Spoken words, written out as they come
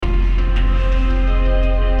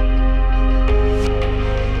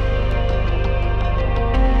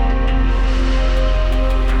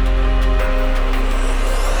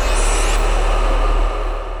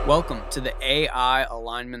Welcome to the AI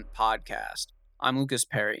Alignment Podcast. I'm Lucas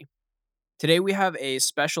Perry. Today we have a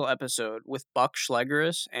special episode with Buck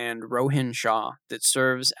Schlegeris and Rohin Shah that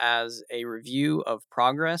serves as a review of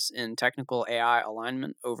progress in technical AI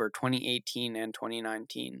alignment over 2018 and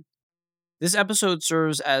 2019. This episode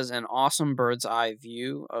serves as an awesome bird's eye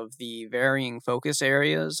view of the varying focus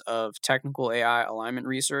areas of technical AI alignment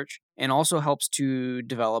research and also helps to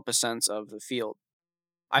develop a sense of the field.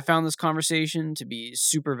 I found this conversation to be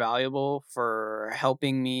super valuable for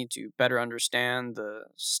helping me to better understand the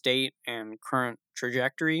state and current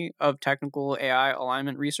trajectory of technical AI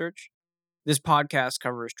alignment research. This podcast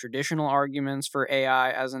covers traditional arguments for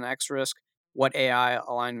AI as an X risk, what AI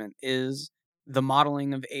alignment is, the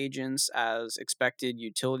modeling of agents as expected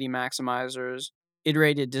utility maximizers,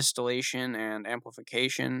 iterated distillation and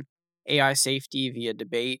amplification, AI safety via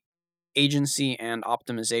debate, agency and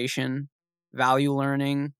optimization, value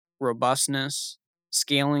learning, robustness,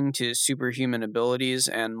 scaling to superhuman abilities,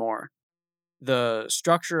 and more. The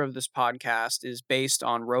structure of this podcast is based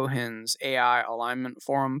on Rohin's AI Alignment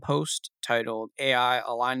Forum post titled AI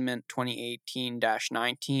Alignment 2018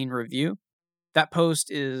 19 Review. That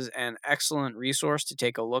post is an excellent resource to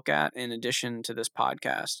take a look at in addition to this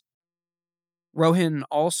podcast. Rohin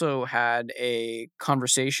also had a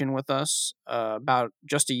conversation with us about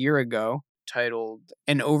just a year ago titled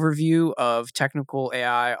An Overview of Technical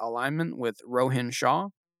AI Alignment with Rohin Shah.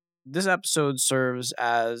 This episode serves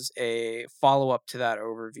as a follow-up to that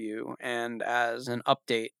overview and as an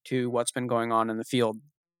update to what's been going on in the field.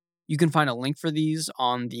 You can find a link for these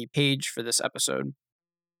on the page for this episode.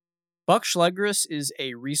 Buck Schlegeris is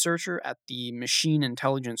a researcher at the Machine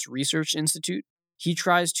Intelligence Research Institute. He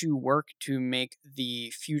tries to work to make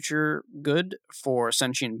the future good for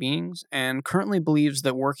sentient beings and currently believes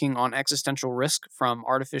that working on existential risk from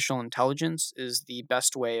artificial intelligence is the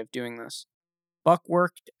best way of doing this. Buck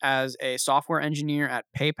worked as a software engineer at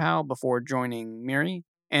PayPal before joining Miri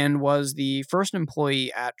and was the first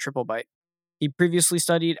employee at TripleByte. He previously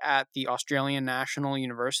studied at the Australian National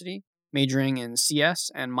University, majoring in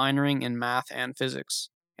CS and minoring in math and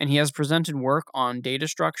physics, and he has presented work on data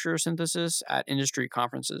structure synthesis at industry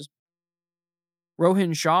conferences.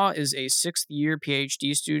 Rohin Shah is a sixth-year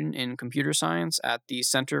PhD student in computer science at the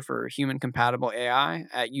Center for Human Compatible AI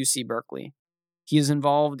at UC Berkeley. He is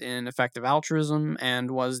involved in effective altruism and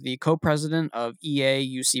was the co-president of EA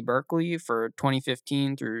UC Berkeley for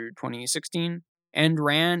 2015 through 2016 and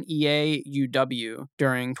ran EA UW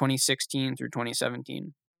during 2016 through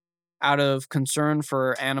 2017. Out of concern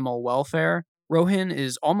for animal welfare, Rohin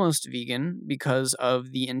is almost vegan because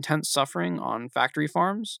of the intense suffering on factory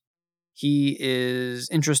farms. He is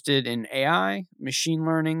interested in AI, machine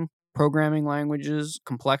learning, programming languages,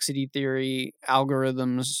 complexity theory,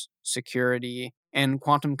 algorithms, security, and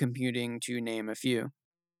quantum computing, to name a few.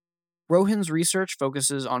 Rohin's research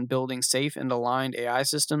focuses on building safe and aligned AI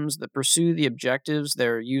systems that pursue the objectives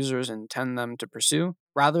their users intend them to pursue,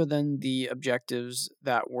 rather than the objectives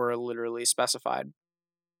that were literally specified.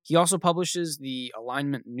 He also publishes the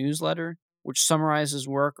Alignment newsletter, which summarizes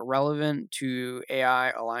work relevant to AI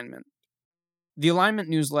alignment. The Alignment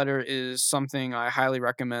newsletter is something I highly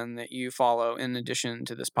recommend that you follow in addition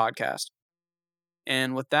to this podcast.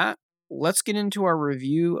 And with that, let's get into our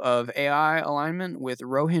review of AI alignment with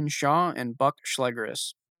Rohin Shah and Buck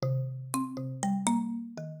Schlegeris.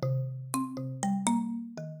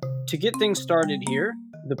 To get things started here,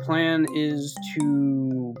 the plan is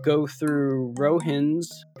to go through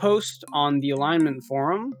Rohin's post on the Alignment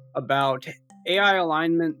Forum about AI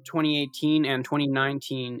Alignment 2018 and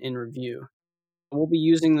 2019 in review. We'll be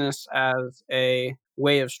using this as a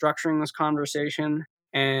way of structuring this conversation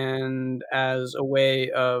and as a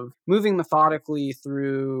way of moving methodically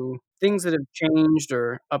through things that have changed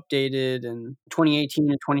or updated in 2018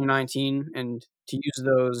 and 2019 and to use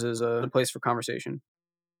those as a place for conversation.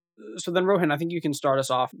 So then, Rohin, I think you can start us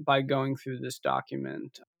off by going through this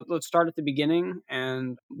document. Let's start at the beginning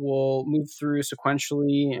and we'll move through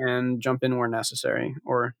sequentially and jump in where necessary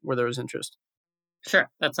or where there is interest. Sure,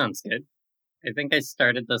 that sounds good. I think I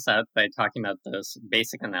started this out by talking about this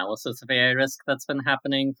basic analysis of AI risk that's been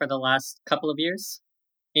happening for the last couple of years.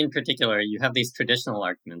 In particular, you have these traditional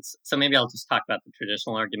arguments. So maybe I'll just talk about the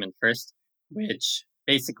traditional argument first, which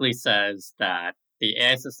basically says that the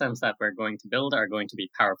AI systems that we're going to build are going to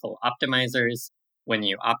be powerful optimizers. When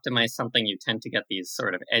you optimize something, you tend to get these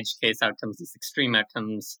sort of edge case outcomes, these extreme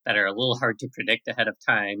outcomes that are a little hard to predict ahead of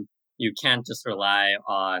time. You can't just rely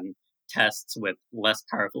on tests with less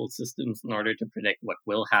powerful systems in order to predict what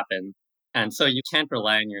will happen. And so you can't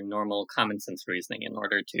rely on your normal common sense reasoning in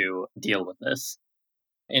order to deal with this.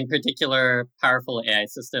 In particular, powerful AI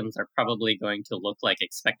systems are probably going to look like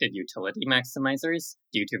expected utility maximizers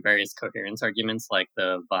due to various coherence arguments like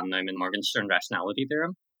the von Neumann-Morgenstern rationality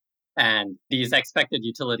theorem. And these expected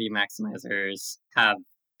utility maximizers have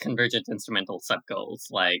convergent instrumental subgoals,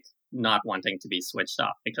 like not wanting to be switched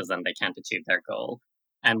off because then they can't achieve their goal,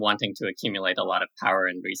 and wanting to accumulate a lot of power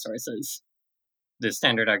and resources. The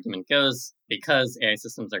standard argument goes, because AI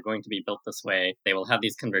systems are going to be built this way, they will have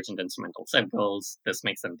these convergent instrumental subgoals. This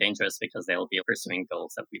makes them dangerous because they will be pursuing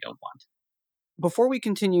goals that we don't want. Before we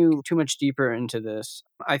continue too much deeper into this,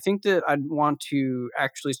 I think that I'd want to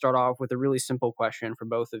actually start off with a really simple question for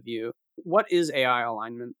both of you. What is AI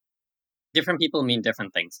alignment? Different people mean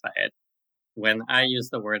different things by it. When I use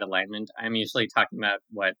the word alignment, I'm usually talking about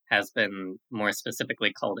what has been more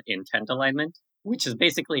specifically called intent alignment, which is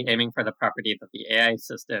basically aiming for the property that the AI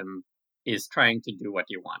system is trying to do what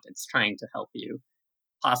you want. It's trying to help you.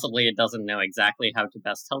 Possibly it doesn't know exactly how to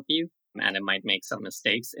best help you, and it might make some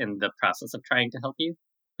mistakes in the process of trying to help you.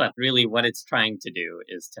 But really, what it's trying to do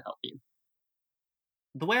is to help you.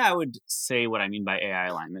 The way I would say what I mean by AI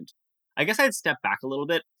alignment, I guess I'd step back a little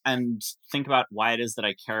bit and think about why it is that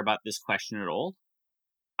I care about this question at all.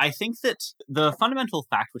 I think that the fundamental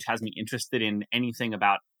fact which has me interested in anything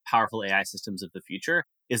about powerful AI systems of the future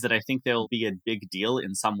is that I think they'll be a big deal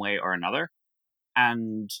in some way or another.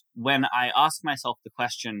 And when I ask myself the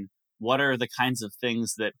question, what are the kinds of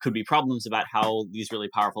things that could be problems about how these really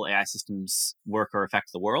powerful AI systems work or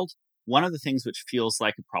affect the world? One of the things which feels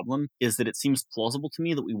like a problem is that it seems plausible to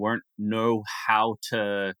me that we won't know how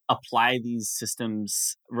to apply these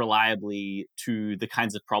systems reliably to the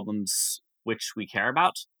kinds of problems which we care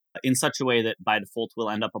about in such a way that by default we'll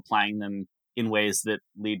end up applying them in ways that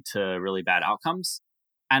lead to really bad outcomes.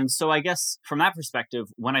 And so I guess from that perspective,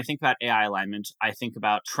 when I think about AI alignment, I think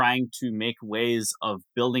about trying to make ways of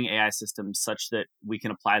building AI systems such that we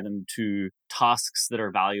can apply them to tasks that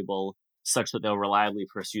are valuable, such that they'll reliably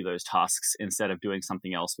pursue those tasks instead of doing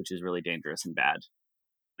something else which is really dangerous and bad.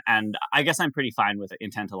 And I guess I'm pretty fine with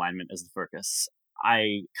intent alignment as the focus.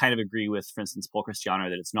 I kind of agree with, for instance, Paul Christiano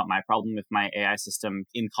that it's not my problem if my AI system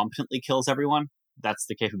incompetently kills everyone. That's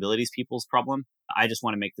the capabilities people's problem. I just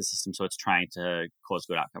want to make the system so it's trying to cause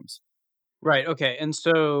good outcomes. Right. Okay. And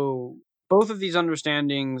so both of these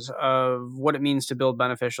understandings of what it means to build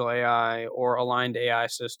beneficial AI or aligned AI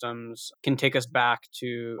systems can take us back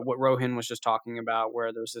to what Rohin was just talking about,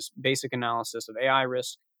 where there's this basic analysis of AI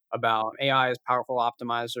risk about AI as powerful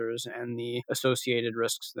optimizers and the associated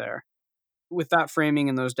risks there. With that framing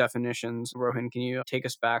and those definitions, Rohin, can you take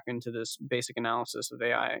us back into this basic analysis of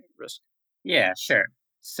AI risk? Yeah, sure.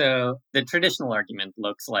 So the traditional argument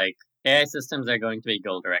looks like AI systems are going to be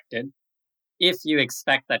goal directed. If you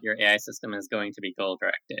expect that your AI system is going to be goal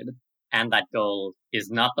directed, and that goal is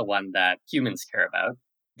not the one that humans care about,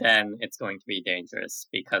 then it's going to be dangerous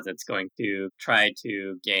because it's going to try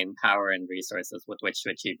to gain power and resources with which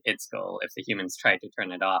to achieve its goal. If the humans try to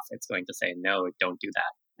turn it off, it's going to say, no, don't do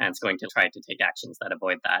that. And it's going to try to take actions that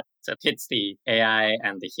avoid that. So it hits the AI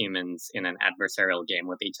and the humans in an adversarial game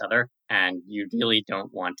with each other. And you really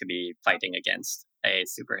don't want to be fighting against a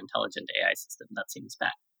super intelligent AI system. That seems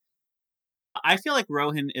bad. I feel like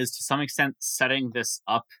Rohin is to some extent setting this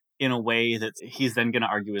up in a way that he's then going to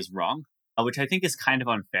argue is wrong, which I think is kind of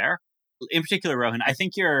unfair. In particular, Rohin, I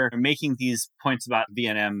think you're making these points about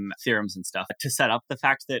VNM theorems and stuff to set up the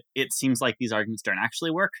fact that it seems like these arguments don't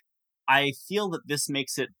actually work. I feel that this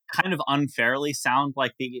makes it kind of unfairly sound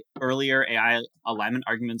like the earlier AI alignment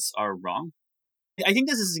arguments are wrong. I think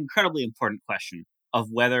this is an incredibly important question of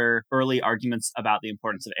whether early arguments about the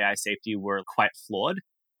importance of AI safety were quite flawed.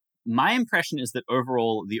 My impression is that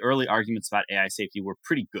overall, the early arguments about AI safety were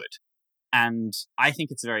pretty good. And I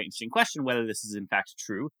think it's a very interesting question whether this is in fact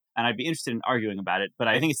true. And I'd be interested in arguing about it, but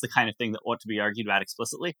I think it's the kind of thing that ought to be argued about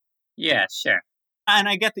explicitly. Yeah, sure. And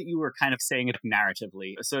I get that you were kind of saying it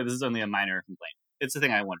narratively, so this is only a minor complaint. It's the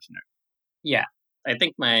thing I wanted to know. Yeah. I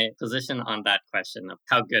think my position on that question of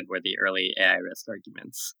how good were the early AI risk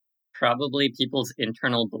arguments, probably people's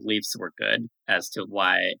internal beliefs were good as to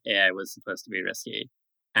why AI was supposed to be risky.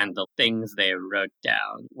 And the things they wrote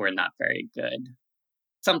down were not very good.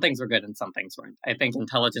 Some things were good and some things weren't. I think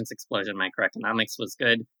intelligence explosion microeconomics was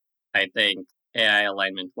good. I think AI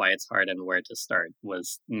alignment, why it's hard and where to start,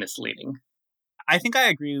 was misleading. I think I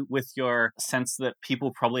agree with your sense that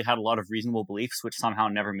people probably had a lot of reasonable beliefs which somehow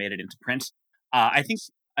never made it into print. I think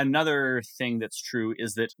another thing that's true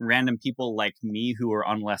is that random people like me who were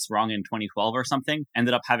on Less Wrong in 2012 or something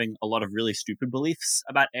ended up having a lot of really stupid beliefs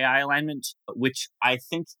about AI alignment, which I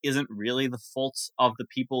think isn't really the fault of the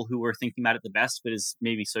people who were thinking about it the best, but is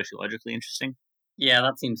maybe sociologically interesting. Yeah,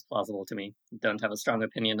 that seems plausible to me. Don't have a strong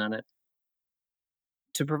opinion on it.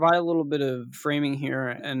 To provide a little bit of framing here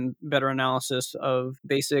and better analysis of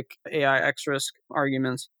basic AI X risk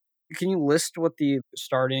arguments, can you list what the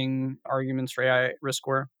starting arguments for AI risk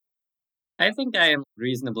were? I think I am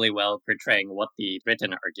reasonably well portraying what the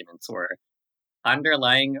written arguments were.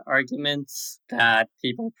 Underlying arguments that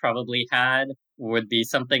people probably had would be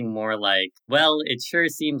something more like, well, it sure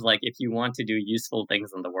seems like if you want to do useful things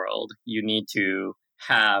in the world, you need to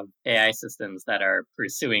have AI systems that are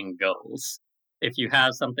pursuing goals. If you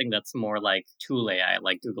have something that's more like tool AI,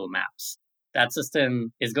 like Google Maps, that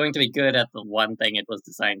system is going to be good at the one thing it was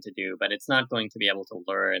designed to do, but it's not going to be able to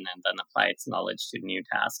learn and then apply its knowledge to new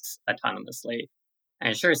tasks autonomously.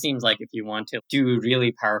 And it sure seems like if you want to do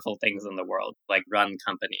really powerful things in the world, like run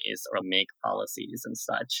companies or make policies and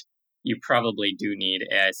such, you probably do need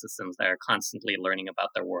AI systems that are constantly learning about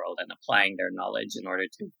their world and applying their knowledge in order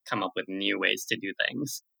to come up with new ways to do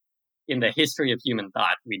things. In the history of human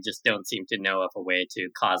thought, we just don't seem to know of a way to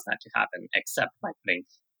cause that to happen except by putting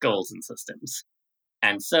goals in systems.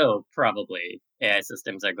 And so, probably, AI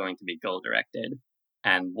systems are going to be goal directed.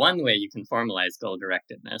 And one way you can formalize goal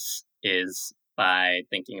directedness is by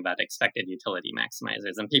thinking about expected utility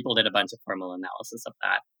maximizers. And people did a bunch of formal analysis of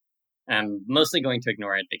that. I'm mostly going to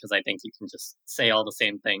ignore it because I think you can just say all the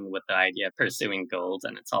same thing with the idea of pursuing goals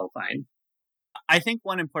and it's all fine. I think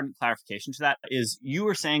one important clarification to that is you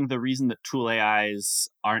were saying the reason that tool AIs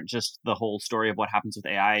aren't just the whole story of what happens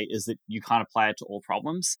with AI is that you can't apply it to all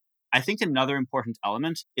problems. I think another important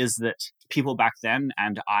element is that people back then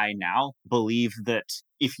and I now believe that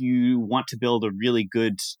if you want to build a really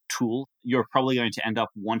good tool, you're probably going to end up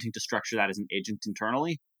wanting to structure that as an agent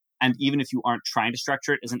internally. And even if you aren't trying to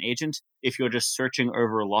structure it as an agent, if you're just searching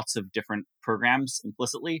over lots of different programs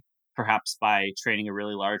implicitly, perhaps by training a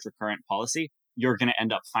really large recurrent policy, you're going to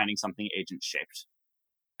end up finding something agent shaped.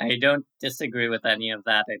 I don't disagree with any of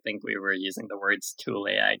that. I think we were using the words tool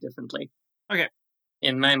AI differently. Okay.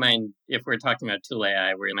 In my mind, if we're talking about tool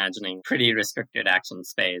AI, we're imagining pretty restricted action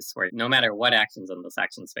space where no matter what actions in this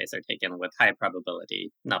action space are taken with high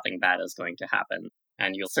probability, nothing bad is going to happen.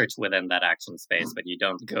 And you'll search within that action space, but you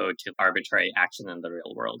don't go to arbitrary action in the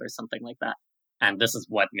real world or something like that. And this is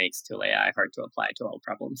what makes tool AI hard to apply to all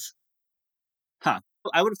problems. Huh.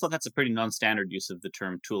 I would have thought that's a pretty non-standard use of the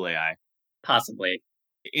term tool AI. Possibly.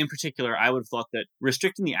 In particular, I would have thought that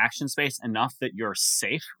restricting the action space enough that you're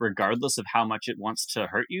safe, regardless of how much it wants to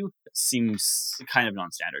hurt you, seems kind of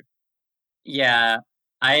non-standard. Yeah,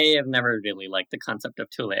 I have never really liked the concept of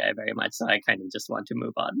tool AI very much, so I kind of just want to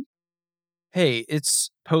move on. Hey,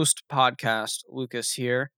 it's post podcast Lucas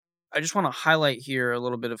here. I just want to highlight here a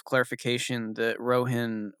little bit of clarification that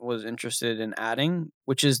Rohin was interested in adding,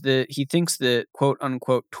 which is that he thinks that quote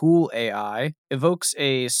unquote tool AI evokes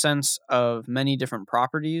a sense of many different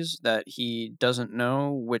properties that he doesn't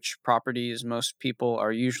know which properties most people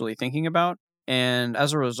are usually thinking about. And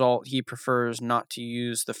as a result, he prefers not to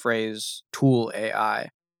use the phrase tool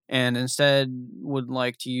AI and instead would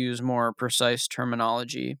like to use more precise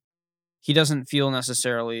terminology. He doesn't feel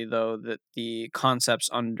necessarily, though, that the concepts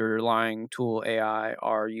underlying tool AI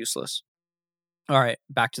are useless. All right,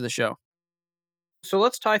 back to the show. So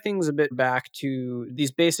let's tie things a bit back to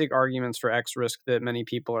these basic arguments for X risk that many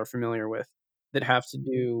people are familiar with that have to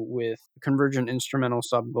do with convergent instrumental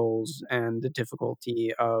subgoals and the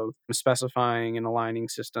difficulty of specifying and aligning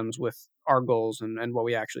systems with our goals and what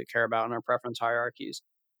we actually care about in our preference hierarchies.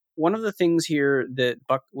 One of the things here that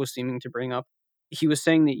Buck was seeming to bring up, he was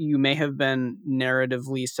saying that you may have been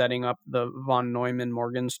narratively setting up the von Neumann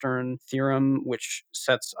Morgenstern theorem, which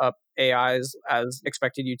sets up AIs as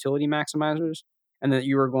expected utility maximizers, and that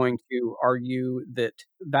you were going to argue that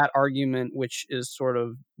that argument, which is sort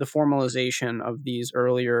of the formalization of these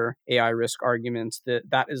earlier AI risk arguments,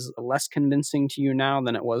 that is less convincing to you now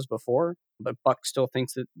than it was before. But Buck still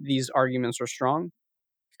thinks that these arguments are strong.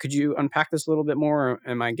 Could you unpack this a little bit more? Or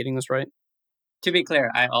am I getting this right? To be clear,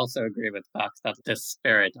 I also agree with Fox that the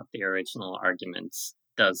spirit of the original arguments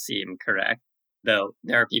does seem correct, though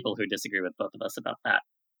there are people who disagree with both of us about that.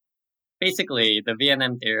 Basically, the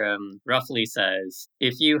VNM theorem roughly says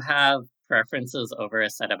if you have preferences over a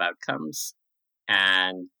set of outcomes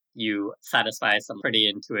and you satisfy some pretty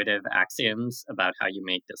intuitive axioms about how you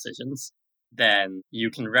make decisions, then you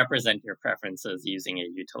can represent your preferences using a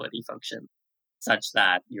utility function, such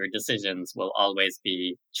that your decisions will always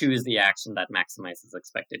be choose the action that maximizes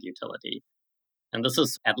expected utility. And this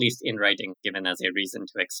is, at least in writing, given as a reason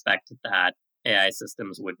to expect that AI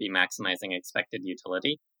systems would be maximizing expected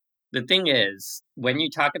utility. The thing is, when you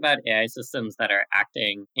talk about AI systems that are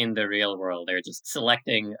acting in the real world, they're just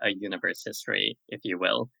selecting a universe history, if you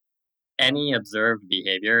will. any observed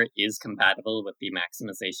behavior is compatible with the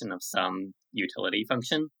maximization of some utility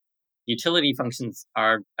function. Utility functions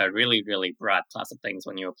are a really, really broad class of things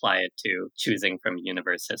when you apply it to choosing from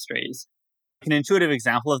universe histories. An intuitive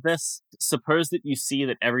example of this, suppose that you see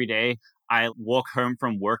that every day I walk home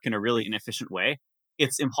from work in a really inefficient way.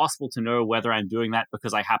 It's impossible to know whether I'm doing that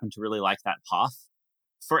because I happen to really like that path.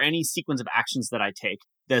 For any sequence of actions that I take,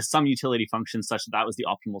 there's some utility function such that that was the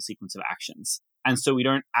optimal sequence of actions. And so we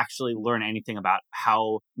don't actually learn anything about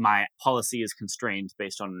how my policy is constrained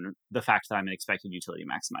based on the fact that I'm an expected utility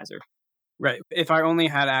maximizer. Right. If I only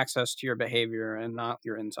had access to your behavior and not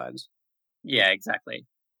your insides. Yeah, exactly.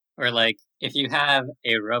 Or like, if you have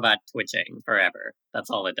a robot twitching forever, that's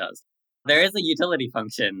all it does. There is a utility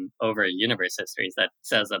function over universe histories that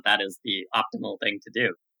says that that is the optimal thing to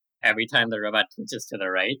do. Every time the robot twitches to the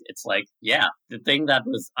right, it's like, yeah, the thing that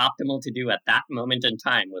was optimal to do at that moment in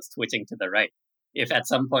time was twitching to the right. If at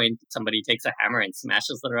some point somebody takes a hammer and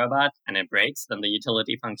smashes the robot and it breaks, then the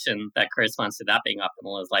utility function that corresponds to that being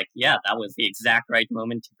optimal is like, yeah, that was the exact right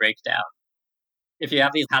moment to break down. If you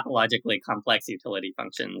have these pathologically complex utility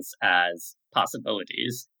functions as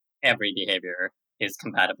possibilities, every behavior is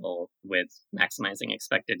compatible with maximizing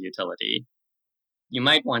expected utility. You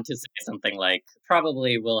might want to say something like,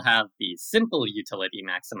 probably we'll have the simple utility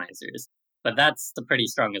maximizers, but that's a pretty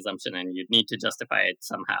strong assumption and you'd need to justify it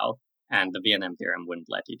somehow, and the VNM theorem wouldn't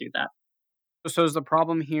let you do that. So is the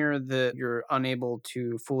problem here that you're unable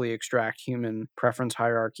to fully extract human preference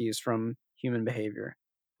hierarchies from human behavior?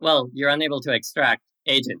 Well, you're unable to extract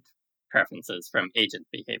agent preferences from agent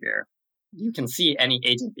behavior. You can see any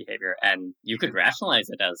agent behavior and you could rationalize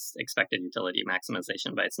it as expected utility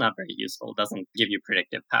maximization, but it's not very useful. It doesn't give you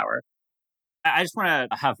predictive power. I just want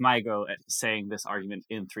to have my go at saying this argument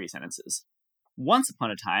in 3 sentences. Once upon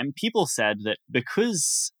a time, people said that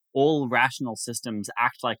because all rational systems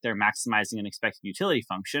act like they're maximizing an expected utility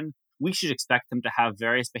function, we should expect them to have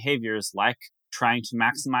various behaviors like trying to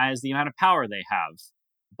maximize the amount of power they have.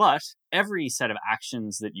 But every set of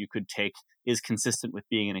actions that you could take is consistent with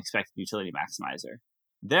being an expected utility maximizer.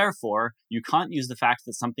 Therefore, you can't use the fact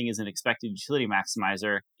that something is an expected utility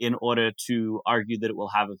maximizer in order to argue that it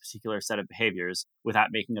will have a particular set of behaviors without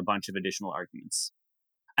making a bunch of additional arguments.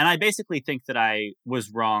 And I basically think that I was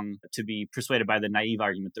wrong to be persuaded by the naive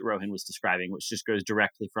argument that Rohin was describing, which just goes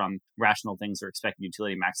directly from rational things are expected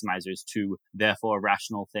utility maximizers to therefore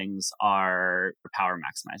rational things are power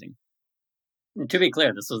maximizing. To be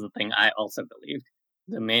clear, this was the thing I also believed.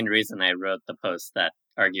 The main reason I wrote the post that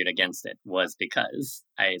argued against it was because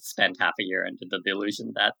I spent half a year under the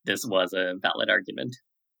delusion that this was a valid argument.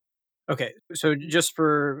 Okay, so just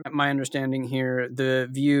for my understanding here, the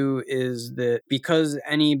view is that because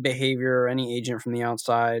any behavior or any agent from the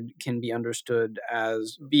outside can be understood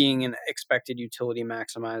as being an expected utility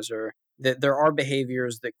maximizer, that there are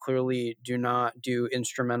behaviors that clearly do not do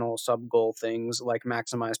instrumental sub-goal things like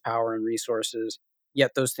maximize power and resources,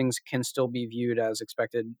 yet those things can still be viewed as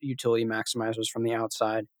expected utility maximizers from the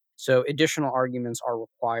outside. So additional arguments are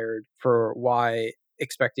required for why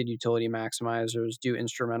expected utility maximizers do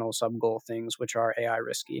instrumental sub-goal things, which are AI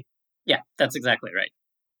risky. Yeah, that's exactly right.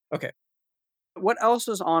 Okay. What else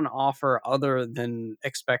is on offer other than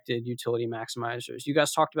expected utility maximizers? You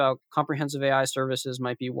guys talked about comprehensive AI services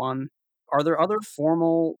might be one. Are there other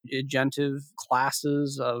formal agentive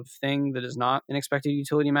classes of thing that is not an expected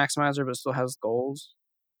utility maximizer but still has goals?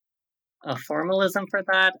 A formalism for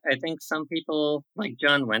that, I think some people, like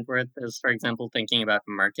John Wentworth, is, for example, thinking about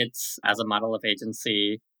markets as a model of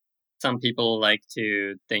agency. Some people like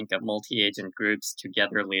to think of multi-agent groups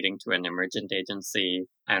together leading to an emergent agency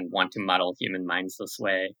and want to model human minds this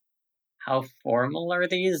way. How formal are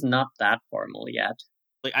these? Not that formal yet.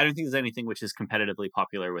 I don't think there's anything which is competitively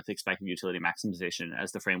popular with expected utility maximization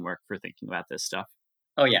as the framework for thinking about this stuff.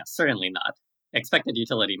 Oh yeah, certainly not. Expected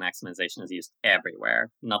utility maximization is used everywhere.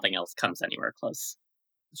 Nothing else comes anywhere close.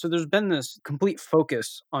 So there's been this complete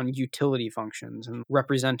focus on utility functions and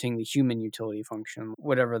representing the human utility function,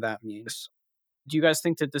 whatever that means. Do you guys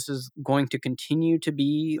think that this is going to continue to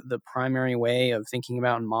be the primary way of thinking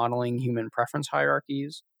about and modeling human preference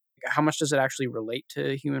hierarchies? How much does it actually relate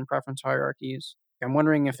to human preference hierarchies? I'm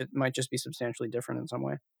wondering if it might just be substantially different in some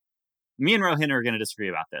way. Me and Rohin are going to disagree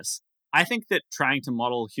about this. I think that trying to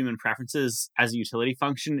model human preferences as a utility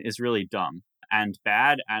function is really dumb and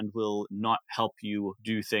bad and will not help you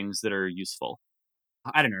do things that are useful.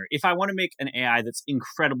 I don't know. If I want to make an AI that's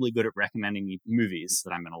incredibly good at recommending me movies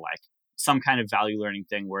that I'm going to like, some kind of value learning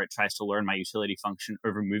thing where it tries to learn my utility function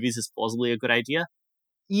over movies is plausibly a good idea.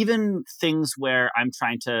 Even things where I'm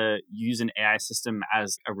trying to use an AI system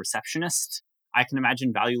as a receptionist, I can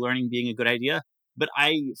imagine value learning being a good idea. But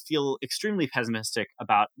I feel extremely pessimistic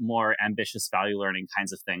about more ambitious value learning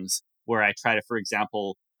kinds of things, where I try to, for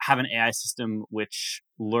example, have an AI system which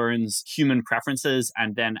learns human preferences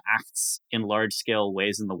and then acts in large scale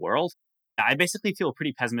ways in the world. I basically feel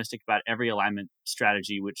pretty pessimistic about every alignment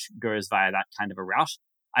strategy which goes via that kind of a route.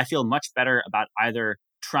 I feel much better about either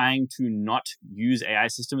trying to not use AI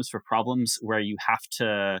systems for problems where you have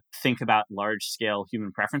to think about large scale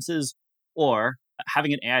human preferences, or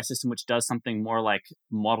having an AI system which does something more like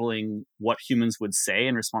modeling what humans would say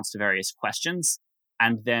in response to various questions,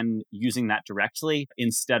 and then using that directly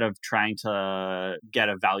instead of trying to get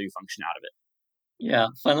a value function out of it. Yeah,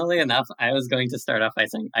 funnily enough, I was going to start off by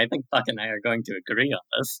saying I think Buck and I are going to agree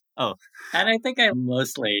on this. Oh. And I think I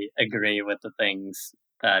mostly agree with the things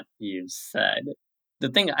that you've said. The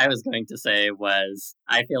thing I was going to say was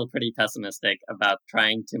I feel pretty pessimistic about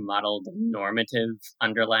trying to model the normative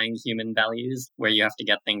underlying human values, where you have to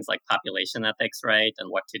get things like population ethics right and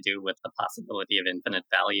what to do with the possibility of infinite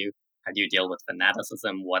value. How do you deal with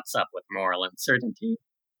fanaticism? What's up with moral uncertainty?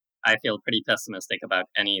 I feel pretty pessimistic about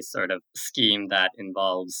any sort of scheme that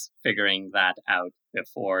involves figuring that out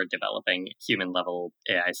before developing human level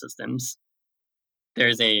AI systems.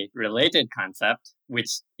 There's a related concept,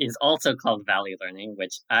 which is also called value learning,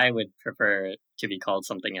 which I would prefer to be called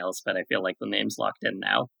something else, but I feel like the name's locked in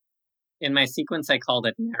now. In my sequence, I called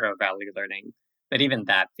it narrow value learning, but even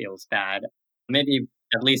that feels bad. Maybe,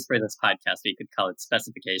 at least for this podcast, we could call it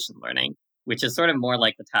specification learning, which is sort of more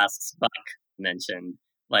like the tasks Buck mentioned.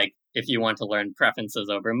 Like, if you want to learn preferences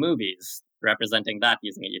over movies, representing that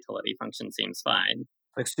using a utility function seems fine.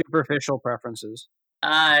 Like superficial preferences.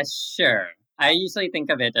 Sure. I usually think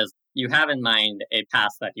of it as you have in mind a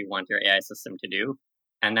task that you want your AI system to do,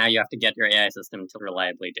 and now you have to get your AI system to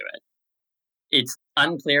reliably do it. It's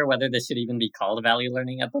unclear whether this should even be called value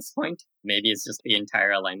learning at this point. Maybe it's just the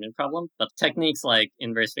entire alignment problem. But techniques like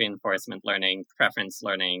inverse reinforcement learning, preference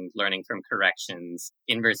learning, learning from corrections,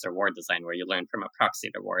 inverse reward design, where you learn from a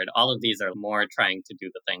proxy reward, all of these are more trying to do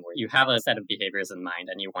the thing where you have a set of behaviors in mind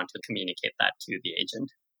and you want to communicate that to the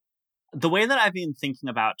agent. The way that I've been thinking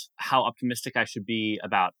about how optimistic I should be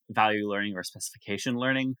about value learning or specification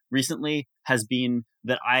learning recently has been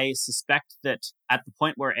that I suspect that at the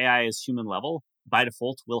point where AI is human level, by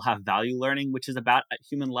default, we'll have value learning, which is about at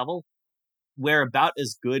human level. We're about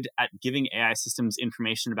as good at giving AI systems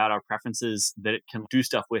information about our preferences that it can do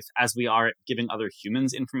stuff with as we are at giving other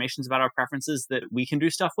humans information about our preferences that we can do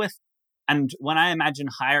stuff with. And when I imagine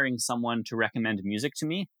hiring someone to recommend music to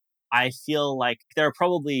me, I feel like there are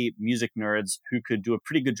probably music nerds who could do a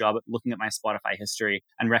pretty good job at looking at my Spotify history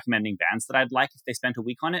and recommending bands that I'd like if they spent a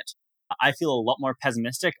week on it. I feel a lot more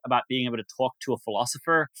pessimistic about being able to talk to a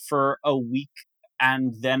philosopher for a week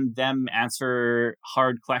and then them answer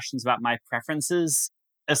hard questions about my preferences,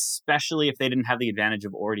 especially if they didn't have the advantage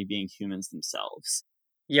of already being humans themselves.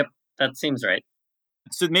 Yep, that seems right.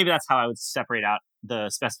 So maybe that's how I would separate out the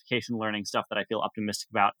specification learning stuff that I feel optimistic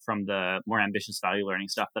about from the more ambitious value learning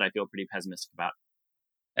stuff that I feel pretty pessimistic about.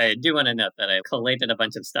 I do want to note that I collated a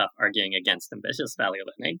bunch of stuff arguing against ambitious value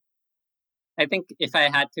learning. I think if I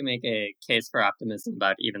had to make a case for optimism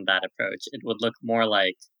about even that approach, it would look more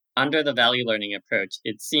like under the value learning approach,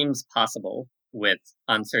 it seems possible with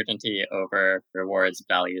uncertainty over rewards,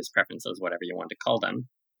 values, preferences, whatever you want to call them,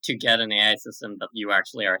 to get an AI system that you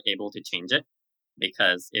actually are able to change it.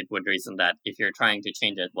 Because it would reason that if you're trying to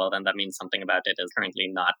change it, well, then that means something about it is currently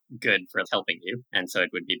not good for helping you. And so it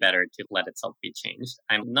would be better to let itself be changed.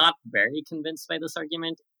 I'm not very convinced by this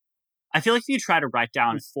argument. I feel like if you try to write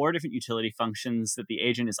down 4 different utility functions that the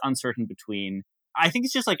agent is uncertain between, I think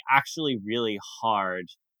it's just like actually really hard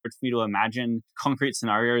for me to imagine concrete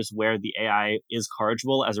scenarios where the AI is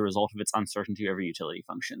corrigible as a result of its uncertainty over utility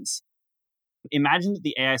functions. Imagine that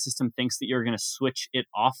the AI system thinks that you're going to switch it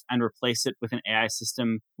off and replace it with an AI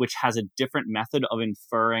system which has a different method of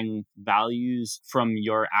inferring values from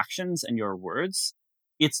your actions and your words.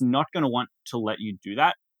 It's not going to want to let you do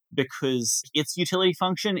that because its utility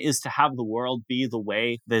function is to have the world be the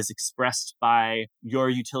way that is expressed by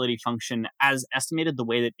your utility function as estimated the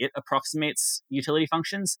way that it approximates utility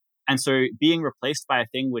functions. And so being replaced by a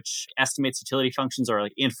thing which estimates utility functions or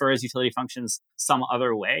like infers utility functions some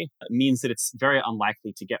other way means that it's very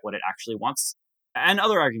unlikely to get what it actually wants. And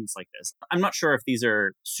other arguments like this. I'm not sure if these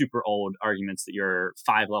are super old arguments that you're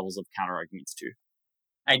 5 levels of counter arguments to.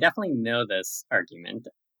 I definitely know this argument.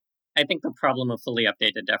 I think the problem of fully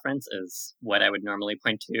updated deference is what I would normally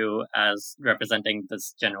point to as representing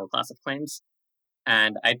this general class of claims.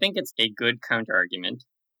 And I think it's a good counter argument.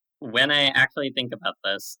 When I actually think about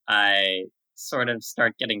this, I sort of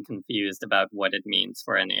start getting confused about what it means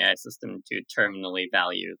for an AI system to terminally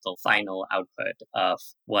value the final output of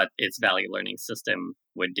what its value learning system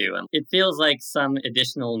would do. And it feels like some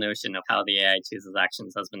additional notion of how the AI chooses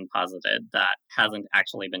actions has been posited that hasn't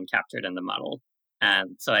actually been captured in the model.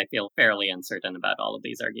 And so I feel fairly uncertain about all of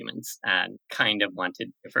these arguments and kind of want to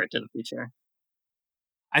defer to the future.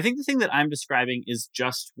 I think the thing that I'm describing is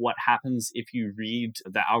just what happens if you read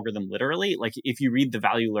the algorithm literally. Like, if you read the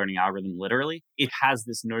value learning algorithm literally, it has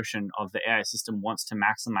this notion of the AI system wants to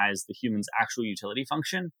maximize the human's actual utility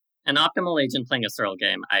function. An optimal agent playing a Searle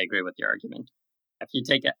game, I agree with your argument. If you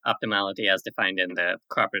take optimality as defined in the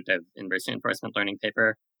cooperative inverse reinforcement learning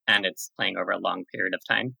paper, and it's playing over a long period of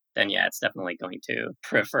time, then yeah, it's definitely going to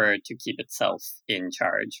prefer to keep itself in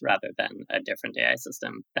charge rather than a different AI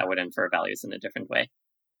system that would infer values in a different way.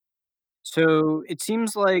 So it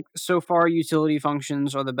seems like so far utility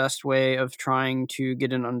functions are the best way of trying to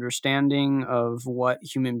get an understanding of what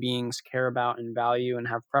human beings care about and value and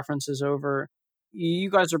have preferences over.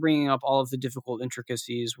 You guys are bringing up all of the difficult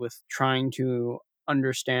intricacies with trying to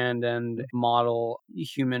understand and model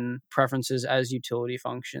human preferences as utility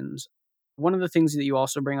functions. One of the things that you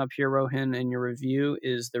also bring up here, Rohin, in your review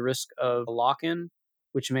is the risk of lock in,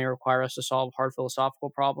 which may require us to solve hard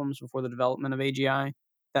philosophical problems before the development of AGI.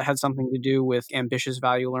 That had something to do with ambitious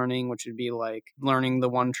value learning, which would be like learning the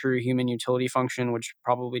one true human utility function, which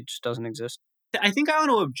probably just doesn't exist. I think I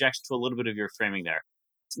want to object to a little bit of your framing there.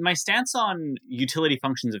 My stance on utility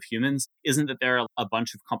functions of humans isn't that there are a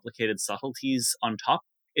bunch of complicated subtleties on top.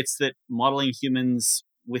 It's that modeling humans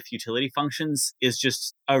with utility functions is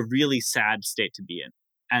just a really sad state to be in.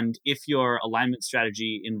 And if your alignment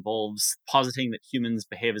strategy involves positing that humans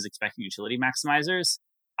behave as expected utility maximizers,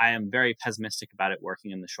 I am very pessimistic about it working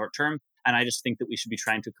in the short term. And I just think that we should be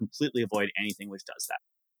trying to completely avoid anything which does that.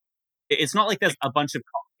 It's not like there's a bunch of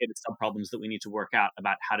complicated subproblems that we need to work out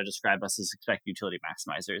about how to describe us as expected utility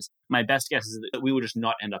maximizers. My best guess is that we will just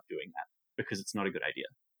not end up doing that because it's not a good idea.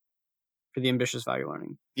 For the ambitious value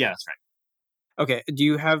learning. Yeah, that's right. Okay. Do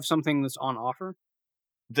you have something that's on offer?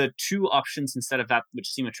 The two options instead of that which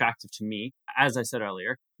seem attractive to me, as I said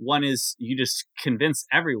earlier, one is you just convince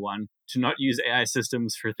everyone to not use AI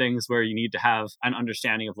systems for things where you need to have an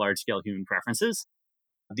understanding of large-scale human preferences.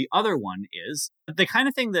 The other one is the kind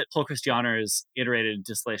of thing that Paul Christianer's iterated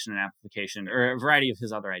distillation and amplification, or a variety of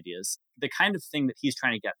his other ideas, the kind of thing that he's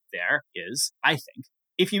trying to get there is, I think,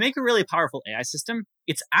 if you make a really powerful AI system,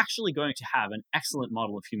 it's actually going to have an excellent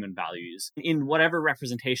model of human values in whatever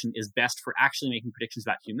representation is best for actually making predictions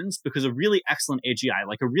about humans, because a really excellent AGI,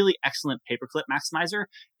 like a really excellent paperclip maximizer,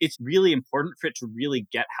 it's really important for it to really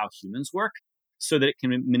get how humans work so that it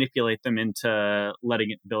can manipulate them into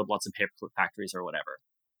letting it build lots of paperclip factories or whatever.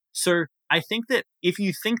 So I think that if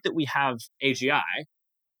you think that we have AGI,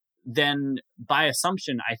 then by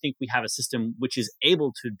assumption, I think we have a system which is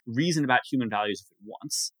able to reason about human values if it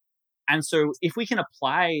wants. And so if we can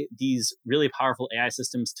apply these really powerful AI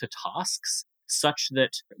systems to tasks such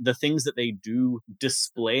that the things that they do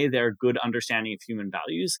display their good understanding of human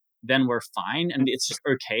values, then we're fine. And it's just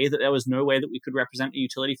okay that there was no way that we could represent a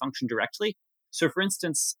utility function directly. So for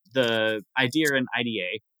instance, the idea in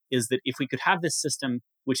IDA is that if we could have this system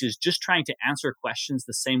which is just trying to answer questions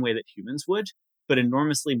the same way that humans would, but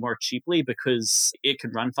enormously more cheaply because it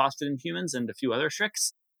could run faster than humans and a few other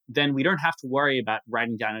tricks, then we don't have to worry about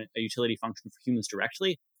writing down a utility function for humans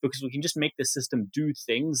directly, because we can just make the system do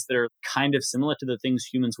things that are kind of similar to the things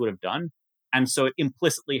humans would have done. And so it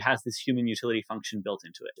implicitly has this human utility function built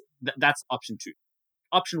into it. That's option 2.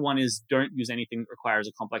 Option 1 is don't use anything that requires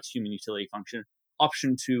a complex human utility function.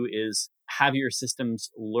 Option 2 is have your systems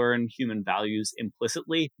learn human values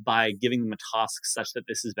implicitly by giving them a task such that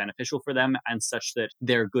this is beneficial for them and such that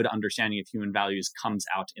their good understanding of human values comes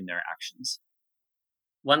out in their actions.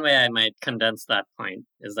 One way I might condense that point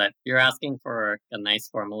is that you're asking for a nice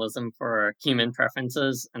formalism for human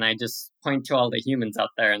preferences, and I just point to all the humans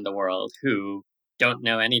out there in the world who don't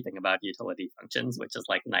know anything about utility functions, which is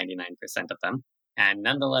like 99% of them, and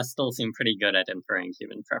nonetheless still seem pretty good at inferring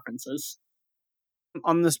human preferences.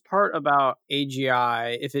 On this part about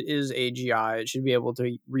AGI, if it is AGI, it should be able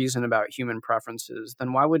to reason about human preferences.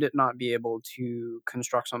 Then why would it not be able to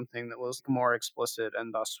construct something that was more explicit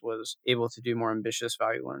and thus was able to do more ambitious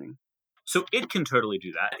value learning? So it can totally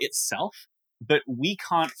do that itself, but we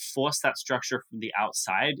can't force that structure from the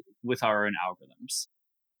outside with our own algorithms.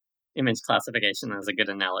 Image classification is a good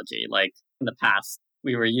analogy. Like in the past,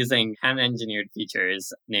 we were using hand-engineered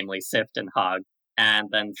features, namely SIFT and HOG, and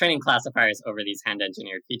then training classifiers over these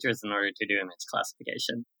hand-engineered features in order to do image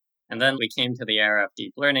classification. And then we came to the era of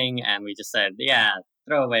deep learning, and we just said, yeah,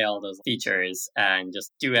 throw away all those features and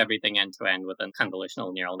just do everything end to end with a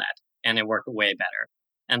convolutional neural net. And it worked way better.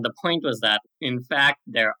 And the point was that, in fact,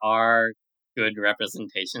 there are good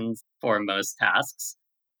representations for most tasks.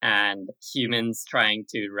 And humans trying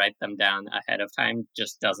to write them down ahead of time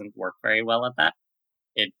just doesn't work very well at that.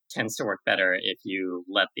 It tends to work better if you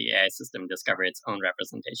let the AI system discover its own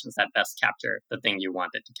representations that best capture the thing you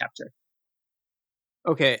want it to capture.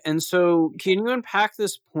 Okay, and so can you unpack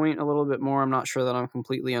this point a little bit more? I'm not sure that I'm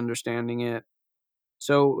completely understanding it.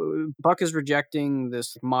 So Buck is rejecting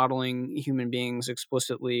this modeling human beings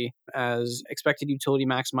explicitly as expected utility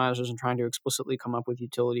maximizers and trying to explicitly come up with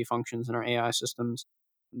utility functions in our AI systems.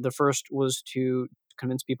 The first was to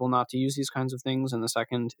convince people not to use these kinds of things, and the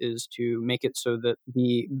second is to make it so that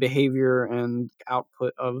the behavior and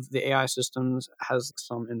output of the AI systems has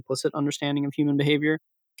some implicit understanding of human behavior.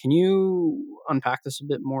 Can you unpack this a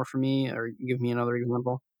bit more for me or give me another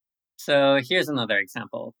example? So here's another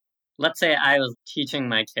example. Let's say I was teaching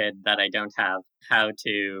my kid that I don't have how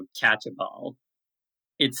to catch a ball.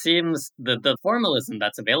 It seems that the formalism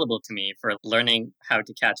that's available to me for learning how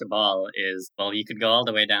to catch a ball is, well, you could go all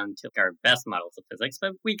the way down to our best models of physics,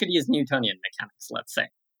 but we could use Newtonian mechanics, let's say.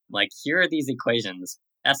 Like, here are these equations.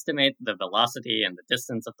 Estimate the velocity and the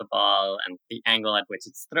distance of the ball and the angle at which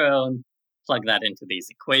it's thrown. Plug that into these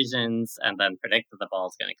equations and then predict that the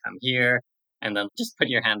ball's going to come here. And then just put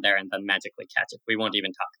your hand there and then magically catch it. We won't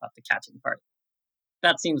even talk about the catching part.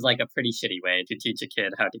 That seems like a pretty shitty way to teach a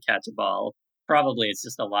kid how to catch a ball. Probably it's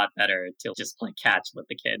just a lot better to just play catch with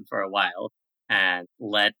the kid for a while and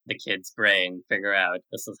let the kid's brain figure out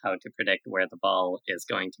this is how to predict where the ball is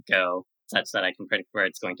going to go, such that I can predict where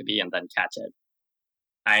it's going to be and then catch it.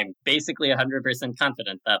 I'm basically 100%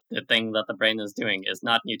 confident that the thing that the brain is doing is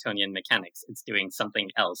not Newtonian mechanics. It's doing something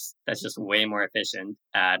else that's just way more efficient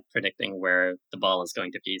at predicting where the ball is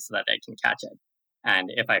going to be so that I can catch it.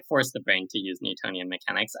 And if I force the brain to use Newtonian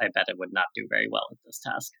mechanics, I bet it would not do very well at this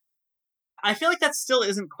task. I feel like that still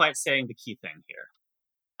isn't quite saying the key thing here.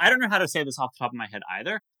 I don't know how to say this off the top of my head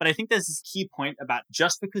either, but I think there's this key point about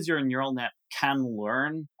just because your neural net can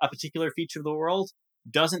learn a particular feature of the world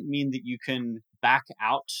doesn't mean that you can back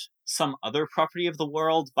out some other property of the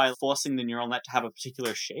world by forcing the neural net to have a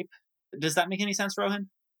particular shape. Does that make any sense, Rohan?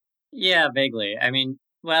 Yeah, vaguely. I mean,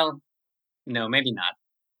 well, no, maybe not.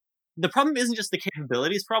 The problem isn't just the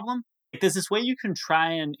capabilities problem. There's this way you can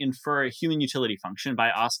try and infer a human utility function by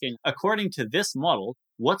asking, according to this model,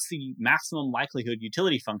 what's the maximum likelihood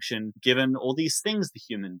utility function given all these things the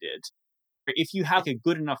human did? If you have a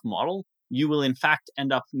good enough model, you will in fact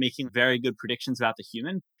end up making very good predictions about the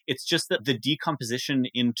human. It's just that the decomposition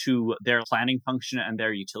into their planning function and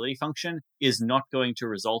their utility function is not going to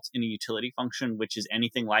result in a utility function which is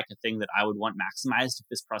anything like a thing that I would want maximized if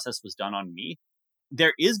this process was done on me.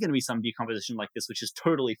 There is going to be some decomposition like this, which is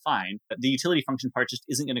totally fine, but the utility function part just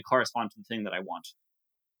isn't going to correspond to the thing that I want.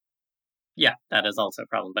 Yeah, that is also a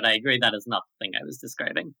problem, but I agree that is not the thing I was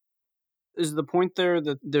describing. Is the point there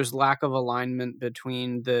that there's lack of alignment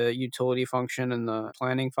between the utility function and the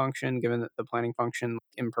planning function, given that the planning function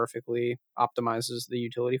imperfectly optimizes the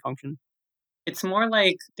utility function? It's more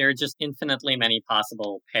like there are just infinitely many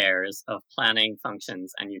possible pairs of planning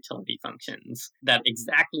functions and utility functions that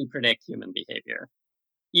exactly predict human behavior.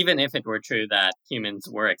 Even if it were true that humans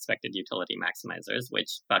were expected utility maximizers,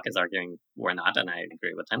 which Buck is arguing we're not, and I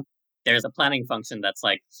agree with him, there's a planning function that's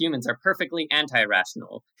like humans are perfectly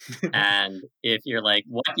anti-rational. And if you're like,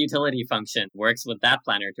 what utility function works with that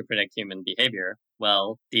planner to predict human behavior?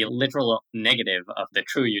 Well, the literal negative of the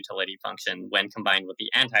true utility function when combined with the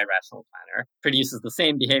anti-rational planner produces the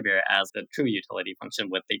same behavior as the true utility function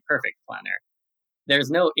with the perfect planner. There's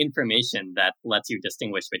no information that lets you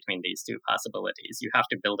distinguish between these two possibilities. You have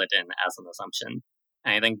to build it in as an assumption.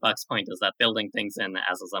 And I think Buck's point is that building things in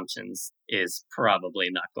as assumptions is probably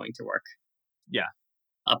not going to work. Yeah.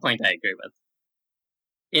 A point I agree with.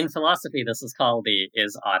 In philosophy, this is called the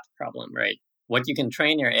is-ought problem, right? What you can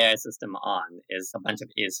train your AI system on is a bunch of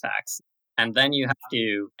is facts. And then you have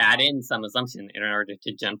to add in some assumption in order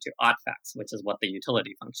to jump to ought facts, which is what the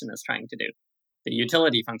utility function is trying to do. The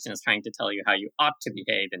utility function is trying to tell you how you ought to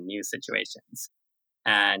behave in new situations.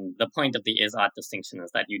 And the point of the is ought distinction is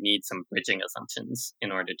that you need some bridging assumptions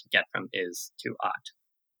in order to get from is to ought.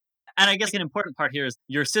 And I guess an important part here is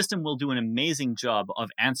your system will do an amazing job of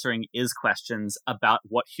answering is questions about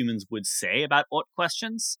what humans would say about ought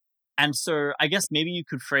questions. And so I guess maybe you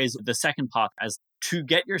could phrase the second part as to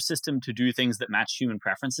get your system to do things that match human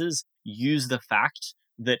preferences, use the fact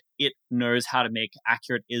that it knows how to make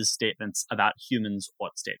accurate is statements about humans'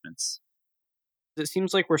 ought statements. It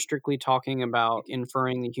seems like we're strictly talking about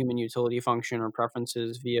inferring the human utility function or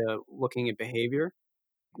preferences via looking at behavior.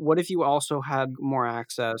 What if you also had more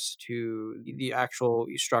access to the actual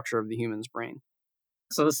structure of the human's brain?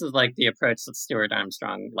 So this is like the approach that Stuart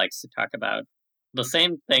Armstrong likes to talk about. The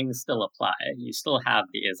same things still apply. You still have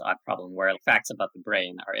the is odd problem where facts about the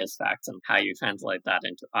brain are is facts, and how you translate that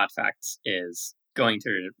into odd facts is going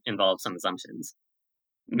to involve some assumptions.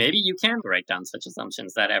 Maybe you can write down such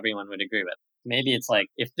assumptions that everyone would agree with. Maybe it's like,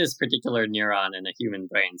 if this particular neuron in a human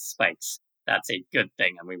brain spikes, that's a good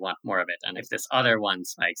thing and we want more of it. And if this other one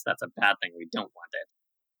spikes, that's a bad thing, we don't want it.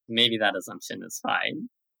 Maybe that assumption is fine.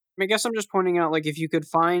 I guess I'm just pointing out, like, if you could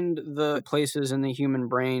find the places in the human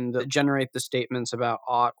brain that generate the statements about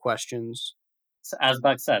ought questions. So as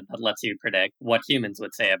Buck said, that lets you predict what humans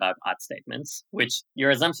would say about ought statements, which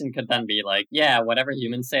your assumption could then be like, yeah, whatever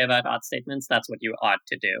humans say about ought statements, that's what you ought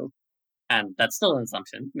to do. And that's still an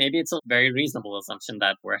assumption. Maybe it's a very reasonable assumption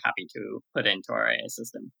that we're happy to put into our AI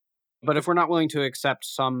system. But if we're not willing to accept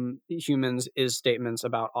some humans' is statements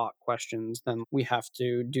about ought questions, then we have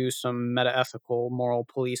to do some meta-ethical moral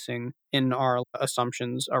policing in our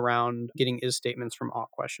assumptions around getting is statements from ought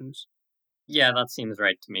questions. Yeah, that seems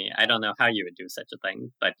right to me. I don't know how you would do such a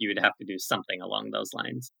thing, but you would have to do something along those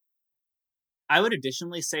lines. I would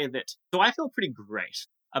additionally say that, so I feel pretty great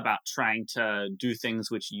about trying to do things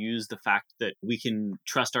which use the fact that we can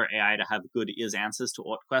trust our AI to have good is answers to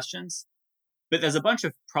ought questions. But there's a bunch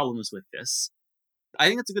of problems with this. I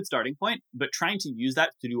think it's a good starting point, but trying to use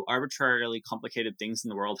that to do arbitrarily complicated things in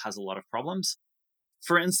the world has a lot of problems.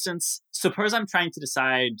 For instance, suppose I'm trying to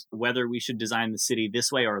decide whether we should design the city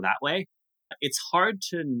this way or that way. It's hard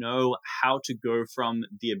to know how to go from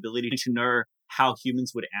the ability to know how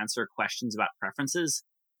humans would answer questions about preferences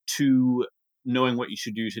to knowing what you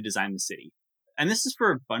should do to design the city. And this is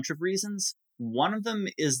for a bunch of reasons. One of them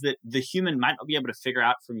is that the human might not be able to figure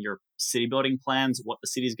out from your city building plans what the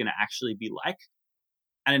city is going to actually be like.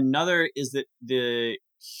 And another is that the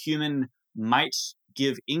human might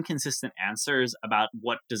give inconsistent answers about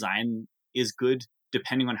what design is good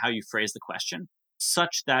depending on how you phrase the question,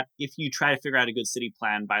 such that if you try to figure out a good city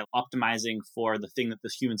plan by optimizing for the thing that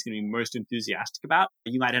this human's going to be most enthusiastic about,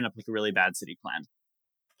 you might end up with a really bad city plan.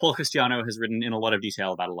 Paul Christiano has written in a lot of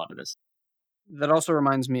detail about a lot of this. That also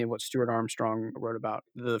reminds me of what Stuart Armstrong wrote about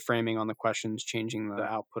the framing on the questions changing the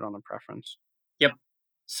output on the preference. Yep.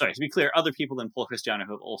 Sorry, to be clear, other people than Paul Christiano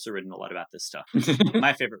have also written a lot about this stuff.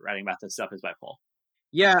 My favorite writing about this stuff is by Paul.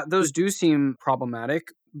 Yeah, those do seem problematic,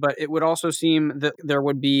 but it would also seem that there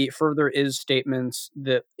would be further is statements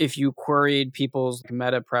that if you queried people's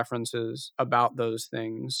meta preferences about those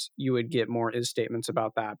things, you would get more is statements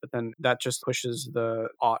about that. But then that just pushes the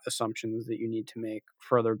ought assumptions that you need to make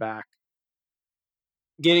further back.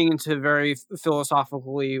 Getting into very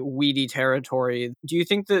philosophically weedy territory, do you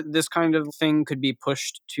think that this kind of thing could be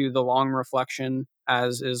pushed to the long reflection,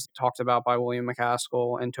 as is talked about by William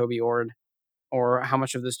MacAskill and Toby Ord? Or how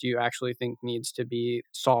much of this do you actually think needs to be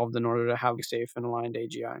solved in order to have a safe and aligned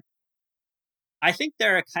AGI? I think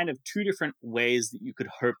there are kind of two different ways that you could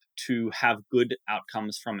hope to have good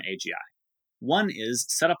outcomes from AGI. One is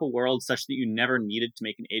set up a world such that you never needed to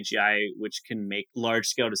make an AGI which can make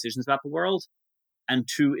large-scale decisions about the world. And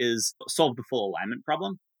two is solve the full alignment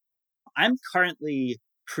problem. I'm currently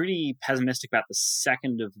pretty pessimistic about the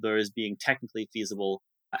second of those being technically feasible,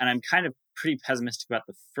 and I'm kind of pretty pessimistic about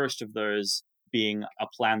the first of those being a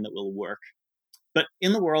plan that will work. But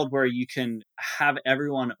in the world where you can have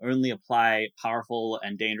everyone only apply powerful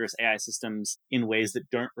and dangerous AI systems in ways that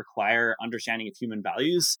don't require understanding of human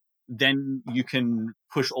values, then you can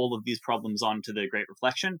push all of these problems onto the Great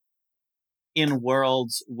Reflection. In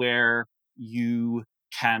worlds where you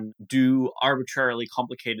can do arbitrarily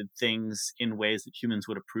complicated things in ways that humans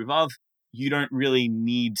would approve of, you don't really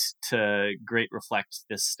need to Great Reflect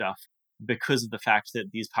this stuff because of the fact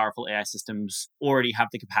that these powerful AI systems already have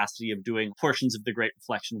the capacity of doing portions of the Great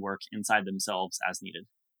Reflection work inside themselves as needed.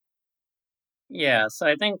 Yeah, so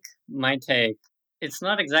I think my take, it's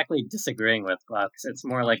not exactly disagreeing with Buck's, it's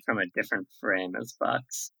more like from a different frame as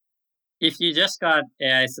Buck's. If you just got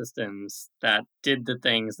AI systems that did the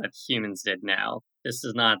things that humans did now, this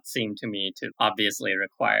does not seem to me to obviously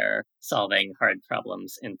require solving hard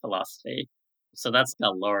problems in philosophy. So that's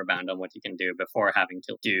the lower bound on what you can do before having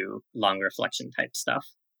to do long reflection type stuff.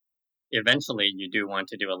 Eventually, you do want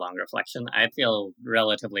to do a long reflection. I feel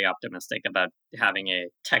relatively optimistic about having a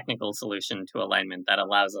technical solution to alignment that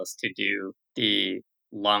allows us to do the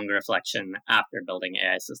long reflection after building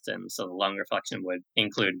AI systems. So the long reflection would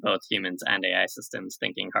include both humans and AI systems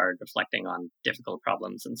thinking hard, reflecting on difficult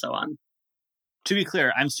problems, and so on. To be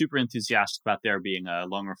clear, I'm super enthusiastic about there being a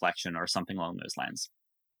long reflection or something along those lines.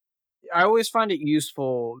 I always find it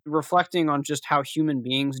useful reflecting on just how human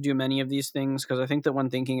beings do many of these things, because I think that when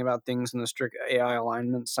thinking about things in the strict AI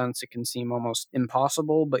alignment sense, it can seem almost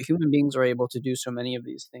impossible, but human beings are able to do so many of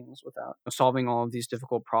these things without solving all of these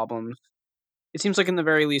difficult problems. It seems like in the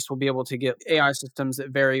very least, we'll be able to get AI systems that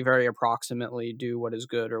very, very approximately do what is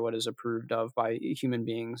good or what is approved of by human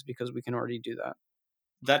beings because we can already do that.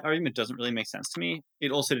 That argument doesn't really make sense to me.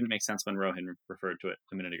 It also didn't make sense when Rohan referred to it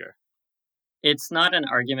a minute ago. It's not an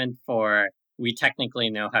argument for we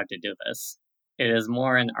technically know how to do this. It is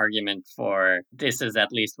more an argument for this is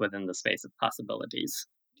at least within the space of possibilities.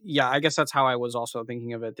 Yeah, I guess that's how I was also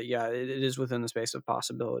thinking of it, that yeah, it is within the space of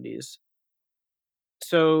possibilities.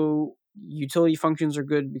 So utility functions are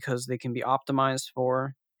good because they can be optimized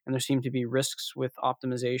for, and there seem to be risks with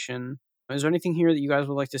optimization. Is there anything here that you guys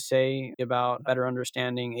would like to say about better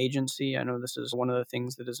understanding agency? I know this is one of the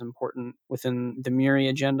things that is important within the Muri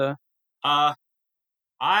agenda. I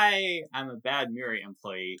am a bad Muri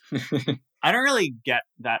employee. I don't really get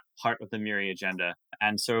that part of the Muri agenda,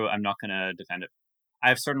 and so I'm not going to defend it.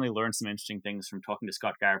 I've certainly learned some interesting things from talking to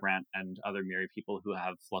Scott Garbrandt and other Muri people who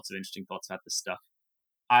have lots of interesting thoughts about this stuff.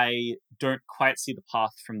 I don't quite see the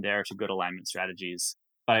path from there to good alignment strategies,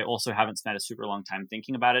 but I also haven't spent a super long time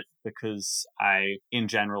thinking about it because I, in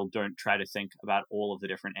general, don't try to think about all of the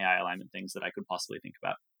different AI alignment things that I could possibly think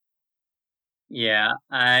about. Yeah,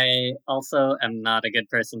 I also am not a good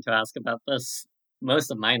person to ask about this. Most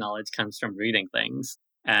of my knowledge comes from reading things,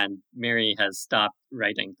 and Miri has stopped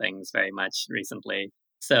writing things very much recently,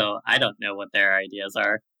 so I don't know what their ideas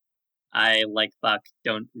are. I, like Buck,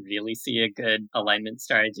 don't really see a good alignment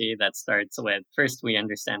strategy that starts with first we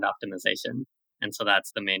understand optimization, and so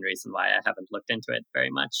that's the main reason why I haven't looked into it very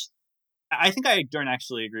much. I think I don't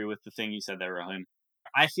actually agree with the thing you said there, Rohan.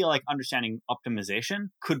 I feel like understanding optimization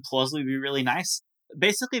could plausibly be really nice.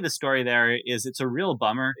 Basically, the story there is it's a real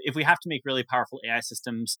bummer if we have to make really powerful AI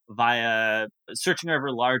systems via searching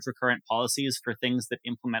over large recurrent policies for things that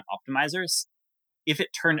implement optimizers. If it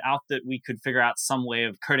turned out that we could figure out some way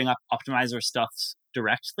of coding up optimizer stuff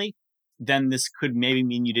directly, then this could maybe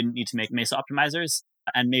mean you didn't need to make Mesa optimizers.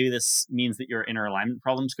 And maybe this means that your inner alignment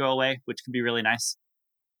problems go away, which could be really nice.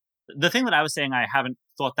 The thing that I was saying I haven't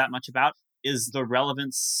thought that much about is the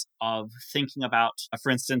relevance of thinking about,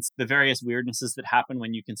 for instance, the various weirdnesses that happen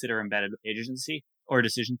when you consider embedded agency or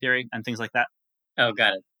decision theory and things like that. Oh,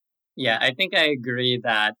 got it. Yeah, I think I agree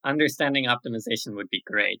that understanding optimization would be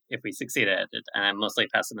great if we succeeded at it, and I'm mostly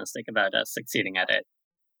pessimistic about us succeeding at it.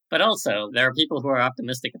 But also, there are people who are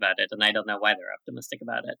optimistic about it, and I don't know why they're optimistic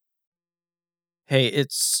about it. Hey,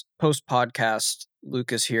 it's post podcast.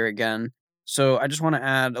 Lucas here again. So I just want to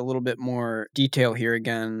add a little bit more detail here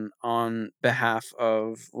again on behalf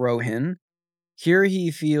of Rohin. Here he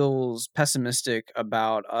feels pessimistic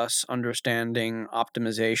about us understanding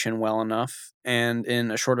optimization well enough and in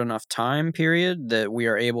a short enough time period that we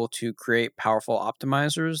are able to create powerful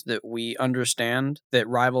optimizers that we understand that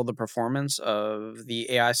rival the performance of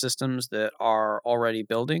the AI systems that are already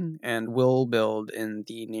building and will build in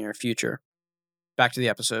the near future. Back to the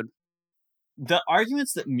episode. The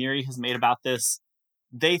arguments that Miri has made about this,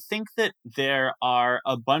 they think that there are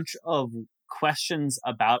a bunch of questions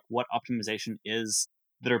about what optimization is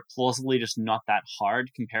that are plausibly just not that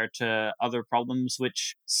hard compared to other problems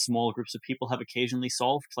which small groups of people have occasionally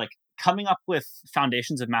solved. Like coming up with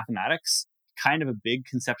foundations of mathematics, kind of a big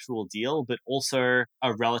conceptual deal, but also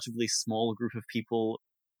a relatively small group of people.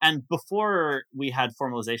 And before we had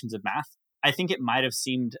formalizations of math, I think it might have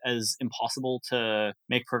seemed as impossible to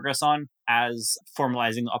make progress on as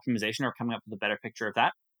formalizing optimization or coming up with a better picture of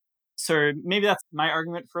that. So maybe that's my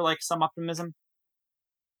argument for like some optimism.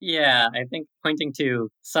 Yeah, I think pointing to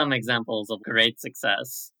some examples of great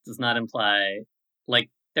success does not imply, like,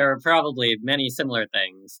 there are probably many similar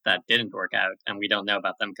things that didn't work out, and we don't know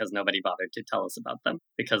about them because nobody bothered to tell us about them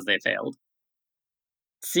because they failed.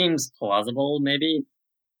 Seems plausible, maybe.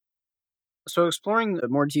 So, exploring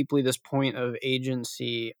more deeply this point of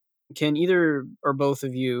agency, can either or both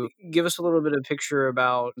of you give us a little bit of picture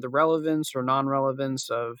about the relevance or non-relevance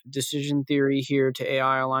of decision theory here to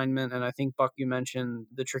AI alignment? And I think, Buck, you mentioned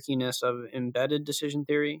the trickiness of embedded decision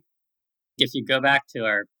theory. If you go back to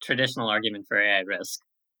our traditional argument for AI risk,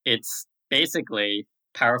 it's basically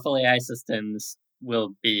powerful AI systems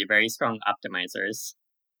will be very strong optimizers.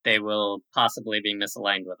 They will possibly be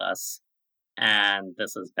misaligned with us, and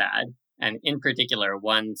this is bad. And in particular,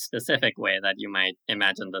 one specific way that you might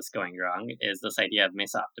imagine this going wrong is this idea of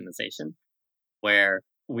Mesa optimization, where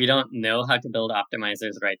we don't know how to build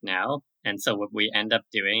optimizers right now. And so what we end up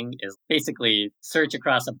doing is basically search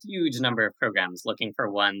across a huge number of programs looking for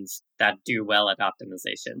ones that do well at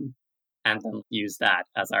optimization. and then use that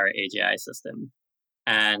as our AGI system.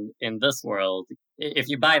 And in this world, if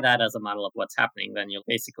you buy that as a model of what's happening, then you'll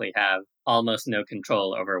basically have almost no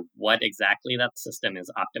control over what exactly that system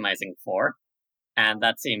is optimizing for. And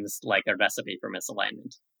that seems like a recipe for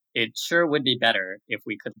misalignment. It sure would be better if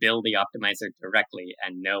we could build the optimizer directly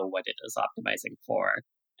and know what it is optimizing for.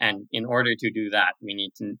 And in order to do that, we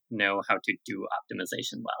need to know how to do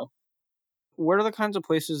optimization well. What are the kinds of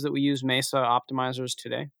places that we use MESA optimizers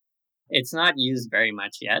today? It's not used very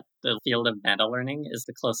much yet. The field of meta learning is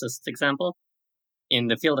the closest example. In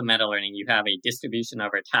the field of meta learning, you have a distribution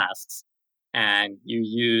over tasks, and you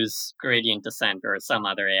use gradient descent or some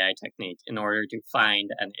other AI technique in order to find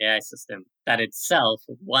an AI system that itself,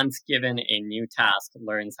 once given a new task,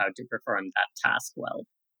 learns how to perform that task well.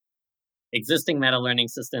 Existing meta learning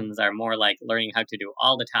systems are more like learning how to do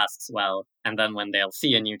all the tasks well, and then when they'll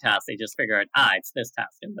see a new task, they just figure out, it's this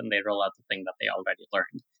task, and then they roll out the thing that they already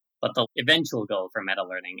learned. But the eventual goal for meta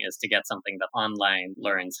learning is to get something that online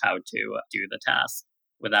learns how to do the task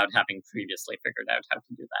without having previously figured out how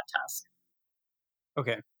to do that task.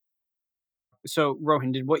 Okay. So,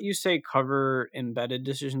 Rohan, did what you say cover embedded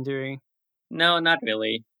decision theory? No, not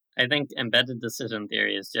really. I think embedded decision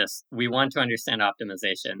theory is just we want to understand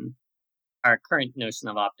optimization. Our current notion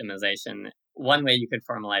of optimization, one way you could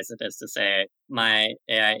formalize it is to say, my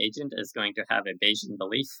AI agent is going to have a Bayesian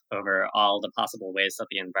belief over all the possible ways that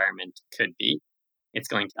the environment could be. It's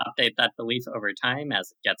going to update that belief over time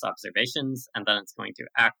as it gets observations, and then it's going to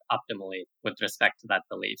act optimally with respect to that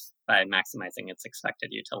belief by maximizing its expected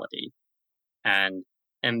utility. And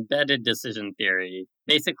embedded decision theory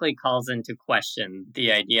basically calls into question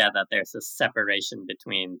the idea that there's a separation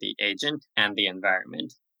between the agent and the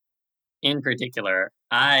environment. In particular,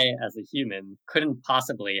 I, as a human, couldn't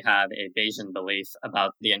possibly have a Bayesian belief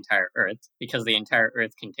about the entire Earth because the entire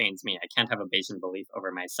Earth contains me. I can't have a Bayesian belief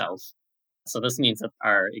over myself. So this means that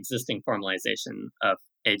our existing formalization of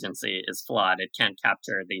agency is flawed. It can't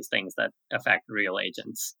capture these things that affect real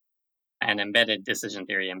agents. And embedded decision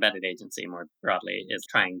theory, embedded agency more broadly, is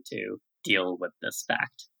trying to deal with this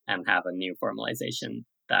fact and have a new formalization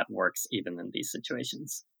that works even in these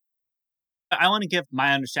situations. I want to give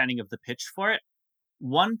my understanding of the pitch for it.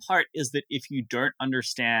 One part is that if you don't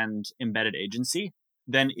understand embedded agency,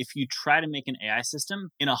 then if you try to make an AI system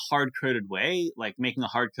in a hard-coded way, like making a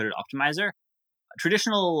hard-coded optimizer,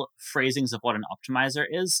 traditional phrasings of what an optimizer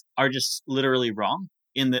is are just literally wrong.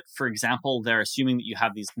 In that, for example, they're assuming that you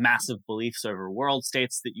have these massive beliefs over world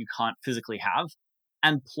states that you can't physically have.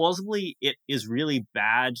 And plausibly, it is really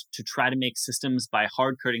bad to try to make systems by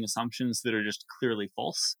hard-coding assumptions that are just clearly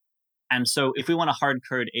false. And so if we want to hard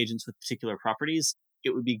code agents with particular properties,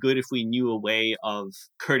 it would be good if we knew a way of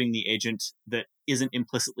coding the agent that isn't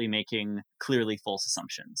implicitly making clearly false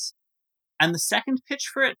assumptions. And the second pitch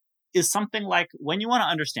for it is something like when you want to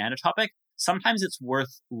understand a topic, sometimes it's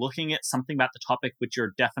worth looking at something about the topic which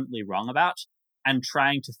you're definitely wrong about and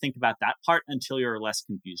trying to think about that part until you're less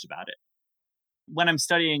confused about it. When I'm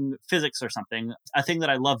studying physics or something, a thing that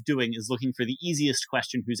I love doing is looking for the easiest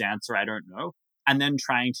question whose answer I don't know, and then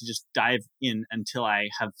trying to just dive in until I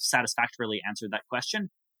have satisfactorily answered that question,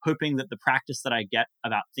 hoping that the practice that I get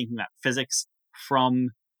about thinking about physics from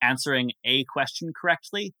answering a question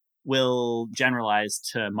correctly will generalize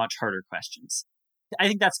to much harder questions. I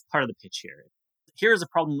think that's part of the pitch here. Here's a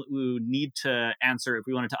problem that we would need to answer if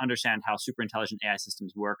we wanted to understand how super intelligent AI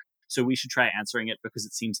systems work. So we should try answering it because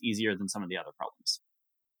it seems easier than some of the other problems.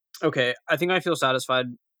 Okay, I think I feel satisfied.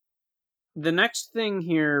 The next thing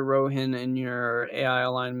here, Rohan, in your AI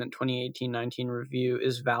Alignment 2018-19 review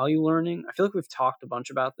is value learning. I feel like we've talked a bunch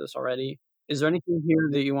about this already. Is there anything here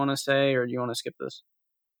that you want to say, or do you want to skip this?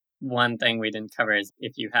 One thing we didn't cover is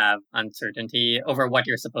if you have uncertainty over what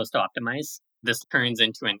you're supposed to optimize, this turns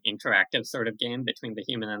into an interactive sort of game between the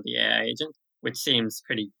human and the AI agent, which seems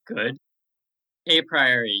pretty good. A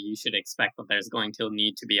priori, you should expect that there's going to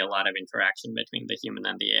need to be a lot of interaction between the human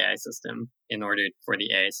and the AI system in order for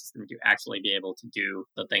the AI system to actually be able to do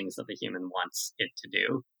the things that the human wants it to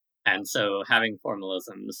do. And so having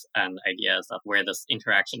formalisms and ideas of where this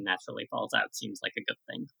interaction naturally falls out seems like a good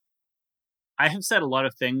thing. I have said a lot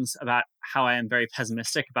of things about how I am very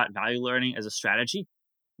pessimistic about value learning as a strategy.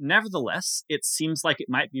 Nevertheless, it seems like it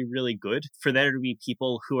might be really good for there to be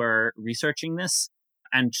people who are researching this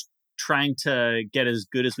and trying to get as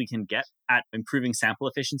good as we can get at improving sample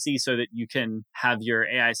efficiency so that you can have your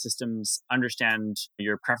AI systems understand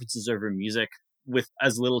your preferences over music with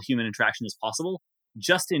as little human interaction as possible,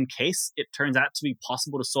 just in case it turns out to be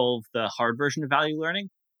possible to solve the hard version of value learning.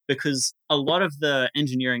 Because a lot of the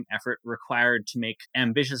engineering effort required to make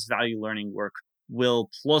ambitious value learning work will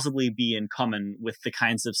plausibly be in common with the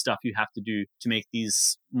kinds of stuff you have to do to make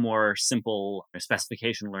these more simple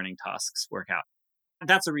specification learning tasks work out.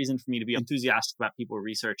 That's a reason for me to be enthusiastic about people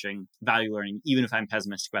researching value learning, even if I'm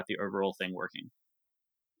pessimistic about the overall thing working.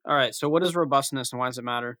 All right. So what is robustness and why does it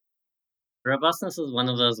matter? Robustness is one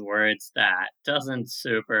of those words that doesn't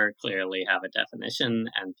super clearly have a definition,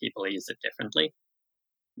 and people use it differently.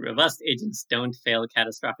 Robust agents don't fail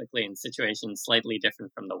catastrophically in situations slightly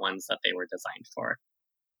different from the ones that they were designed for.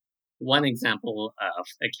 One example of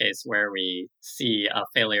a case where we see a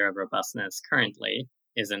failure of robustness currently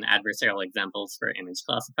is in adversarial examples for image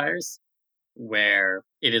classifiers, where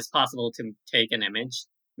it is possible to take an image,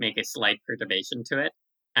 make a slight perturbation to it,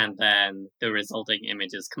 and then the resulting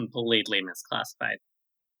image is completely misclassified.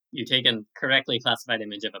 You take a correctly classified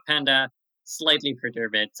image of a panda, slightly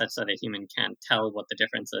perturb it such that a human can't tell what the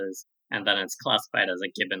difference is, and then it's classified as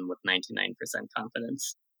a gibbon with 99%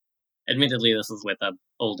 confidence. Admittedly, this is with an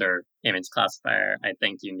older image classifier. I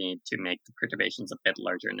think you need to make the perturbations a bit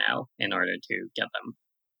larger now in order to get them.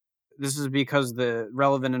 This is because the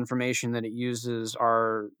relevant information that it uses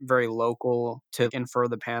are very local to infer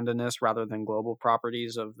the pandaness rather than global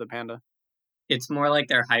properties of the panda. It's more like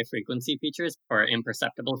they're high frequency features or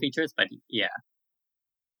imperceptible features, but yeah.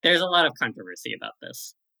 There's a lot of controversy about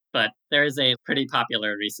this, but there is a pretty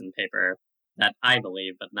popular recent paper that I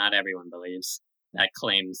believe, but not everyone believes, that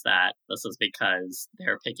claims that this is because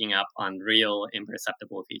they're picking up on real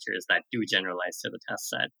imperceptible features that do generalize to the test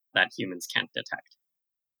set that humans can't detect.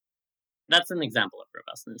 That's an example of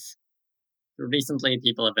robustness. Recently,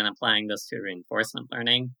 people have been applying this to reinforcement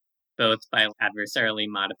learning, both by adversarially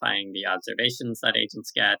modifying the observations that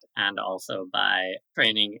agents get and also by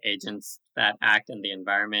training agents that act in the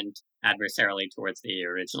environment adversarially towards the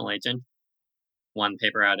original agent. One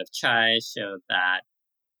paper out of Chai showed that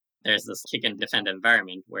there's this kick and defend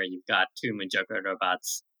environment where you've got two Majoko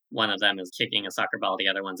robots. One of them is kicking a soccer ball, the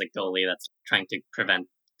other one's a goalie that's trying to prevent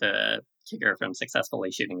the kicker from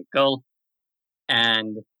successfully shooting a goal.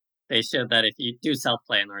 And they showed that if you do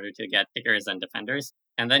self-play in order to get kickers and defenders,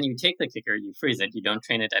 and then you take the kicker, you freeze it, you don't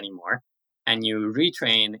train it anymore, and you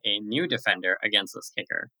retrain a new defender against this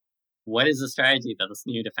kicker, what is the strategy that this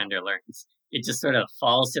new defender learns? It just sort of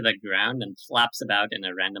falls to the ground and flaps about in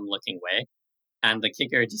a random-looking way, and the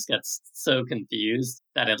kicker just gets so confused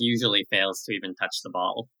that it usually fails to even touch the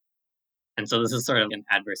ball. And so this is sort of an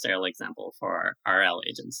adversarial example for RL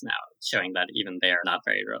agents now, showing that even they are not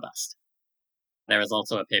very robust. There was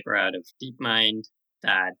also a paper out of DeepMind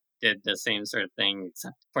that did the same sort of thing,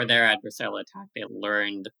 except for their adversarial attack, they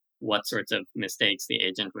learned what sorts of mistakes the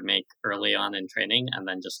agent would make early on in training and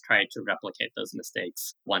then just tried to replicate those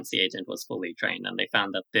mistakes once the agent was fully trained. And they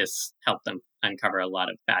found that this helped them uncover a lot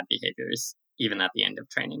of bad behaviors, even at the end of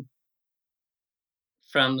training.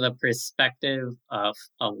 From the perspective of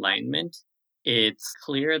alignment, it's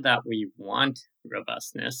clear that we want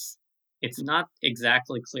robustness. It's not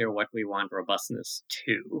exactly clear what we want robustness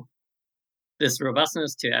to. This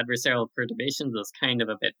robustness to adversarial perturbations is kind of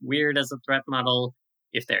a bit weird as a threat model.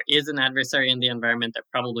 If there is an adversary in the environment, they're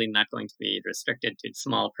probably not going to be restricted to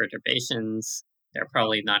small perturbations. They're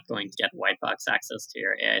probably not going to get white box access to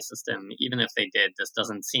your AI system. Even if they did, this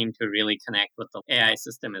doesn't seem to really connect with the AI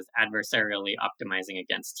system as adversarially optimizing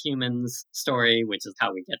against humans story, which is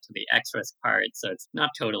how we get to the X-risk part. So it's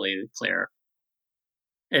not totally clear.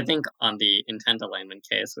 I think on the intent alignment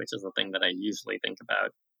case, which is the thing that I usually think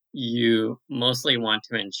about, you mostly want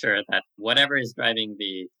to ensure that whatever is driving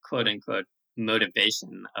the quote-unquote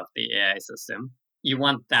motivation of the AI system, you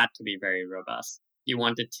want that to be very robust. You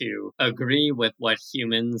want it to agree with what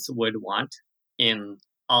humans would want in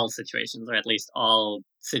all situations, or at least all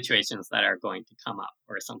situations that are going to come up,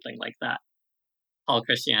 or something like that. Paul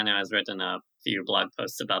Christiano has written a few blog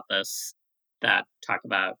posts about this that talk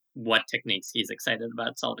about what techniques he's excited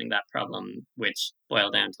about solving that problem, which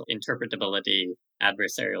boil down to interpretability,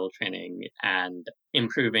 adversarial training, and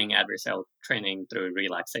improving adversarial training through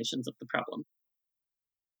relaxations of the problem.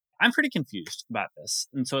 I'm pretty confused about this,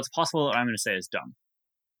 and so it's possible that I'm going to say is dumb.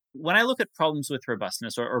 When I look at problems with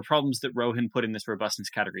robustness, or problems that Rohin put in this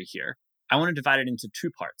robustness category here, I want to divide it into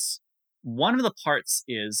two parts. One of the parts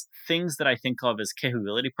is things that I think of as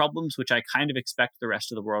capability problems, which I kind of expect the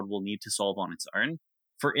rest of the world will need to solve on its own.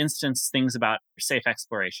 For instance, things about safe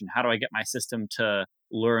exploration. How do I get my system to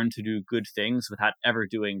learn to do good things without ever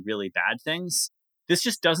doing really bad things? This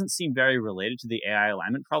just doesn't seem very related to the AI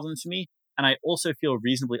alignment problem to me. And I also feel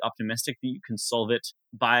reasonably optimistic that you can solve it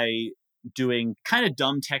by doing kind of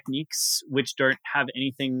dumb techniques which don't have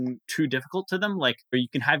anything too difficult to them. Like, you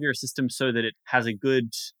can have your system so that it has a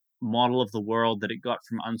good model of the world that it got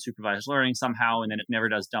from unsupervised learning somehow, and then it never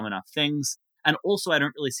does dumb enough things. And also, I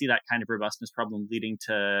don't really see that kind of robustness problem leading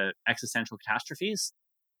to existential catastrophes.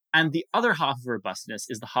 And the other half of robustness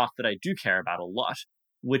is the half that I do care about a lot,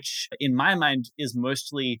 which in my mind is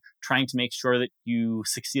mostly trying to make sure that you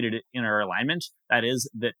succeeded in our alignment. That is,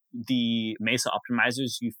 that the MESA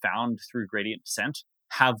optimizers you found through gradient descent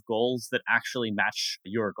have goals that actually match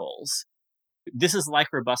your goals. This is like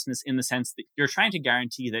robustness in the sense that you're trying to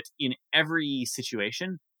guarantee that in every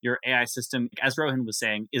situation, your AI system, as Rohan was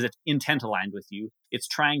saying, is intent aligned with you. It's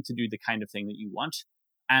trying to do the kind of thing that you want.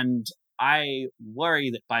 And I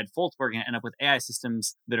worry that by default, we're going to end up with AI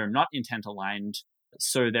systems that are not intent aligned.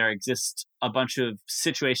 So there exist a bunch of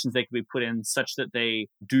situations they could be put in such that they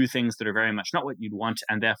do things that are very much not what you'd want,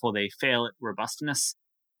 and therefore they fail at robustness.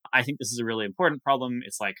 I think this is a really important problem.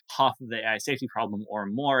 It's like half of the AI safety problem or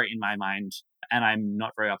more in my mind, and I'm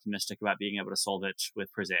not very optimistic about being able to solve it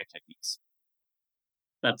with prosaic techniques.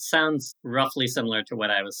 That sounds roughly similar to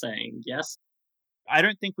what I was saying, yes? I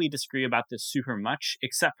don't think we disagree about this super much,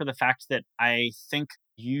 except for the fact that I think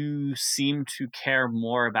you seem to care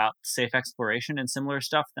more about safe exploration and similar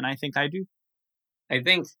stuff than I think I do. I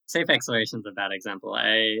think safe exploration is a bad example.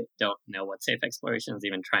 I don't know what safe exploration is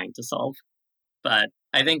even trying to solve. But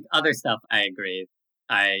I think other stuff, I agree.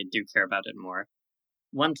 I do care about it more.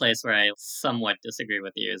 One place where I somewhat disagree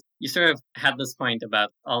with you is you sort of had this point about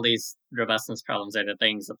all these robustness problems are the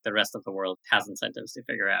things that the rest of the world has incentives to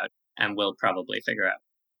figure out and will probably figure out.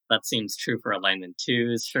 That seems true for alignment too.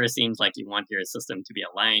 It sure seems like you want your system to be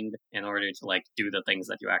aligned in order to do the things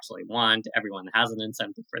that you actually want. Everyone has an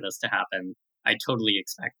incentive for this to happen. I totally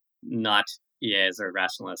expect not EAs or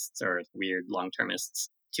rationalists or weird long-termists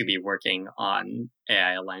to be working on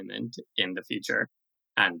AI alignment in the future,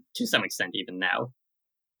 and to some extent even now.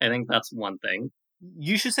 I think that's one thing.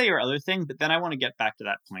 You should say your other thing, but then I want to get back to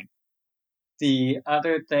that point. The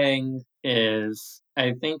other thing is,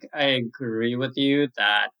 I think I agree with you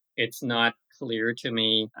that it's not clear to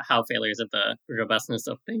me how failures of the robustness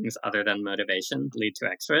of things other than motivation lead to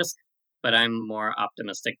X risk. But I'm more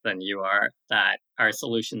optimistic than you are that our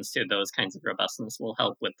solutions to those kinds of robustness will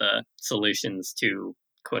help with the solutions to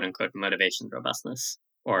quote unquote motivation robustness,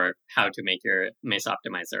 or how to make your MESA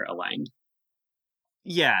optimizer aligned.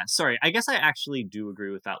 Yeah, sorry. I guess I actually do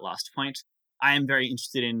agree with that last point. I am very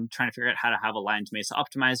interested in trying to figure out how to have aligned MESA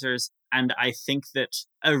optimizers. And I think that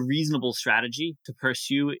a reasonable strategy to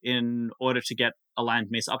pursue in order to get aligned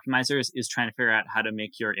MESA optimizers is trying to figure out how to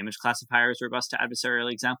make your image classifiers robust to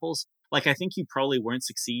adversarial examples. Like, I think you probably won't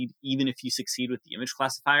succeed even if you succeed with the image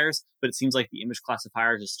classifiers, but it seems like the image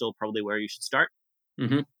classifiers is still probably where you should start.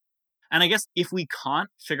 Mm-hmm. And I guess if we can't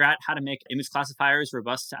figure out how to make image classifiers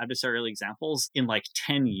robust to adversarial examples in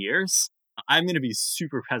 10 years, I'm going to be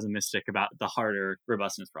super pessimistic about the harder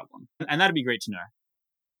robustness problem. And that'd be great to know.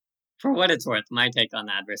 For what it's worth, my take on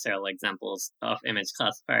adversarial examples of image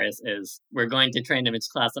classifiers is we're going to train image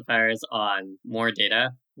classifiers on more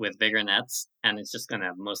data with bigger nets, and it's just going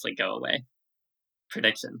to mostly go away.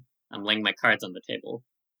 Prediction. I'm laying my cards on the table.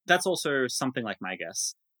 That's also something like my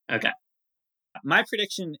guess. Okay. My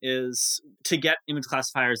prediction is to get image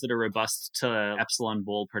classifiers that are robust to epsilon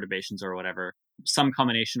bool perturbations or whatever, some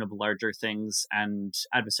combination of larger things and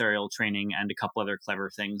adversarial training and a couple other clever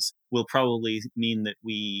things will probably mean that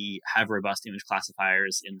we have robust image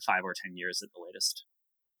classifiers in 5 or 10 years at the latest.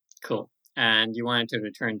 Cool. And you wanted to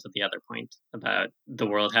return to the other point about the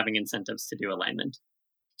world having incentives to do alignment.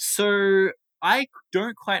 So I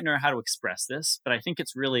don't quite know how to express this, but I think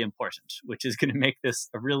it's really important, which is going to make this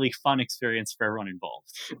a really fun experience for everyone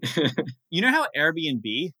involved. You know how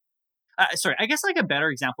Airbnb, I guess a better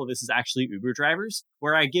example of this is actually Uber drivers,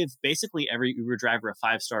 where I give basically every Uber driver a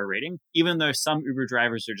 5-star rating, even though some Uber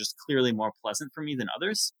drivers are just clearly more pleasant for me than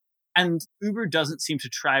others. And Uber doesn't seem to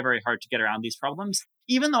try very hard to get around these problems,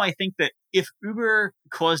 even though I think that if Uber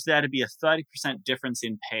caused there to be a 30% difference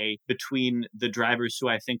in pay between the drivers who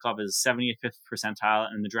I think of as 75th percentile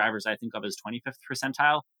and the drivers I think of as 25th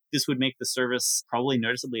percentile, this would make the service probably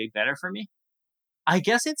noticeably better for me. I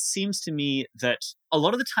guess it seems to me that a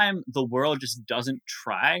lot of the time the world just doesn't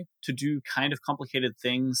try to do kind of complicated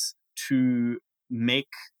things to make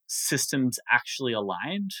systems actually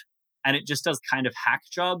aligned. And it just does kind of hack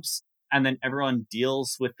jobs. And then everyone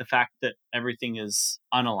deals with the fact that everything is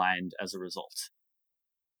unaligned as a result.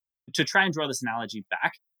 To try and draw this analogy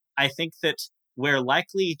back, I think that we're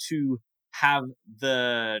likely to have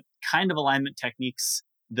the kind of alignment techniques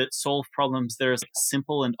that solve problems that are as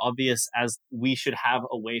simple and obvious as we should have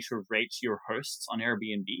a way to rate your hosts on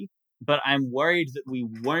Airbnb. But I'm worried that we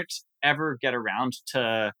won't ever get around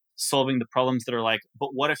to solving the problems that are like, but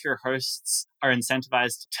what if your hosts are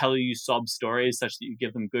incentivized to tell you sob stories such that you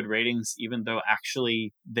give them good ratings, even though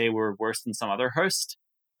actually they were worse than some other host?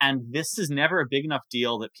 And this is never a big enough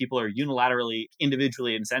deal that people are unilaterally,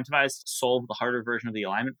 individually incentivized to solve the harder version of the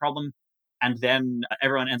alignment problem. And then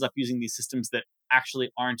everyone ends up using these systems that actually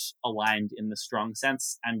aren't aligned in the strong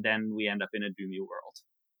sense. And then we end up in a doomy world.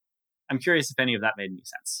 I'm curious if any of that made any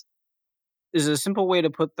sense. Is a simple way to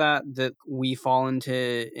put that we fall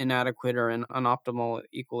into inadequate or an unoptimal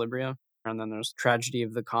equilibria? And then there's tragedy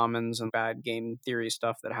of the commons and bad game theory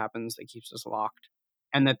stuff that happens that keeps us locked.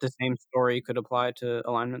 And that the same story could apply to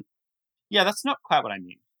alignment? Yeah, that's not quite what I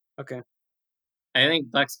mean. Okay. I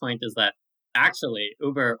think Buck's point is that actually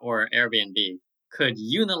Uber or Airbnb could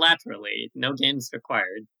unilaterally, no games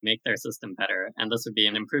required, make their system better, and this would be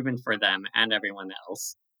an improvement for them and everyone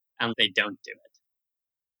else, and they don't do it.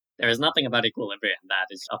 There is nothing about equilibrium that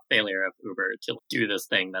is a failure of Uber to do this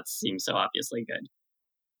thing that seems so obviously good.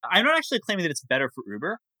 I'm not actually claiming that it's better for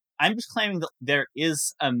Uber. I'm just claiming that there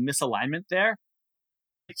is a misalignment there.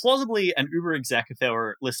 Plausibly, an Uber exec, if they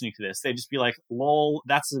were listening to this, they'd just be like, lol,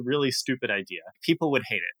 that's a really stupid idea. People would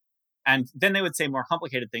hate it. And then they would say more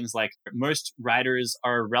complicated things like most riders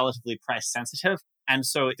are relatively price sensitive, and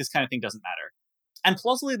so this kind of thing doesn't matter. And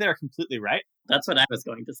plausibly, they're completely right. That's what I was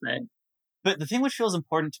going to say. But the thing which feels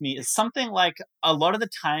important to me is something like a lot of the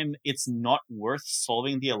time it's not worth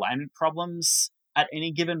solving the alignment problems at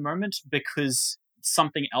any given moment because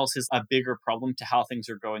something else is a bigger problem to how things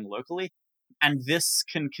are going locally. And this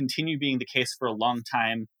can continue being the case for a long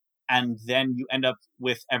time. And then you end up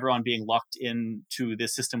with everyone being locked into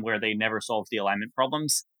this system where they never solve the alignment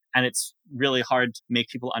problems. And it's really hard to make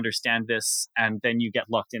people understand this. And then you get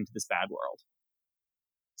locked into this bad world.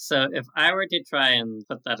 So if I were to try and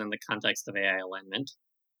put that in the context of AI alignment,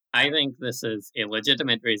 I think this is a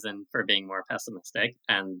legitimate reason for being more pessimistic.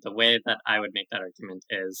 And the way that I would make that argument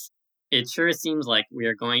is it sure seems like we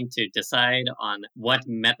are going to decide on what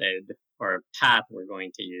method or path we're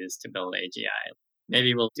going to use to build AGI.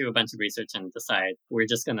 Maybe we'll do a bunch of research and decide we're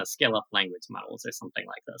just going to scale up language models or something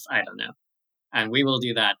like this. I don't know. And we will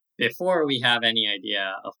do that before we have any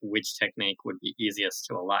idea of which technique would be easiest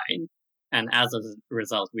to align. And as a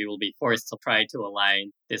result, we will be forced to try to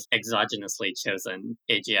align this exogenously chosen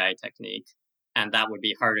AGI technique. And that would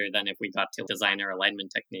be harder than if we got to design our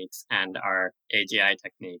alignment techniques and our AGI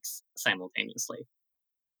techniques simultaneously.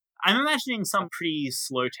 I'm imagining some pretty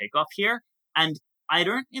slow takeoff here. And I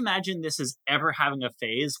don't imagine this as ever having a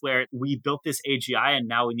phase where we built this AGI and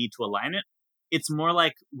now we need to align it. It's more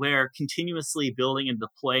like we're continuously building and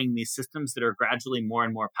deploying these systems that are gradually more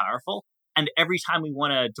and more powerful. And every time we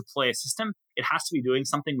want to deploy a system, it has to be doing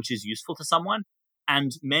something which is useful to someone.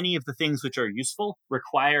 And many of the things which are useful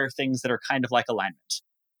require things that are kind of like alignment.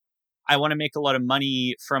 I want to make a lot of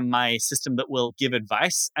money from my system that will give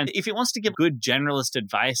advice. And if it wants to give good generalist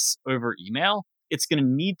advice over email, it's going to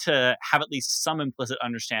need to have at least some implicit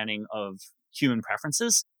understanding of human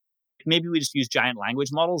preferences. Maybe we just use giant language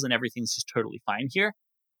models and everything's just totally fine here.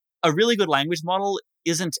 A really good language model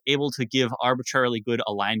isn't able to give arbitrarily good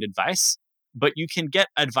aligned advice, but you can get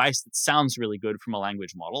advice that sounds really good from a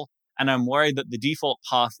language model. And I'm worried that the default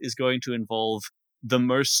path is going to involve the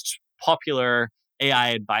most popular AI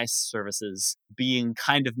advice services being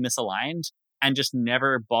kind of misaligned and just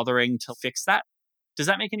never bothering to fix that. Does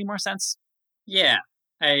that make any more sense? Yeah,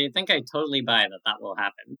 I think I totally buy that will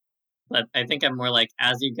happen. But I think I'm more like,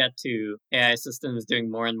 as you get to AI systems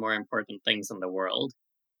doing more and more important things in the world,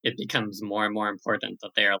 it becomes more and more important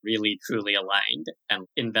that they are really truly aligned, and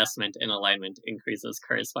investment in alignment increases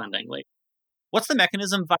correspondingly. What's the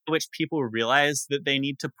mechanism by which people realize that they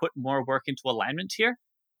need to put more work into alignment here?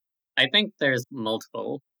 I think there's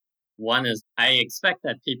multiple. One is I expect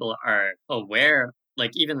that people are aware,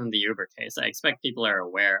 like even in the Uber case, I expect people are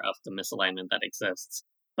aware of the misalignment that exists,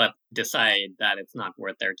 but decide that it's not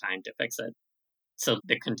worth their time to fix it. So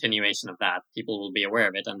the continuation of that, people will be aware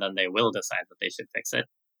of it, and then they will decide that they should fix it.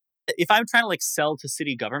 If I'm trying to sell to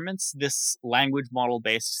city governments this language model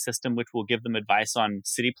based system which will give them advice on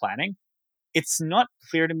city planning, it's not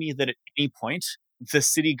clear to me that at any point the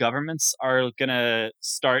city governments are going to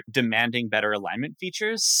start demanding better alignment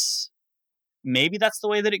features. Maybe that's the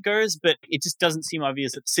way that it goes, but it just doesn't seem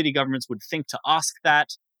obvious that city governments would think to ask that.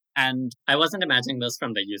 And I wasn't imagining this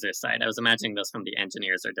from the user side. I was imagining this from the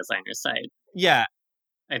engineers or designers side. Yeah.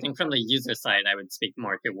 I think from the user side, I would speak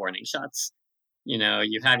more to warning shots. You know,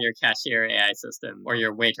 you have your cashier AI system or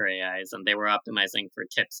your waiter AIs, and they were optimizing for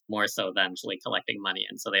tips more so than actually collecting money.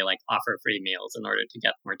 And so they offer free meals in order to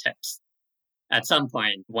get more tips. At some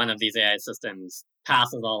point, one of these AI systems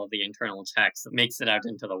passes all of the internal checks, makes it out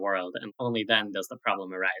into the world, and only then does the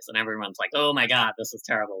problem arise. And everyone's like, oh my God, this is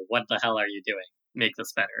terrible. What the hell are you doing? Make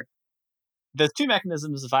this better. There's two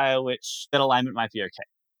mechanisms via which that alignment might be okay.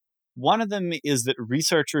 One of them is that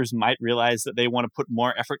researchers might realize that they want to put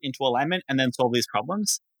more effort into alignment and then solve these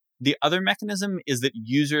problems. The other mechanism is that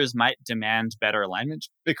users might demand better alignment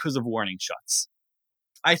because of warning shots.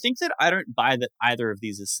 I think that I don't buy that either of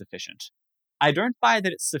these is sufficient. I don't buy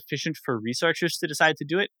that it's sufficient for researchers to decide to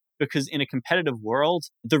do it because in a competitive world,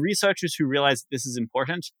 the researchers who realize this is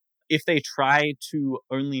important, if they try to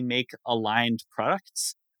only make aligned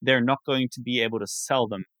products, they're not going to be able to sell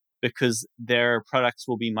them because their products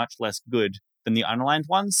will be much less good than the unaligned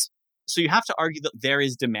ones. So you have to argue that there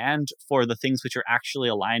is demand for the things which are actually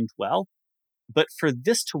aligned well. But for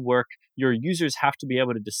this to work, your users have to be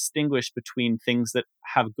able to distinguish between things that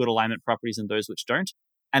have good alignment properties and those which don't.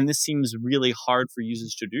 And this seems really hard for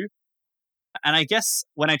users to do. And I guess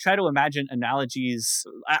when I try to imagine analogies,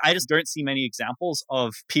 I just don't see many examples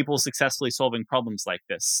of people successfully solving problems like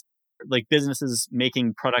this. Like businesses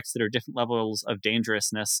making products that are different levels of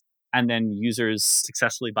dangerousness and then users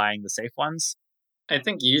successfully buying the safe ones. I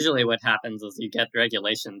think usually what happens is you get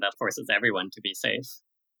regulation that forces everyone to be safe.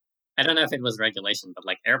 I don't know if it was regulation, but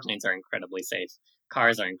like airplanes are incredibly safe.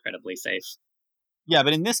 Cars are incredibly safe. Yeah,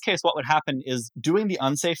 but in this case, what would happen is doing the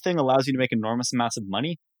unsafe thing allows you to make enormous amounts of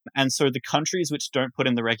money. And so the countries which don't put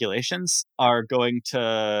in the regulations are going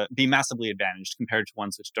to be massively advantaged compared to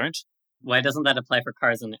ones which don't. Why doesn't that apply for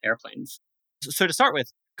cars and airplanes? So to start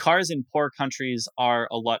with, cars in poor countries are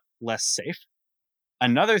a lot less safe.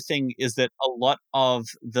 Another thing is that a lot of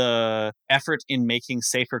the effort in making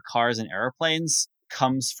safer cars and airplanes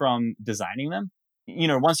comes from designing them.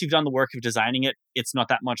 Once you've done the work of designing it, it's not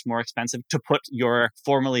that much more expensive to put your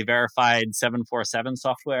formally verified 747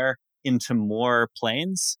 software into more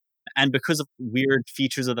planes. And because of weird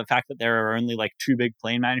features of the fact that there are only like two big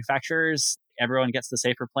plane manufacturers, everyone gets the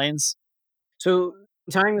safer planes. So,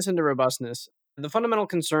 tying this into robustness, the fundamental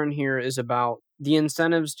concern here is about the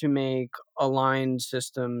incentives to make aligned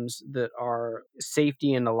systems that are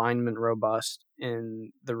safety and alignment robust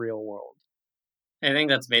in the real world. I think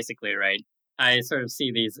that's basically right. I sort of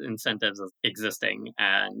see these incentives as existing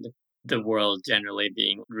and the world generally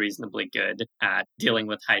being reasonably good at dealing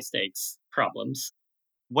with high stakes problems.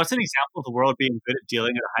 What's an example of the world being good at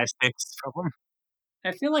dealing with a high stakes problem?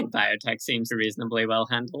 I feel like biotech seems reasonably well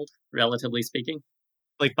handled, relatively speaking.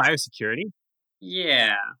 Like biosecurity?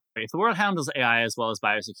 Yeah. If the world handles AI as well as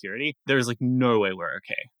biosecurity, there's like no way we're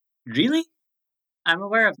okay. Really? I'm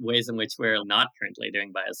aware of ways in which we're not currently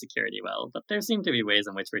doing biosecurity well, but there seem to be ways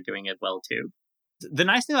in which we're doing it well too. The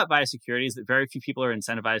nice thing about biosecurity is that very few people are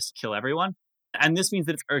incentivized to kill everyone. And this means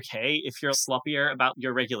that it's okay if you're sloppier about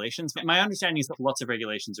your regulations. But my understanding is that lots of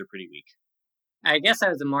regulations are pretty weak. I guess I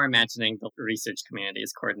was more imagining the research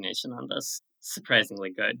community's coordination on this.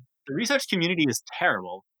 Surprisingly good. The research community is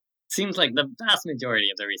terrible. Seems like the vast majority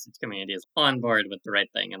of the research community is on board with the right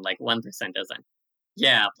thing and like 1% isn't.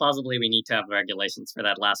 Yeah, plausibly we need to have regulations for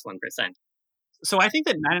that last 1%. So I think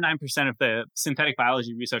that 99% of the synthetic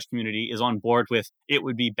biology research community is on board with it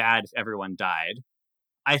would be bad if everyone died.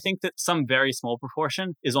 I think that some very small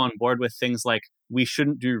proportion is on board with things like we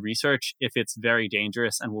shouldn't do research if it's very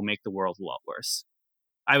dangerous and will make the world a lot worse.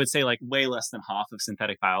 I would say like way less than half of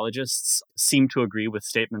synthetic biologists seem to agree with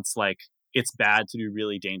statements like it's bad to do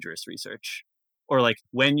really dangerous research. Or like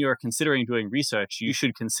when you're considering doing research, you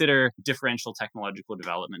should consider differential technological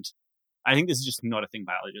development. I think this is just not a thing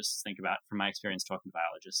biologists think about from my experience talking to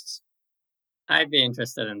biologists. I'd be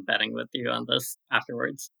interested in betting with you on this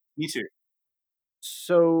afterwards. Me too.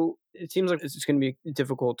 So it seems like it's going to be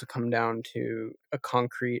difficult to come down to a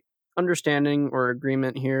concrete understanding or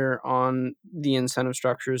agreement here on the incentive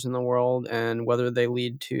structures in the world and whether they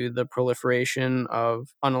lead to the proliferation of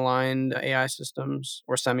unaligned AI systems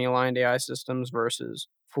or semi-aligned AI systems versus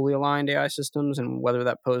fully aligned AI systems, and whether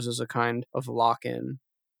that poses a kind of lock-in,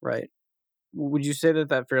 right? Would you say that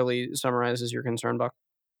that fairly summarizes your concern, Buck?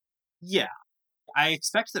 Yeah. I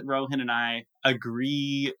expect that Rohan and I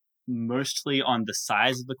agree mostly on the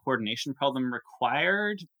size of the coordination problem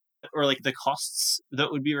required, or like the costs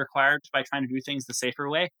that would be required by trying to do things the safer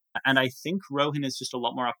way. And I think Rohan is just a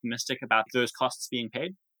lot more optimistic about those costs being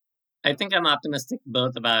paid. I think I'm optimistic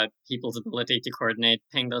both about people's ability to coordinate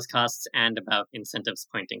paying those costs and about incentives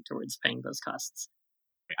pointing towards paying those costs.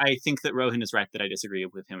 I think that Rohan is right that I disagree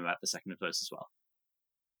with him about the second of those as well.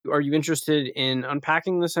 Are you interested in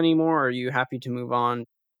unpacking this anymore, or are you happy to move on?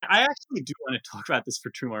 I actually do want to talk about this for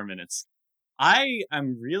 2 more minutes. I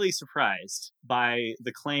am really surprised by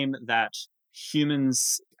the claim that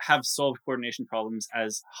humans have solved coordination problems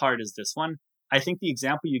as hard as this one. I think the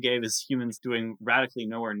example you gave is humans doing radically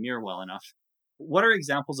nowhere near well enough. What are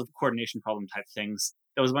examples of coordination problem type things?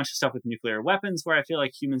 There was a bunch of stuff with nuclear weapons where I feel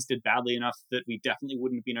like humans did badly enough that we definitely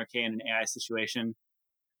wouldn't have been okay in an AI situation.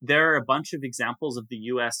 There are a bunch of examples of the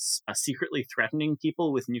US secretly threatening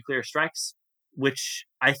people with nuclear strikes, which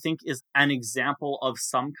I think is an example of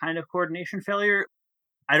some kind of coordination failure.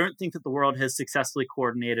 I don't think that the world has successfully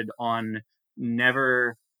coordinated on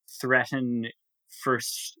never threaten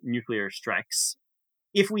first nuclear strikes.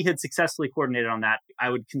 If we had successfully coordinated on that, I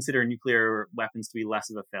would consider nuclear weapons to be less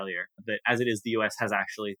of a failure. But as it is, the US has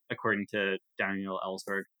actually, according to Daniel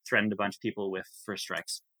Ellsberg, threatened a bunch of people with first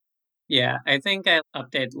strikes. Yeah, I think I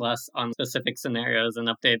update less on specific scenarios and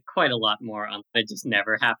update quite a lot more on it just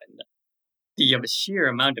never happened. The sheer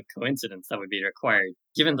amount of coincidence that would be required,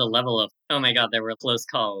 given the level of, oh my god, there were close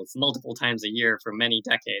calls multiple times a year for many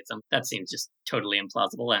decades, that seems just totally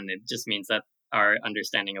implausible, and it just means that our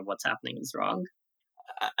understanding of what's happening is wrong.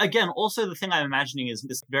 Again, also the thing I'm imagining is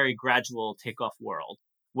this very gradual takeoff world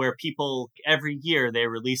where people, every year, they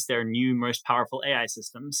release their new, most powerful AI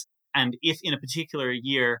systems. And if in a particular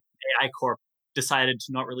year, AI Corp decided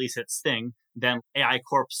to not release its thing, then AI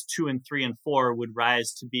Corp's 2 and 3 and 4 would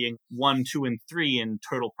rise to being 1, 2, and 3 in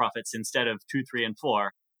total profits instead of 2, 3, and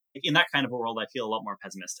 4. In that kind of a world, I feel a lot more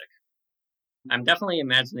pessimistic. I'm definitely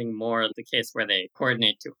imagining more the case where they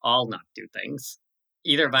coordinate to all not do things,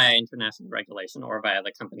 either via international regulation or via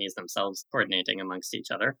the companies themselves coordinating amongst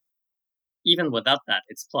each other. Even without that,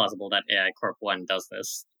 it's plausible that AI Corp 1 does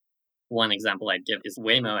this. One example I'd give is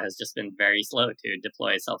Waymo has just been very slow to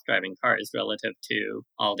deploy self-driving cars relative to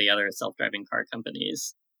all the other self-driving car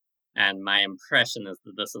companies. And my impression is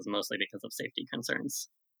that this is mostly because of safety concerns.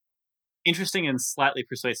 Interesting and slightly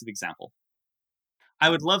persuasive example. I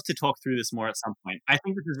would love to talk through this more at some point. I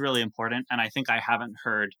think this is really important, and I think I haven't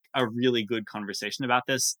heard a really good conversation about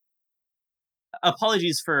this.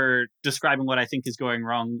 Apologies for describing what I think is going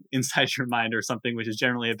wrong inside your mind or something, which is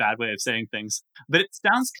generally a bad way of saying things. But it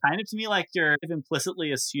sounds kind of to me like you're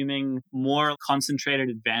implicitly assuming more concentrated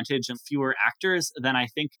advantage and fewer actors than I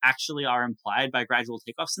think actually are implied by gradual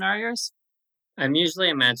takeoff scenarios. I'm usually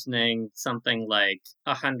imagining something like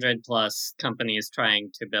 100 plus companies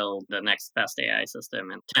trying to build the next best AI system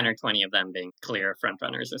and 10 or 20 of them being clear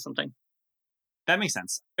frontrunners or something. That makes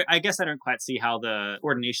sense. I guess I don't quite see how the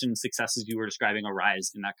coordination successes you were describing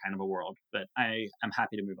arise in that kind of a world, but I am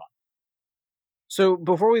happy to move on. So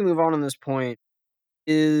before we move on this point,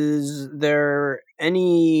 is there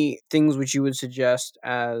any things which you would suggest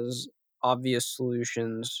as obvious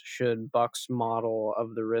solutions should Buck's model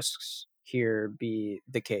of the risks here be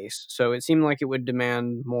the case? So it seemed like it would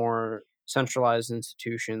demand more centralized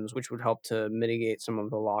institutions, which would help to mitigate some of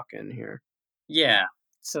the lock-in here. Yeah,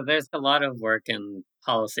 so there's a lot of work in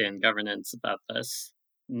policy and governance about this,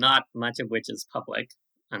 not much of which is public,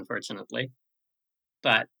 unfortunately.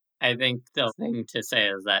 But I think the thing to say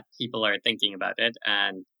is that people are thinking about it,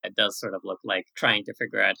 and it does sort of look like trying to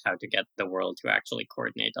figure out how to get the world to actually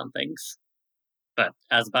coordinate on things. But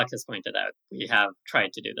as Buck has pointed out, we have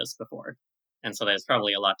tried to do this before. And so there's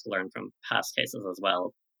probably a lot to learn from past cases as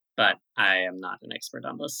well. But I am not an expert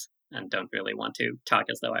on this and don't really want to talk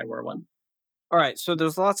as though I were one. All right, so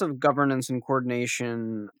there's lots of governance and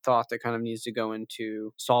coordination thought that kind of needs to go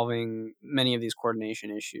into solving many of these coordination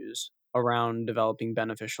issues around developing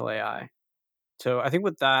beneficial AI. So I think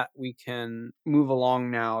with that, we can move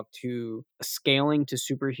along now to scaling to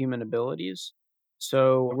superhuman abilities.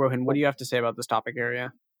 So, Rohan, what do you have to say about this topic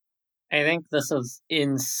area? I think this is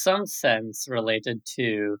in some sense related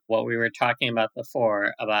to what we were talking about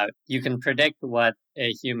before about you can predict what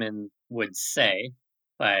a human would say,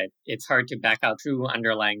 but it's hard to back out true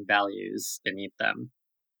underlying values beneath them.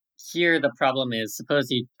 Here, the problem is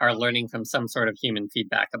suppose you are learning from some sort of human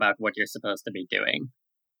feedback about what you're supposed to be doing.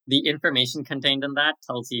 The information contained in that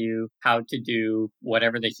tells you how to do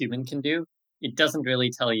whatever the human can do. It doesn't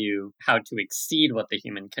really tell you how to exceed what the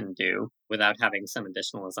human can do without having some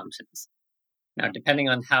additional assumptions. Now, depending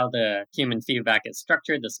on how the human feedback is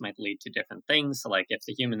structured, this might lead to different things. So, like if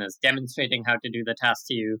the human is demonstrating how to do the task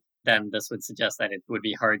to you, then this would suggest that it would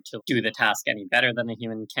be hard to do the task any better than a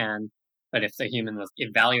human can. But if the human was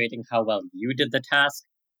evaluating how well you did the task,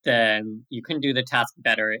 then you can do the task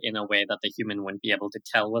better in a way that the human wouldn't be able to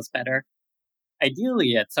tell was better.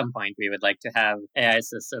 Ideally, at some point, we would like to have AI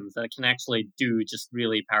systems that can actually do just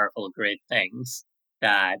really powerful, great things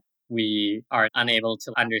that we are unable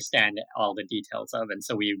to understand all the details of, and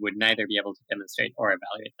so we would neither be able to demonstrate or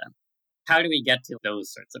evaluate them. How do we get to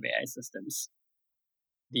those sorts of AI systems?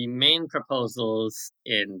 The main proposals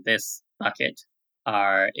in this bucket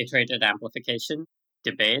are iterated amplification,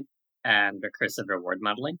 debate, and recursive reward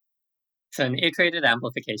modeling. So in iterated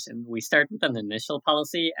amplification, we start with an initial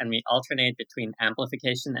policy and we alternate between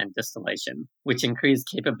amplification and distillation, which increase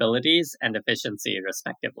capabilities and efficiency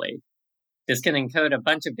respectively. This can encode a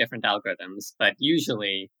bunch of different algorithms, but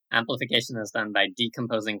usually amplification is done by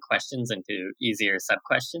decomposing questions into easier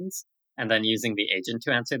sub-questions and then using the agent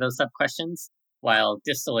to answer those sub-questions, while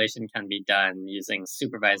distillation can be done using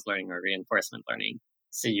supervised learning or reinforcement learning.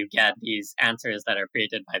 So you get these answers that are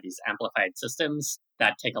created by these amplified systems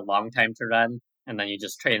that take a long time to run, and then you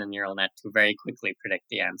just train a neural net to very quickly predict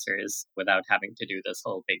the answers without having to do this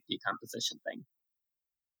whole big decomposition thing.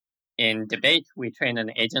 In debate, we train an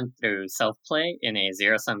agent through self-play in a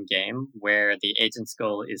zero-sum game where the agent's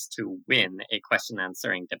goal is to win a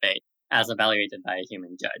question-answering debate, as evaluated by a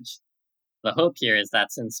human judge. The hope here is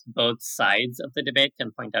that since both sides of the debate can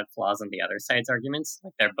point out flaws in the other side's arguments,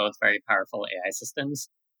 like they're both very powerful AI systems,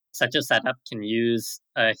 such a setup can use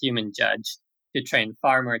a human judge to train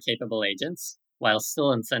far more capable agents while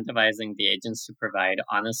still incentivizing the agents to provide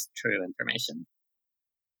honest, true information.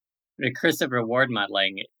 Recursive reward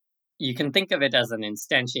modeling, you can think of it as an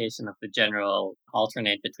instantiation of the general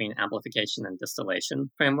alternate between amplification and distillation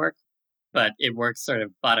framework, but it works sort of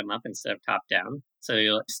bottom up instead of top down. So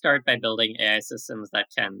you'll start by building AI systems that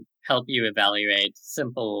can help you evaluate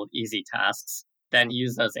simple, easy tasks, then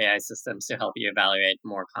use those AI systems to help you evaluate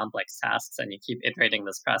more complex tasks, and you keep iterating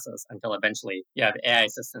this process until eventually you have AI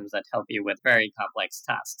systems that help you with very complex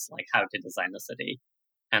tasks, like how to design a city.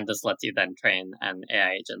 And this lets you then train an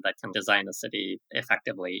AI agent that can design a city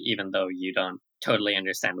effectively, even though you don't totally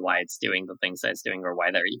understand why it's doing the things that it's doing or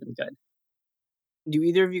why they're even good. Do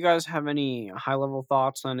either of you guys have any high-level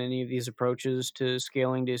thoughts on any of these approaches to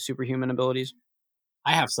scaling to superhuman abilities?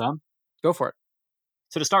 I have some. Go for it.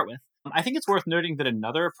 So to start with, I think it's worth noting that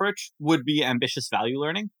another approach would be ambitious value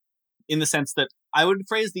learning, in the sense that I would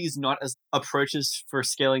phrase these not as approaches for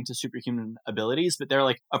scaling to superhuman abilities, but they're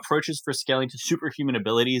like approaches for scaling to superhuman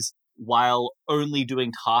abilities while only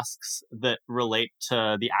doing tasks that relate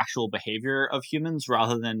to the actual behavior of humans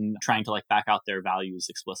rather than trying to like back out their values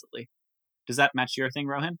explicitly. Does that match your thing,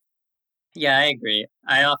 Rohan? Yeah, I agree.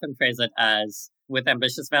 I often phrase it as with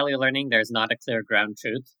ambitious value learning, there's not a clear ground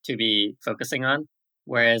truth to be focusing on.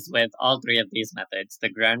 Whereas with all three of these methods, the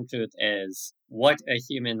ground truth is what a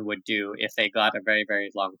human would do if they got a very, very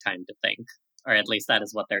long time to think, or at least that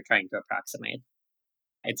is what they're trying to approximate.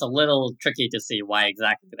 It's a little tricky to see why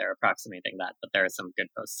exactly they're approximating that, but there are some good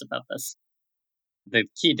posts about this. The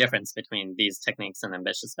key difference between these techniques and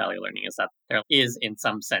ambitious value learning is that there is, in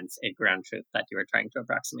some sense, a ground truth that you are trying to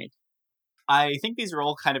approximate. I think these are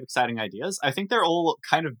all kind of exciting ideas. I think they're all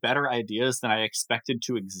kind of better ideas than I expected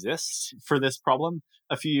to exist for this problem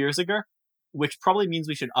a few years ago, which probably means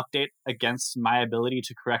we should update against my ability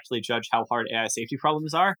to correctly judge how hard AI safety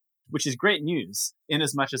problems are, which is great news, in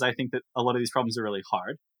as much as I think that a lot of these problems are really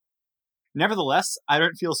hard. Nevertheless, I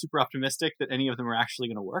don't feel super optimistic that any of them are actually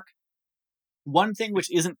going to work. One thing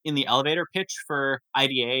which isn't in the elevator pitch for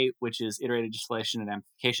IDA, which is iterated distillation and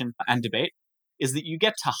amplification and debate, is that you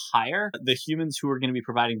get to hire the humans who are going to be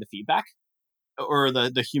providing the feedback, or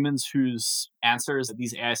the humans whose answers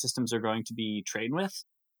these AI systems are going to be trained with.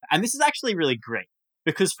 And this is actually really great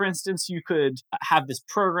because, for instance, you could have this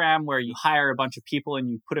program where you hire a bunch of people and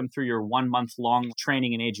you put them through your 1 month long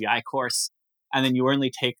training and AGI course, and then you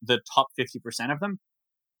only take the top 50% of them.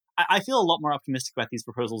 I feel a lot more optimistic about these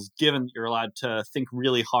proposals, given that you're allowed to think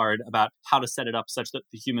really hard about how to set it up such that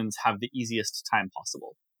the humans have the easiest time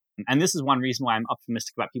possible. And this is one reason why I'm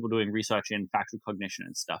optimistic about people doing research in factual cognition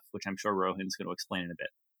and stuff, which I'm sure Rohan's going to explain in a bit.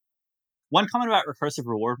 One comment about recursive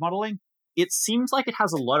reward modeling, it seems like it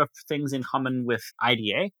has a lot of things in common with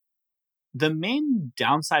IDA. The main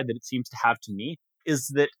downside that it seems to have to me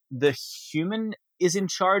is that the human is in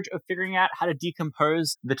charge of figuring out how to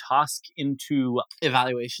decompose the task into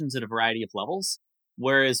evaluations at a variety of levels.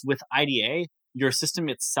 Whereas with IDA, your system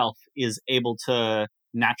itself is able to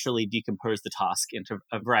naturally decompose the task into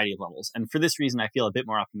a variety of levels. And for this reason, I feel a bit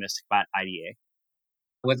more optimistic about IDA.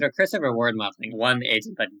 With recursive reward modeling, one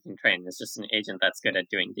agent that you can train is just an agent that's good at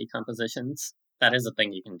doing decompositions. That is a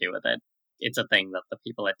thing you can do with it. It's a thing that the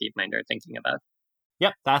people at DeepMind are thinking about.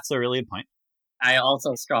 Yep, that's a really good point. I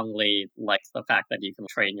also strongly like the fact that you can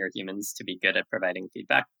train your humans to be good at providing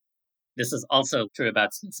feedback. This is also true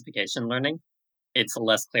about specification learning. It's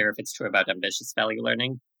less clear if it's true about ambitious value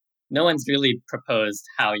learning. No one's really proposed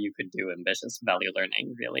how you could do ambitious value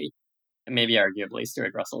learning, really. And maybe arguably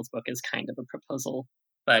Stuart Russell's book is kind of a proposal,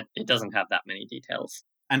 but it doesn't have that many details.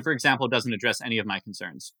 And for example, it doesn't address any of my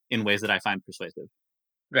concerns in ways that I find persuasive.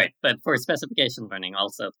 Right. But for specification learning,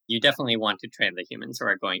 also, you definitely want to train the humans who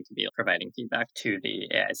are going to be providing feedback to the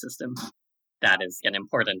AI system. That is an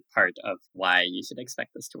important part of why you should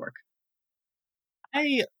expect this to work.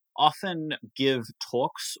 I often give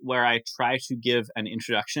talks where I try to give an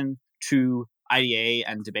introduction to IDA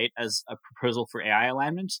and debate as a proposal for AI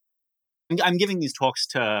alignment. I'm giving these talks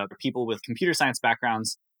to people with computer science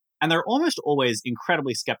backgrounds, and they're almost always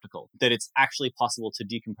incredibly skeptical that it's actually possible to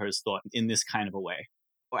decompose thought in this kind of a way.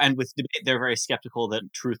 And with debate, they're very skeptical that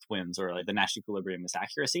truth wins or like the Nash equilibrium is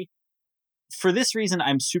accuracy. For this reason,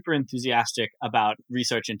 I'm super enthusiastic about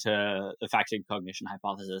research into the factored cognition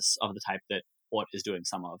hypothesis of the type that Ott is doing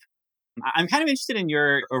some of. I'm kind of interested in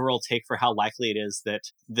your overall take for how likely it is that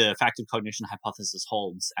the factored cognition hypothesis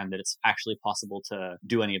holds and that it's actually possible to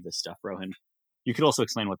do any of this stuff, Rohan. You could also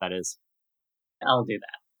explain what that is. I'll do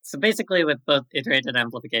that. So basically, with both iterated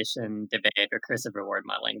amplification, debate, recursive reward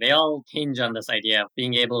modeling, they all hinge on this idea of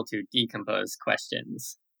being able to decompose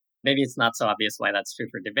questions. Maybe it's not so obvious why that's true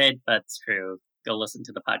for debate, but it's true. Go listen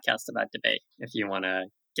to the podcast about debate if you want to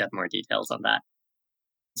get more details on that.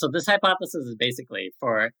 So this hypothesis is basically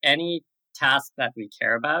for any task that we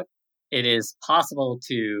care about, it is possible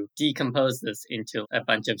to decompose this into a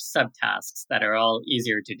bunch of subtasks that are all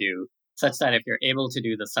easier to do, such that if you're able to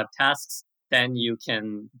do the subtasks, then you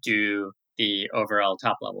can do the overall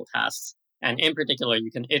top level tasks. And in particular,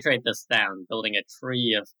 you can iterate this down, building a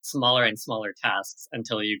tree of smaller and smaller tasks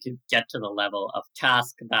until you can get to the level of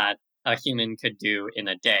task that a human could do in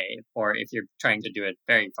a day. Or if you're trying to do it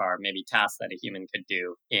very far, maybe tasks that a human could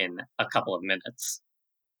do in a couple of minutes.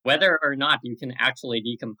 Whether or not you can actually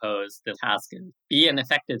decompose the task and be an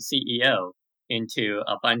effective CEO into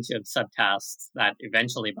a bunch of subtasks that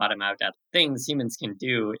eventually bottom out at things humans can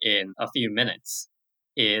do in a few minutes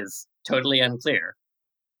is totally unclear.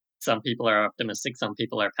 Some people are optimistic, some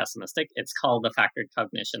people are pessimistic. It's called the factored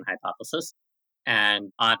cognition hypothesis,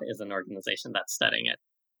 and Ott is an organization that's studying it.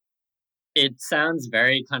 It sounds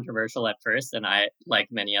very controversial at first, and I, like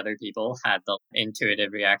many other people, had the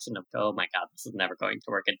intuitive reaction of, oh my God, this is never going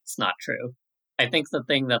to work. It's not true. I think the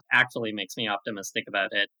thing that actually makes me optimistic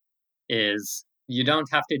about it is you don't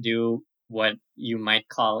have to do what you might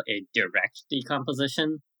call a direct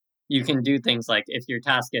decomposition. You can do things like if your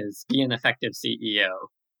task is be an effective CEO,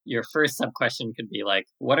 your first sub question could be like,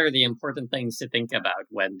 what are the important things to think about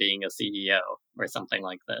when being a CEO or something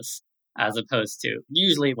like this? As opposed to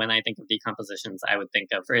usually when I think of decompositions, I would think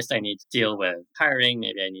of first I need to deal with hiring,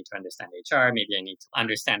 maybe I need to understand HR, maybe I need to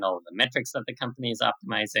understand all of the metrics that the company is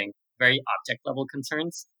optimizing, very object level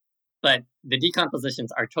concerns. But the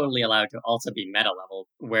decompositions are totally allowed to also be meta level,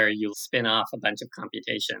 where you spin off a bunch of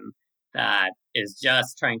computation that is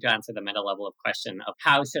just trying to answer the meta level of question of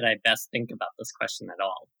how should I best think about this question at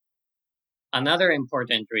all. Another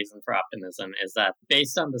important reason for optimism is that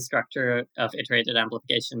based on the structure of iterated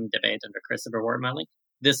amplification, debate, and recursive reward modeling,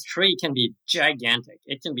 this tree can be gigantic.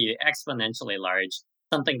 It can be exponentially large,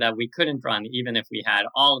 something that we couldn't run even if we had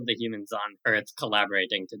all of the humans on Earth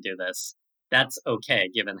collaborating to do this. That's okay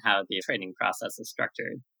given how the training process is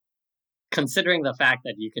structured. Considering the fact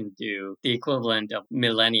that you can do the equivalent of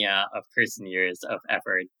millennia of person years of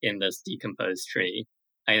effort in this decomposed tree,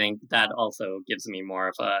 I think that also gives me more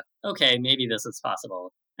of a, okay, maybe this is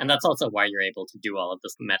possible. And that's also why you're able to do all of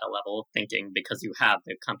this meta level thinking, because you have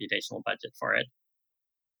the computational budget for it.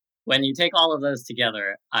 When you take all of those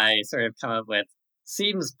together, I sort of come up with,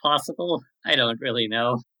 seems possible. I don't really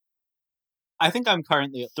know. I think I'm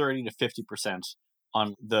currently at 30 to 50%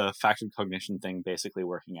 on the factored cognition thing basically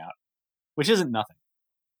working out, which isn't nothing.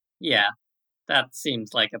 Yeah, that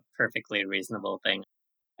seems like a perfectly reasonable thing.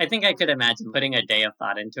 I think I could imagine putting a day of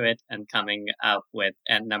thought into it and coming up with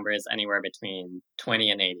numbers anywhere between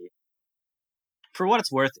 20 and 80. For what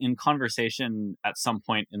it's worth, in conversation at some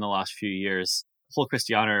point in the last few years, Paul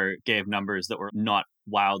Christianer gave numbers that were not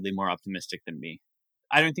wildly more optimistic than me.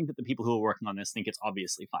 I don't think that the people who are working on this think it's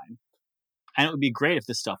obviously fine. And it would be great if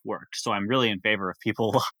this stuff worked. So I'm really in favor of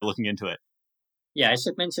people looking into it. Yeah, I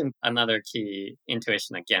should mention another key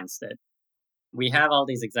intuition against it. We have all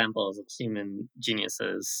these examples of human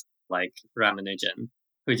geniuses like Ramanujan,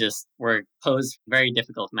 who just were posed very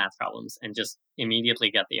difficult math problems and just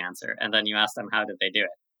immediately get the answer. And then you ask them, how did they do it?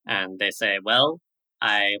 And they say, well,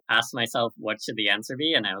 I asked myself, what should the answer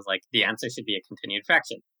be? And I was like, the answer should be a continued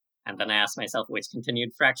fraction. And then I asked myself, which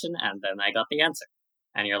continued fraction? And then I got the answer.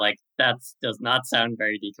 And you're like, that does not sound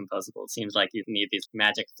very decomposable. It seems like you need these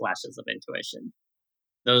magic flashes of intuition.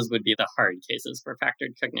 Those would be the hard cases for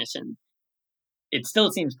factored cognition. It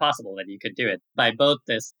still seems possible that you could do it by both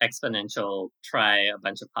this exponential try a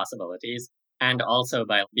bunch of possibilities and also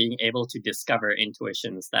by being able to discover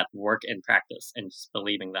intuitions that work in practice and just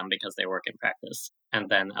believing them because they work in practice, and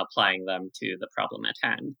then applying them to the problem at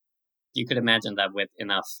hand. You could imagine that with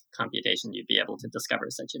enough computation, you'd be able to discover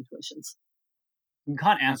such intuitions. You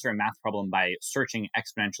can't answer a math problem by searching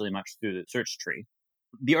exponentially much through the search tree.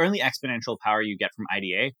 The only exponential power you get from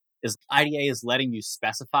IDA is letting you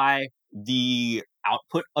specify the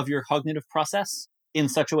output of your cognitive process in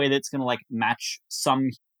such a way that it's going to match some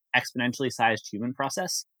exponentially sized human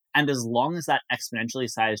process. And as long as that exponentially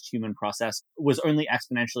sized human process was only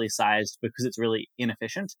exponentially sized because it's really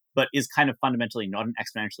inefficient, but is kind of fundamentally not an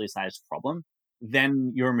exponentially sized problem,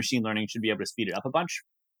 then your machine learning should be able to speed it up a bunch.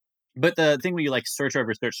 But the thing where you search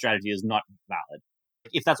over search strategy is not valid.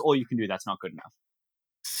 If that's all you can do, that's not good enough.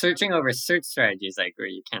 Searching over search strategies, I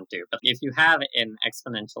agree, you can't do. But if you have an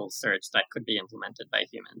exponential search that could be implemented by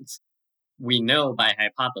humans, we know by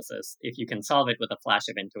hypothesis, if you can solve it with a flash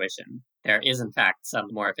of intuition, there is in fact some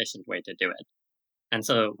more efficient way to do it. And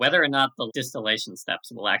so whether or not the distillation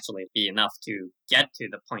steps will actually be enough to get to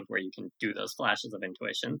the point where you can do those flashes of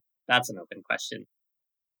intuition, that's an open question.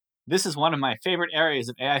 This is one of my favorite areas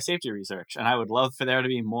of AI safety research, and I would love for there to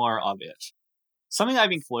be more of it. Something I've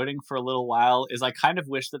been floating for a little while is I kind of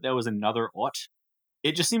wish that there was another OUT.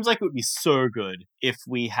 It just seems like it would be so good if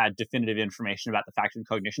we had definitive information about the fact and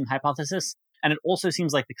cognition hypothesis, and it also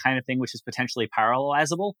seems like the kind of thing which is potentially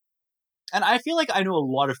parallelizable. And I feel like I know a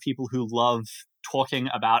lot of people who love talking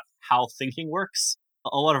about how thinking works.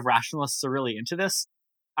 A lot of rationalists are really into this.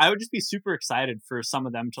 I would just be super excited for some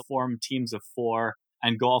of them to form teams of 4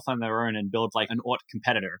 and go off on their own and build an OUT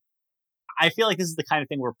competitor. I feel like this is the kind of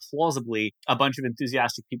thing where plausibly a bunch of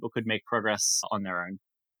enthusiastic people could make progress on their own.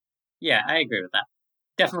 Yeah, I agree with that.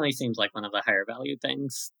 Definitely seems like one of the higher value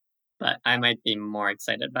things, but I might be more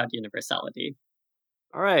excited about universality.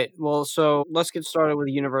 All right. Well, so let's get started with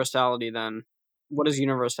universality then. What is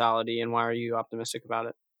universality and why are you optimistic about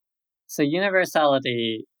it? So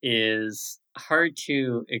universality is hard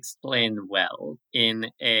to explain well in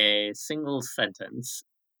a single sentence.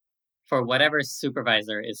 For whatever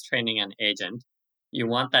supervisor is training an agent, you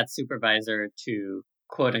want that supervisor to,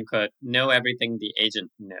 quote unquote, know everything the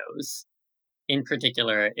agent knows. In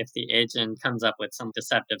particular, if the agent comes up with some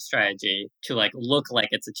deceptive strategy to look like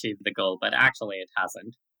it's achieved the goal, but actually it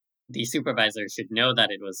hasn't, the supervisor should know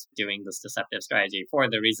that it was doing this deceptive strategy for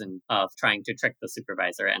the reason of trying to trick the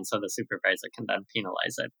supervisor, and so the supervisor can then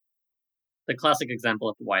penalize it. The classic example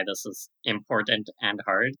of why this is important and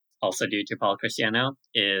hard, also due to Paul Cristiano,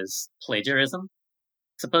 is plagiarism.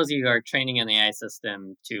 Suppose you are training an AI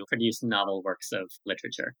system to produce novel works of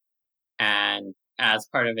literature. And as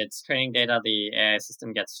part of its training data, the AI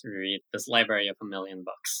system gets to read this library of 1 million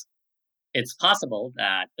books. It's possible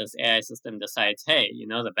that this AI system decides, hey,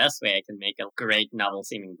 the best way I can make a great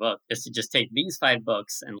novel-seeming book is to just take these 5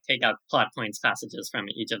 books and take out plot points, passages from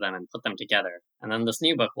each of them and put them together. And then this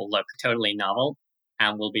new book will look totally novel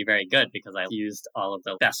and will be very good because I used all of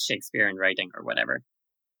the best Shakespearean writing or whatever.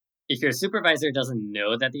 If your supervisor doesn't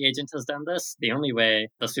know that the agent has done this, the only way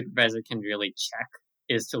the supervisor can really check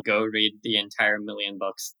is to go read the entire 1 million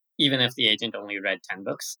books, even if the agent only read 10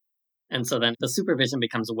 books. And so then the supervision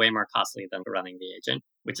becomes way more costly than running the agent,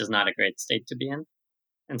 which is not a great state to be in.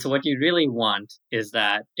 And so what you really want is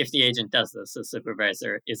that if the agent does this, the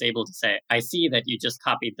supervisor is able to say, I see that you just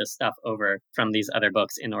copied this stuff over from these other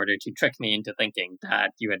books in order to trick me into thinking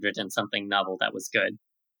that you had written something novel that was good.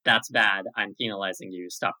 That's bad. I'm penalizing you.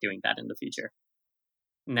 Stop doing that in the future.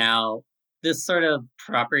 Now, this sort of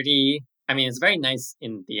property, it's very nice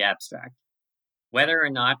in the abstract. Whether or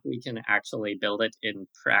not we can actually build it in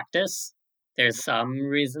practice, there's some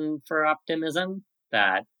reason for optimism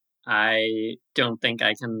that I don't think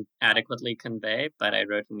I can adequately convey, but I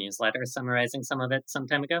wrote a newsletter summarizing some of it some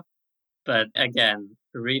time ago. But again,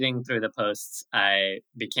 reading through the posts, I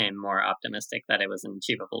became more optimistic that it was an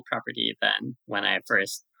achievable property than when I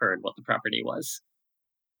first heard what the property was.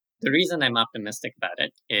 The reason I'm optimistic about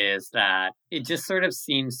it is that it just sort of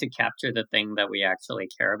seems to capture the thing that we actually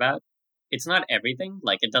care about. It's not everything,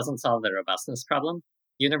 it doesn't solve the robustness problem.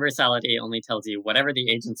 Universality only tells you whatever the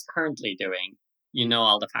agent's currently doing, you know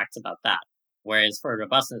all the facts about that. Whereas for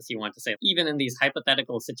robustness, you want to say, even in these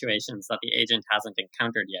hypothetical situations that the agent hasn't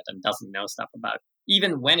encountered yet and doesn't know stuff about,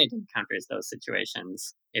 even when it encounters those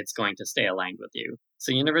situations, it's going to stay aligned with you.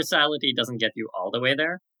 So universality doesn't get you all the way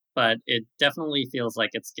there, but it definitely feels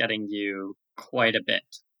like it's getting you quite a bit.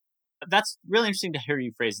 That's really interesting to hear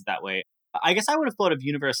you phrase it that way. I guess I would have thought of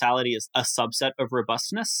universality as a subset of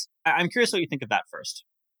robustness. I'm curious what you think of that first.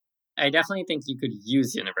 I definitely think you could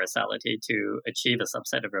use universality to achieve a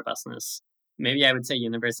subset of robustness. Maybe I would say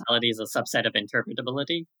universality is a subset of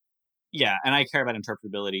interpretability. Yeah, and I care about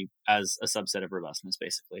interpretability as a subset of robustness,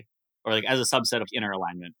 basically. Or like as a subset of inner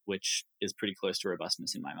alignment, which is pretty close to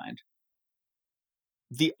robustness in my mind.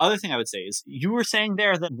 The other thing I would say is you were saying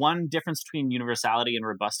there that one difference between universality and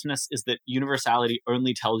robustness is that universality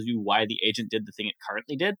only tells you why the agent did the thing it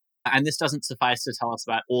currently did. And this doesn't suffice to tell us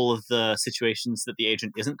about all of the situations that the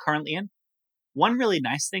agent isn't currently in. One really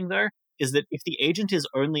nice thing there is that if the agent is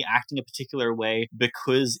only acting a particular way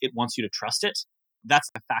because it wants you to trust it,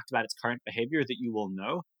 that's a fact about its current behavior that you will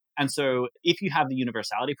know. And so if you have the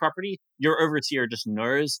universality property, your overseer just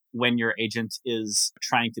knows when your agent is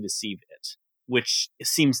trying to deceive it, which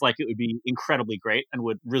seems like it would be incredibly great and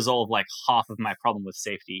would resolve like half of my problem with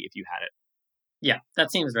safety if you had it. Yeah,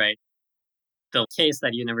 that seems right. The case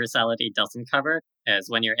that universality doesn't cover is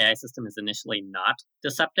when your AI system is initially not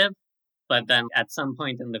deceptive, but then at some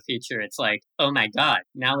point in the future, it's like, oh my God,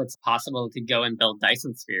 now it's possible to go and build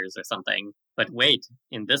Dyson spheres or something. But wait,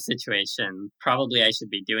 in this situation, probably I should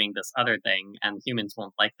be doing this other thing, and humans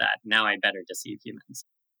won't like that. Now I better deceive humans.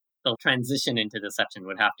 The transition into deception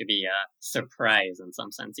would have to be a surprise in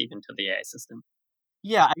some sense, even to the AI system.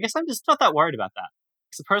 Yeah, I guess I'm just not that worried about that.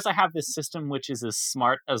 Suppose I have this system which is as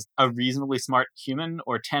smart as a reasonably smart human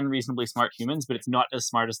or 10 reasonably smart humans, but it's not as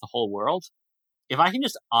smart as the whole world. If I can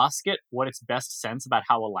just ask it what its best sense about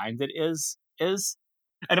how aligned it is,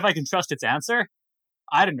 and if I can trust its answer,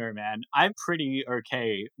 I don't know, man. I'm pretty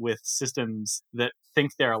okay with systems that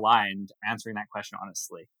think they're aligned answering that question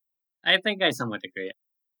honestly. I think I somewhat agree.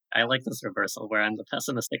 I like this reversal where I'm the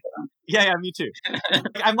pessimistic one. Yeah, me too.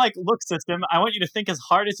 I'm like, look, system, I want you to think as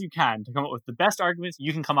hard as you can to come up with the best arguments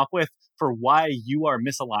you can come up with for why you are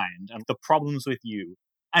misaligned and the problems with you.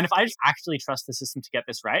 And if I just actually trust the system to get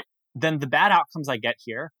this right, then the bad outcomes I get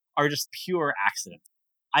here are just pure accident.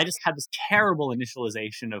 I just had this terrible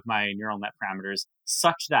initialization of my neural net parameters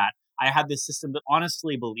such that I had this system that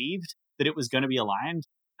honestly believed that it was going to be aligned.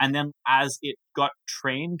 And then as it got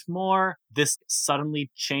trained more, this suddenly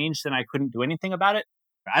changed and I couldn't do anything about it.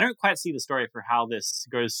 I don't quite see the story for how this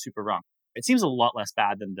goes super wrong. It seems a lot less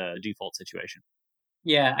bad than the default situation.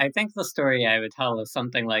 Yeah, I think the story I would tell is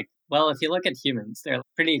something like, well, if you look at humans, they're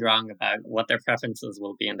pretty wrong about what their preferences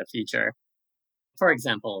will be in the future. For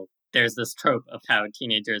example, there's this trope of how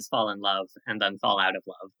teenagers fall in love and then fall out of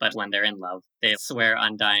love, but when they're in love, they swear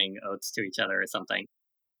undying oaths to each other or something.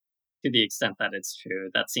 To the extent that it's true,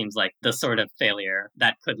 that seems like the sort of failure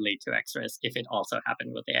that could lead to X risk if it also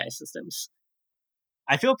happened with AI systems.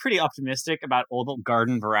 I feel pretty optimistic about all the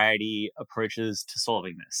garden variety approaches to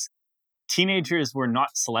solving this. Teenagers were not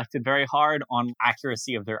selected very hard on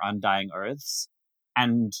accuracy of their undying oaths.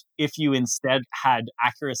 And if you instead had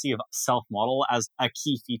accuracy of self model as a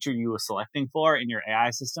key feature you were selecting for in your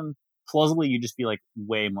AI system, plausibly you'd just be like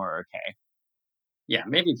way more okay. Yeah,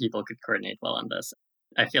 maybe people could coordinate well on this.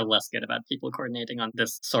 I feel less good about people coordinating on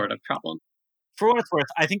this sort of problem. For what it's worth,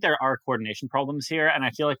 I think there are coordination problems here, and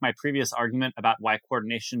I feel like my previous argument about why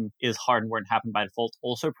coordination is hard and won't happen by default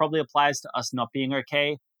also probably applies to us not being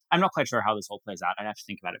okay. I'm not quite sure how this all plays out. I'd have to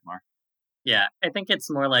think about it more. Yeah, I think it's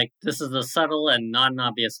more like this is a subtle and non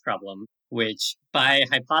obvious problem, which by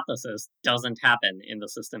hypothesis doesn't happen in the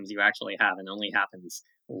systems you actually have and only happens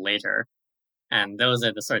later. And those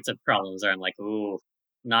are the sorts of problems where I'm like, ooh,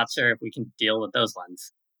 not sure if we can deal with those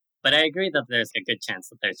ones. But I agree that there's a good chance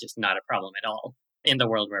that there's just not a problem at all in the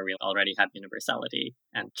world where we already have universality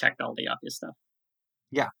and checked all the obvious stuff.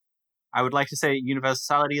 Yeah. I would like to say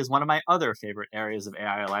universality is one of my other favorite areas of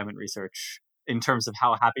AI alignment research in terms of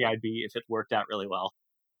how happy I'd be if it worked out really well.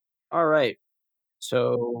 All right.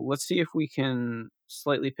 So let's see if we can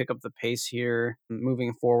slightly pick up the pace here,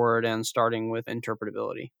 moving forward and starting with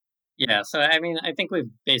interpretability. Yeah, so I mean, I think we've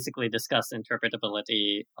basically discussed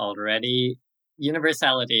interpretability already.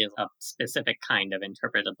 Universality is a specific kind of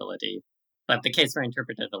interpretability. But the case for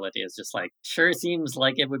interpretability is just like, sure seems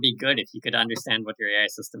like it would be good if you could understand what your AI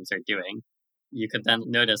systems are doing. You could then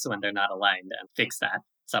notice when they're not aligned and fix that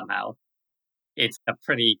somehow. It's a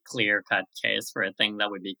pretty clear cut case for a thing that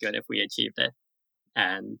would be good if we achieved it.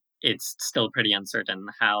 And it's still pretty uncertain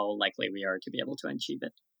how likely we are to be able to achieve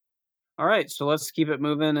it. All right, so let's keep it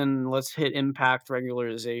moving and let's hit impact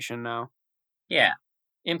regularization now. Yeah.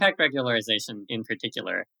 Impact regularization, in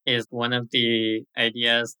particular, is one of the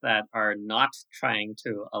ideas that are not trying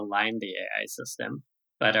to align the AI system,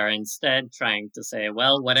 but are instead trying to say,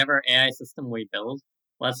 well, whatever AI system we build,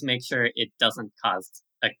 let's make sure it doesn't cause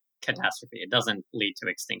a catastrophe. It doesn't lead to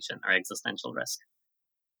extinction or existential risk.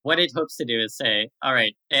 What it hopes to do is say, all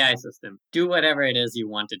right, AI system, do whatever it is you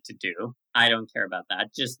want it to do. I don't care about that.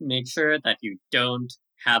 Just make sure that you don't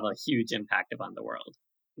have a huge impact upon the world.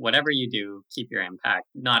 Whatever you do, keep your impact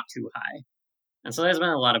not too high. And so there's been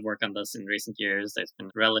a lot of work on this in recent years. There's been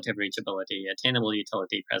relative reachability, attainable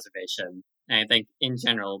utility preservation. And I think in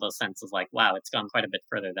general, the sense is like, wow, it's gone quite a bit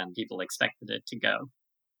further than people expected it to go.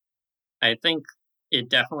 I think it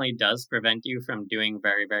definitely does prevent you from doing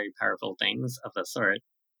very, very powerful things of the sort.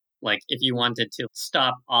 Like if you wanted to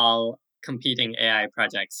stop all competing AI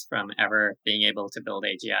projects from ever being able to build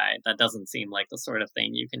AGI, that doesn't seem like the sort of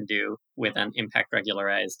thing you can do with an impact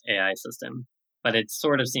regularized AI system. But it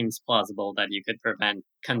sort of seems plausible that you could prevent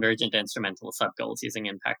convergent instrumental subgoals using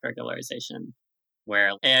impact regularization,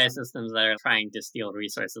 where AI systems that are trying to steal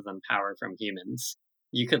resources and power from humans.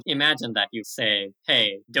 You could imagine that you say,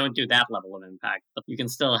 hey, don't do that level of impact, but you can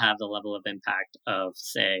still have the level of impact of,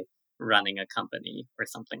 say, running a company or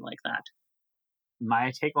something like that.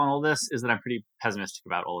 My take on all this is that I'm pretty pessimistic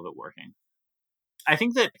about all of it working. I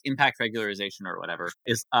think that impact regularization or whatever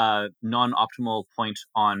is a non-optimal point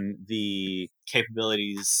on the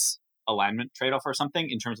capabilities alignment trade-off or something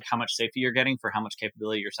in terms of how much safety you're getting for how much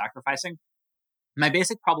capability you're sacrificing. My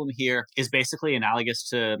basic problem here is basically analogous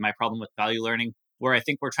to my problem with value learning, where I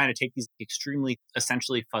think we're trying to take these extremely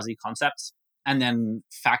essentially fuzzy concepts and then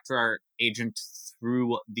factor our agent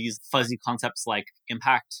through these fuzzy concepts like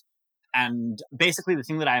impact. And basically the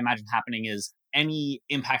thing that I imagine happening is any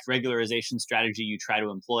impact regularization strategy you try to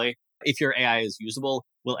employ, if your AI is usable,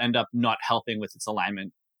 will end up not helping with its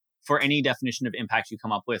alignment. For any definition of impact you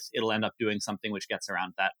come up with, it'll end up doing something which gets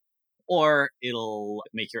around that. Or it'll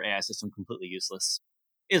make your AI system completely useless,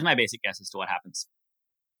 is my basic guess as to what happens.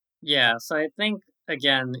 Yeah, so I think,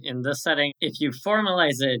 again, in this setting, if you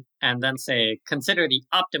formalize it and then say, consider the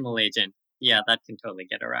optimal agent, yeah, that can totally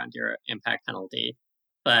get around your impact penalty.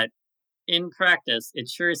 But in practice, it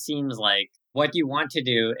sure seems like what you want to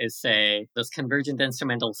do is say, this convergent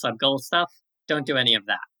instrumental subgoal stuff, don't do any of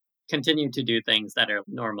that. Continue to do things that are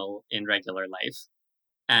normal in regular life.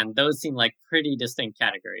 And those seem like pretty distinct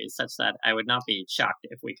categories, such that I would not be shocked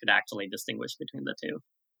if we could actually distinguish between the two.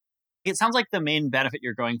 It sounds like the main benefit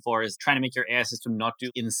you're going for is trying to make your AI system not do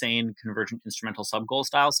insane convergent instrumental subgoal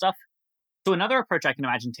style stuff. So another approach I can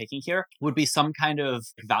imagine taking here would be some kind of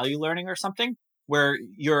value learning or something, where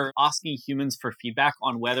you're asking humans for feedback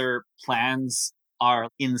on whether plans are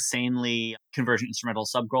insanely convergent instrumental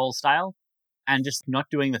subgoal style, and just not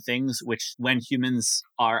doing the things which, when humans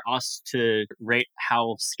are asked to rate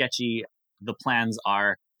how sketchy the plans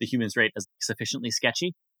are, the humans rate as sufficiently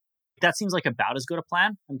sketchy. That seems like about as good a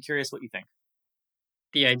plan. I'm curious what you think.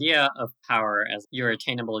 The idea of power as your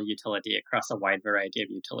attainable utility across a wide variety of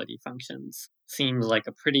utility functions seems like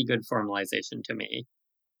a pretty good formalization to me.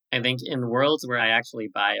 I think in worlds where I actually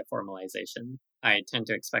buy a formalization, I tend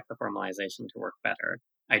to expect the formalization to work better.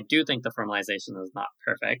 I do think the formalization is not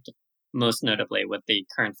perfect. Most notably, with the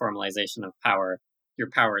current formalization of power, your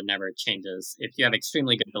power never changes. If you have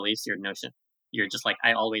extremely good beliefs, you're just like,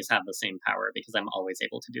 I always have the same power because I'm always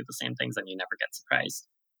able to do the same things and you never get surprised.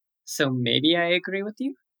 So maybe I agree with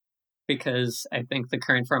you because I think the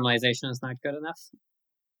current formalization is not good enough.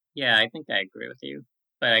 Yeah, I think I agree with you,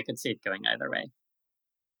 but I could see it going either way.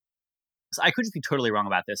 So I could just be totally wrong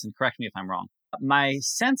about this, and correct me if I'm wrong. My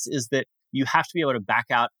sense is that you have to be able to back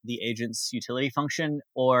out the agent's utility function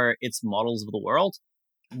or its models of the world,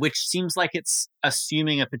 which seems like it's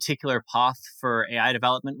assuming a particular path for AI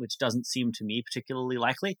development, which doesn't seem to me particularly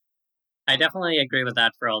likely. I definitely agree with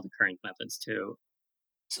that for all the current methods too.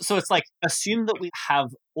 So it's like, assume that we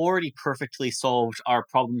have already perfectly solved our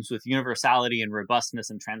problems with universality and robustness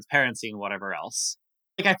and transparency and whatever else.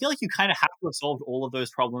 Like, I feel like you kind of have to have solved all of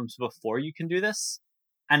those problems before you can do this,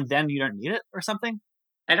 and then you don't need it or something.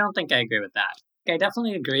 I don't think I agree with that. I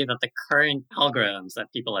definitely agree that the current algorithms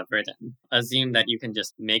that people have written assume that you can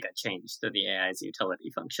just make a change to the AI's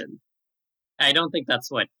utility function. I don't think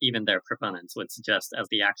that's what even their proponents would suggest as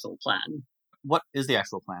the actual plan. What is the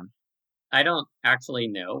actual plan? I don't actually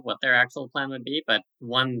know what their actual plan would be, but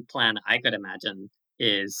one plan I could imagine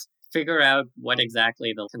is figure out what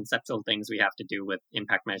exactly the conceptual things we have to do with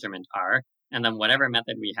impact measurement are. And then whatever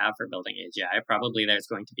method we have for building AGI, probably there's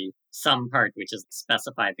going to be some part which is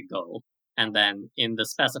specify the goal. And then in the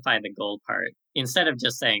specify the goal part, instead of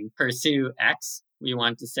just saying pursue X, we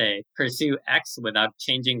want to say pursue X without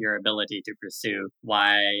changing your ability to pursue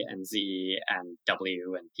Y and Z and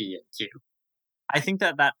W and P and Q. I think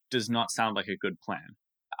that does not sound like a good plan.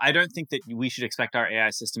 I don't think that we should expect our AI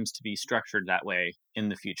systems to be structured that way in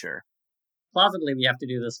the future. Plausibly, we have to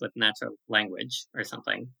do this with natural language or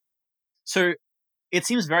something. So it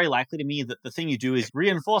seems very likely to me that the thing you do is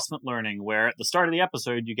reinforcement learning, where at the start of the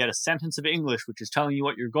episode, you get a sentence of English which is telling you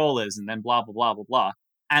what your goal is, and then blah, blah, blah, blah, blah.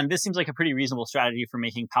 And this seems like a pretty reasonable strategy for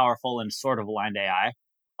making powerful and sort of aligned AI,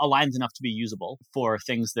 aligned enough to be usable for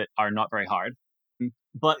things that are not very hard.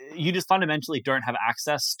 but you just fundamentally don't have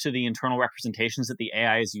access to the internal representations that the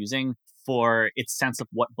AI is using for its sense of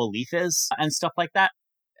what belief is and stuff like that.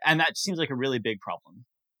 And that seems like a really big problem.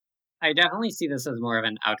 I definitely see this as more of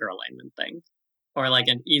an outer alignment thing, or like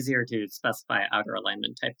an easier to specify outer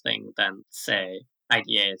alignment type thing than, say,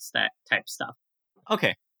 IDAs, that type stuff.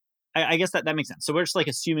 Okay. I guess that makes sense. So we're just like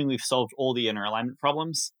assuming we've solved all the inner alignment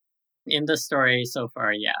problems. In the story so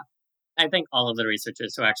far, yeah. I think all of the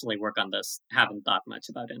researchers who actually work on this haven't thought much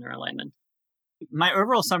about inner alignment. My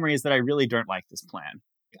overall summary is that I really don't like this plan.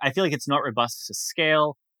 I feel like it's not robust to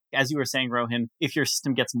scale. As you were saying, Rohin, if your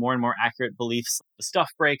system gets more and more accurate beliefs, the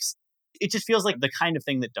stuff breaks. It just feels like the kind of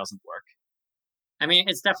thing that doesn't work. I mean,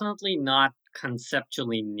 it's definitely not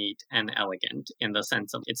conceptually neat and elegant in the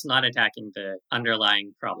sense of it's not attacking the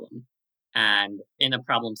underlying problem. And in a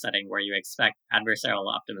problem setting where you expect adversarial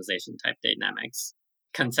optimization type dynamics,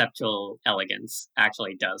 conceptual elegance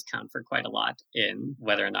actually does count for quite a lot in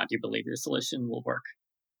whether or not you believe your solution will work.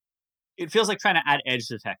 It feels like trying to add edge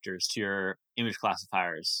detectors to your image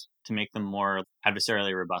classifiers to make them more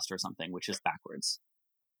adversarially robust or something, which is backwards.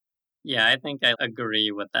 Yeah, I think I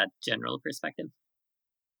agree with that general perspective.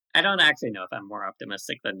 I don't actually know if I'm more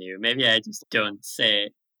optimistic than you. Maybe I just don't say,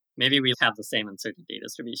 maybe we have the same uncertainty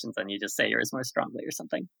distributions and you just say yours more strongly or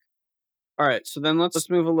something. All right, so then let's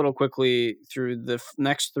move a little quickly through the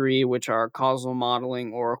next three, which are causal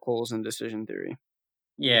modeling, oracles, and decision theory.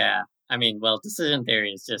 Yeah, I mean, well, decision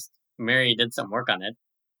theory is just, Mary did some work on it.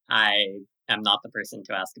 I am not the person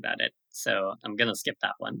to ask about it, so I'm going to skip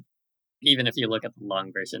that one. Even if you look at the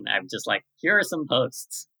long version, I'm just like, here are some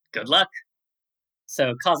posts. Good luck.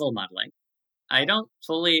 So, causal modeling. I don't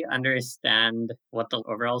fully understand what the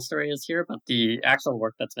overall story is here, but the actual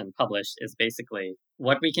work that's been published is basically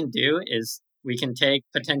what we can do is we can take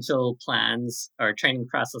potential plans or training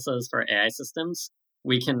processes for AI systems.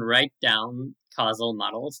 We can write down causal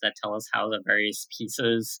models that tell us how the various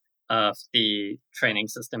pieces of the training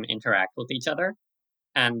system interact with each other.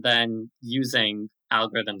 And then using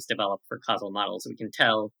algorithms developed for causal models, we can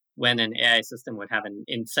tell when an AI system would have an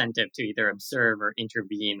incentive to either observe or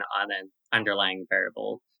intervene on an underlying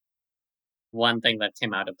variable. One thing that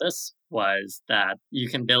came out of this was that you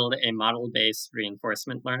can build a model based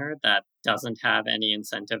reinforcement learner that doesn't have any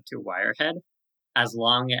incentive to wirehead, as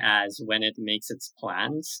long as when it makes its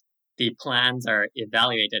plans, the plans are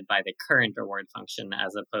evaluated by the current reward function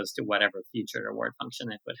as opposed to whatever future reward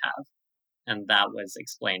function it would have. And that was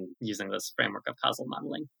explained using this framework of causal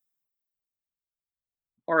modeling.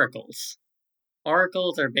 Oracles.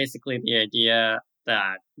 Oracles are basically the idea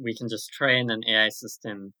that we can just train an AI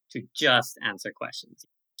system to just answer questions.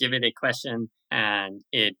 Give it a question and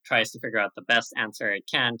it tries to figure out the best answer it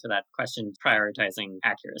can to that question, prioritizing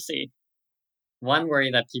accuracy. One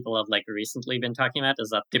worry that people have recently been talking about is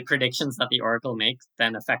that the predictions that the oracle makes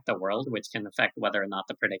then affect the world, which can affect whether or not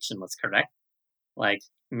the prediction was correct. Like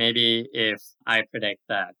maybe if I predict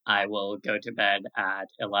that I will go to bed at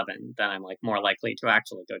 11, then I'm more likely to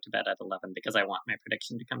actually go to bed at 11 because I want my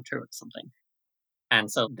prediction to come true or something.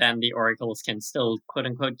 And so then the oracles can still quote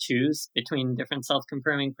unquote choose between different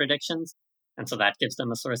self-confirming predictions. And so that gives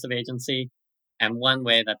them a source of agency. And one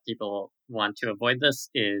way that people want to avoid this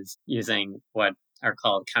is using what are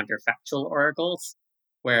called counterfactual oracles,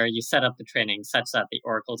 where you set up the training such that the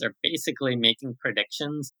oracles are basically making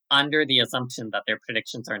predictions under the assumption that their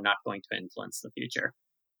predictions are not going to influence the future.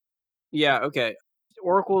 Yeah, okay.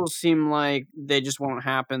 Oracles seem like they just won't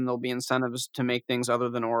happen. There'll be incentives to make things other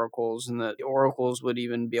than oracles, and that the oracles would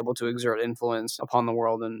even be able to exert influence upon the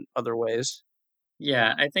world in other ways.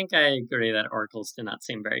 Yeah, I think I agree that oracles do not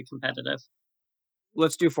seem very competitive.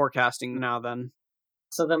 Let's do forecasting now then.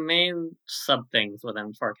 So the main sub things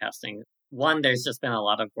within forecasting, one, there's just been a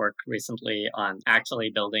lot of work recently on actually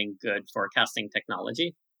building good forecasting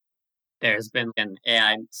technology. There's been an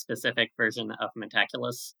AI specific version of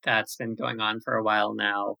Metaculus that's been going on for a while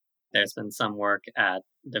now. There's been some work at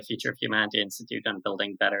the Future of Humanity Institute on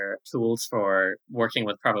building better tools for working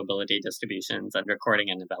with probability distributions and recording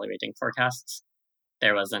and evaluating forecasts.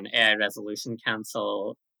 There was an AI Resolution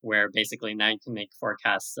Council where basically now you can make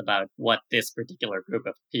forecasts about what this particular group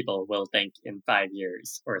of people will think in 5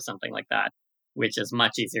 years or something like that, which is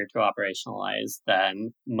much easier to operationalize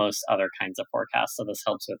than most other kinds of forecasts. So this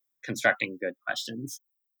helps with constructing good questions.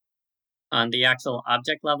 On the actual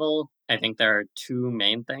object level, I think there are two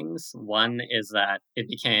main things. One is that it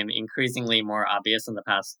became increasingly more obvious in the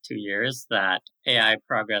past 2 years that AI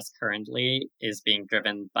progress currently is being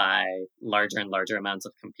driven by larger and larger amounts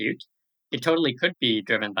of compute. It totally could be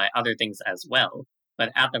driven by other things as well,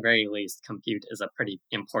 but at the very least, compute is a pretty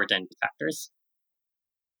important factor.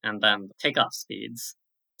 And then takeoff speeds.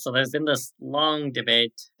 So there's been this long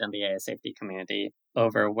debate in the AI safety community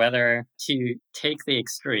over whether to take the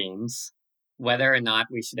extremes, whether or not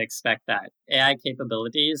we should expect that AI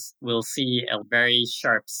capabilities will see a very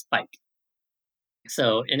sharp spike.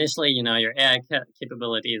 So initially, your AI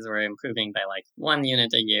capabilities were improving by like 1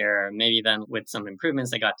 unit a year, maybe then with some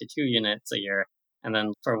improvements, they got to 2 units a year. And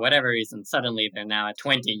then for whatever reason, suddenly they're now at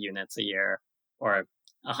 20 units a year or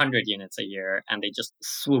 100 units a year. And they just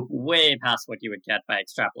swoop way past what you would get by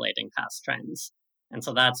extrapolating past trends. And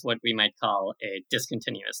so that's what we might call a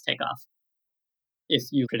discontinuous takeoff. If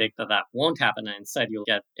you predict that that won't happen, and instead you'll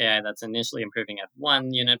get AI that's initially improving at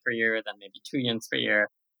 1 unit per year, then maybe 2 units per year,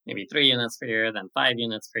 maybe 3 units per year, then 5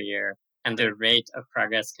 units per year, and the rate of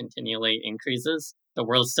progress continually increases, the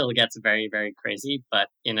world still gets very, very crazy, but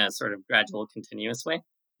in a sort of gradual, continuous way.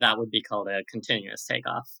 That would be called a continuous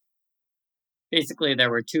takeoff. Basically, there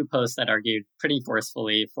were two posts that argued pretty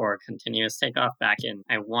forcefully for continuous takeoff back in,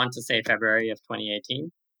 I want to say, February of 2018.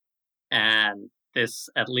 And this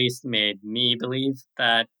at least made me believe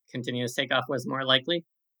that continuous takeoff was more likely.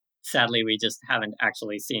 Sadly, we just haven't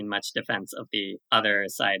actually seen much defense of the other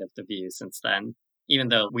side of the view since then, even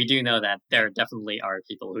though we do know that there definitely are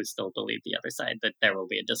people who still believe the other side, that there will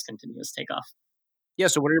be a discontinuous takeoff. Yeah,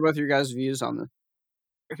 so what are both your guys' views on this?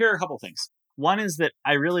 Here are a couple things. One is that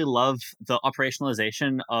I really love the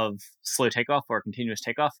operationalization of slow takeoff or continuous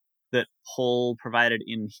takeoff that Paul provided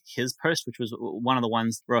in his post, which was one of the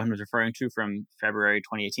ones Rohan was referring to from February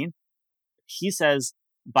 2018. He says,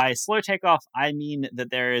 by slow takeoff, I mean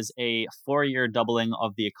that there is a 4-year doubling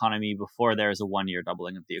of the economy before there is a 1-year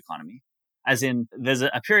doubling of the economy. As in, there's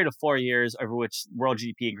a period of 4 years over which world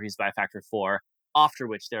GDP increases by a factor of 4, after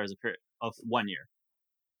which there is a period of 1 year.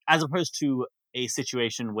 As opposed to a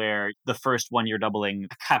situation where the first 1-year doubling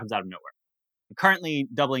happens out of nowhere. Currently,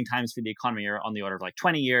 doubling times for the economy are on the order of like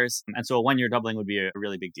 20 years, and so a 1-year doubling would be a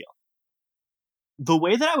really big deal. The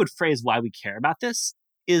way that I would phrase why we care about this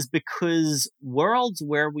is because worlds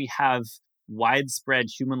where we have widespread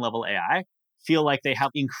human-level AI feel like they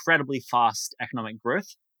have incredibly fast economic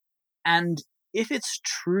growth. And if it's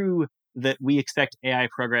true that we expect AI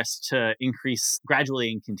progress to increase gradually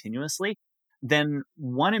and continuously, then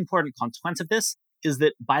one important consequence of this is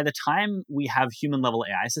that by the time we have human-level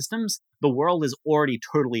AI systems, the world is already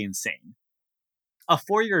totally insane. A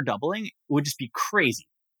 4-year doubling would just be crazy.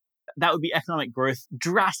 That would be economic growth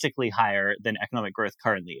drastically higher than economic growth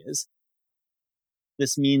currently is.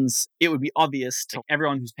 This means it would be obvious to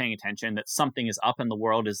everyone who's paying attention that something is up and the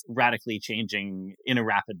world is radically changing in a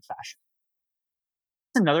rapid fashion.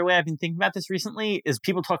 Another way I've been thinking about this recently is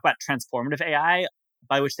people talk about transformative AI,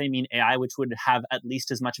 by which they mean AI which would have at least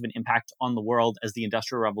as much of an impact on the world as the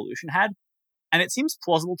Industrial Revolution had. And it seems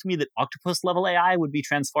plausible to me that octopus-level AI would be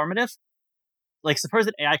transformative. Like, suppose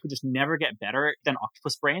that AI could just never get better than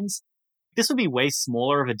octopus brains. This would be way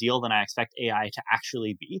smaller of a deal than I expect AI to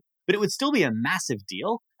actually be, but it would still be a massive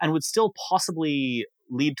deal and would still possibly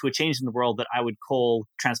lead to a change in the world that I would call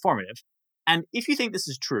transformative. And if you think this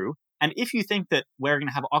is true, and if you think that we're going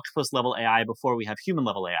to have octopus-level AI before we have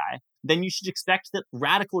human-level AI, then you should expect that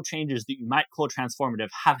radical changes that you might call transformative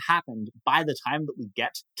have happened by the time that we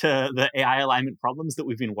get to the AI alignment problems that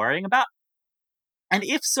we've been worrying about. And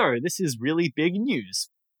if so, this is really big news.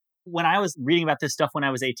 When I was reading about this stuff when I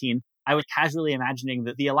was 18, I was casually imagining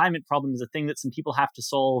that the alignment problem is a thing that some people have to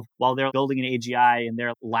solve while they're building an AGI in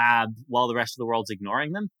their lab while the rest of the world's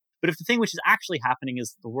ignoring them. But if the thing which is actually happening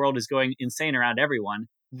is the world is going insane around everyone,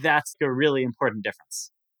 that's a really important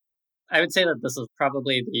difference. I would say that this is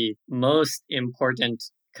probably the most important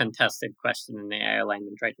contested question in AI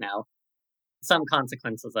alignment right now. Some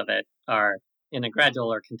consequences of it are, in a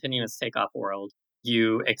gradual or continuous takeoff world,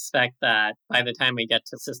 you expect that by the time we get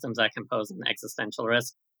to systems that can pose an existential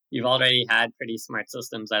risk, you've already had pretty smart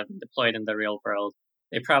systems that have been deployed in the real world.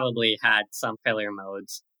 They probably had some failure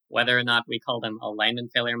modes. Whether or not we call them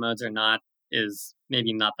alignment failure modes or not is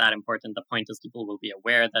maybe not that important. The point is people will be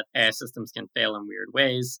aware that AI systems can fail in weird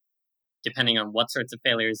ways. Depending on what sorts of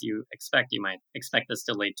failures you might expect this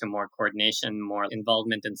to lead to more coordination, more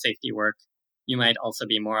involvement in safety work. You might also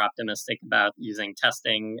be more optimistic about using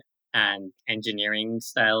testing and engineering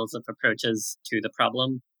styles of approaches to the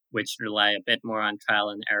problem, which rely a bit more on trial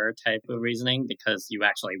and error type of reasoning, because you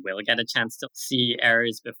actually will get a chance to see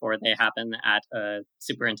errors before they happen at a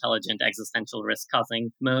super intelligent existential risk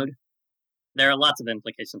causing mode. There are lots of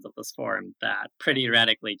implications of this form that pretty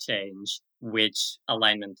radically change which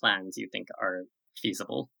alignment plans you think are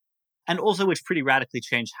feasible. And also which pretty radically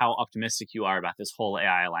change how optimistic you are about this whole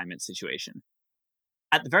AI alignment situation.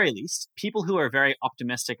 At the very least, people who are very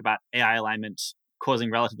optimistic about AI alignment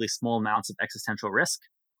causing relatively small amounts of existential risk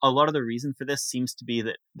a lot of the reason for this seems to be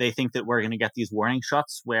that they think that we're going to get these warning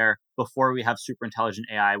shots where before we have super intelligent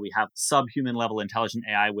AI, we have subhuman level intelligent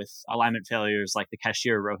AI with alignment failures like the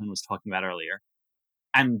cashier Rohan was talking about earlier.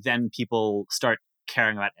 And then people start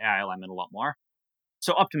caring about AI alignment a lot more.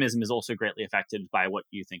 So optimism is also greatly affected by what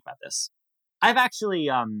you think about this. I've actually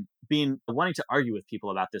been wanting to argue with people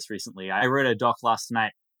about this recently. I wrote a doc last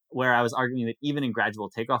night where I was arguing that even in gradual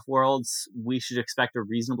takeoff worlds, we should expect a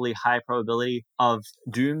reasonably high probability of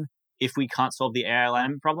doom if we can't solve the AI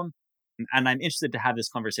alignment problem. And I'm interested to have this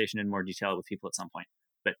conversation in more detail with people at some point.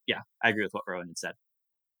 But yeah, I agree with what Rowan had said.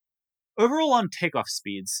 Overall on takeoff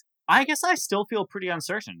speeds, I guess I still feel pretty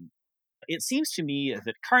uncertain. It seems to me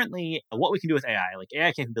that currently what we can do with AI, like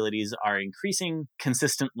AI capabilities, are increasing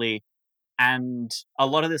consistently. And a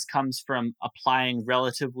lot of this comes from applying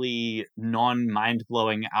relatively non-mind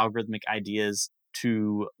blowing algorithmic ideas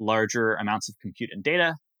to larger amounts of compute and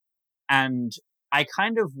data. And I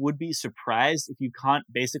kind of would be surprised if you can't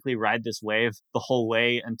basically ride this wave the whole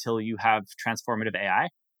way until you have transformative AI.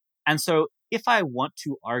 And so if I want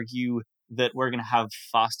to argue that we're going to have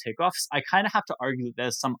fast takeoffs, I kind of have to argue that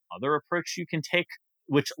there's some other approach you can take,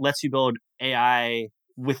 which lets you build AI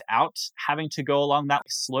without having to go along that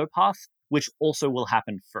slow path, which also will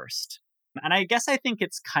happen first. And I guess I think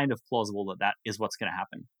it's kind of plausible that that is what's going to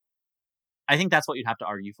happen. I think that's what you'd have to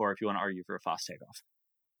argue for if you want to argue for a fast takeoff.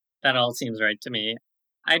 That all seems right to me.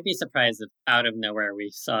 I'd be surprised if out of nowhere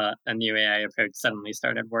we saw a new AI approach suddenly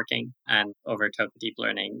started working and overtook deep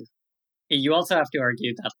learning. You also have to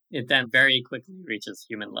argue that it then very quickly reaches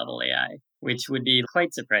human level AI, which would be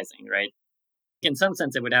quite surprising, right? In some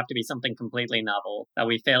sense, it would have to be something completely novel that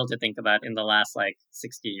we failed to think about in the last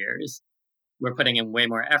 60 years. We're putting in way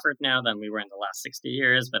more effort now than we were in the last 60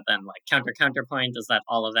 years. But then counterpoint is that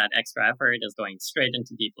all of that extra effort is going straight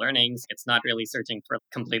into deep learnings. It's not really searching for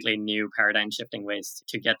completely new paradigm shifting ways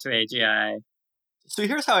to get to AGI. So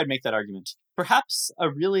here's how I'd make that argument. Perhaps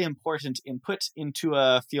a really important input into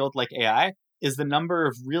a field like AI is the number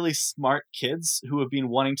of really smart kids who have been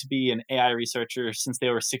wanting to be an AI researcher since they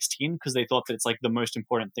were 16 because they thought that it's the most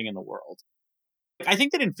important thing in the world. I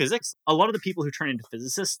think that in physics, a lot of the people who turn into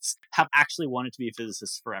physicists have actually wanted to be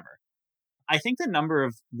physicists forever. I think the number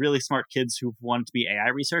of really smart kids who've wanted to be AI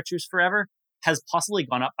researchers forever has possibly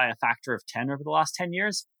gone up by a factor of 10 over the last 10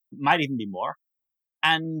 years, might even be more.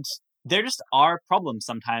 And there just are problems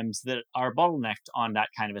sometimes that are bottlenecked on that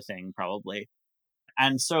kind of a thing, probably.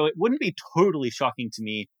 And so it wouldn't be totally shocking to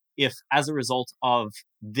me if, as a result of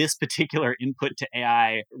this particular input to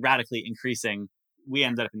AI radically increasing, we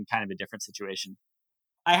ended up in kind of a different situation.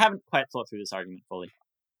 I haven't quite thought through this argument fully.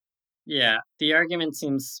 Yeah, the argument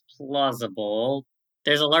seems plausible.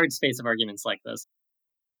 There's a large space of arguments like this.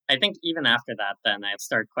 I think even after that, then I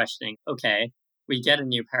start questioning, okay, we get a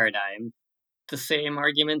new paradigm. The same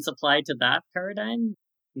arguments apply to that paradigm?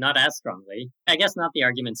 Not as strongly. I guess not the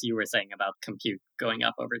arguments you were saying about compute going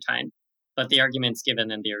up over time, but the arguments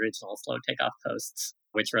given in the original slow takeoff posts,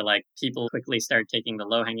 which were people quickly start taking the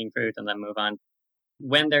low-hanging fruit and then move on.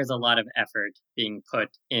 When there's a lot of effort being put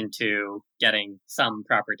into getting some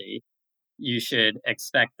property, you should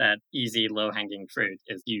expect that easy low-hanging fruit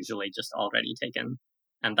is usually just already taken.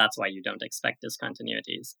 And that's why you don't expect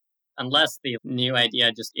discontinuities. Unless the new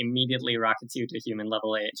idea just immediately rockets you to human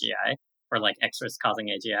level AGI, or X-risk causing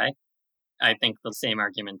AGI, I think the same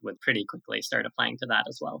argument would pretty quickly start applying to that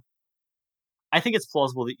as well. I think it's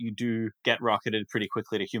plausible that you do get rocketed pretty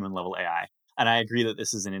quickly to human level AI. And I agree that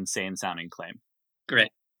this is an insane sounding claim.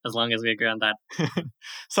 Great. As long as we agree on that.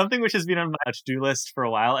 Something which has been on my to-do list for a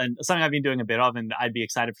while, and something I've been doing a bit of, and I'd be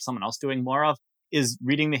excited for someone else doing more of, is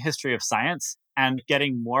reading the history of science and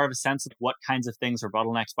getting more of a sense of what kinds of things are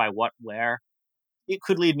bottlenecked by what, where. It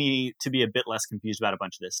could lead me to be a bit less confused about a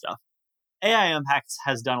bunch of this stuff. AI Impacts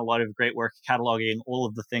has done a lot of great work cataloging all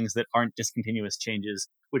of the things that aren't discontinuous changes,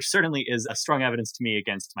 which certainly is a strong evidence to me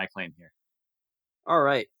against my claim here. All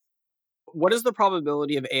right. What is the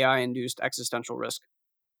probability of AI-induced existential risk?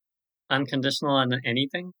 Unconditional on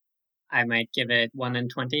anything? I might give it 1 in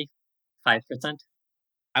 20, 5%.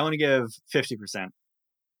 I want to give 50%.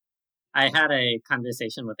 I had a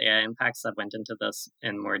conversation with AI Impacts that went into this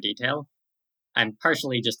in more detail. I'm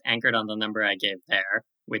partially just anchored on the number I gave there,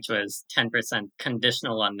 which was 10%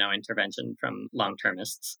 conditional on no intervention from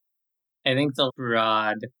long-termists. I think the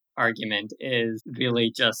broad argument is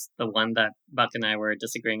really just the one that Buck and I were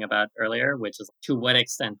disagreeing about earlier, which is to what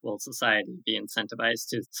extent will society be incentivized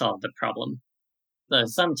to solve the problem?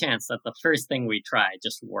 There's some chance that the first thing we try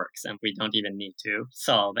just works and we don't even need to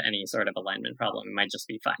solve any sort of alignment problem. It might just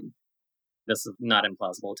be fine. This is not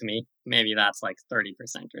implausible to me. Maybe that's 30%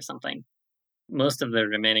 or something. Most of the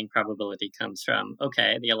remaining probability comes from,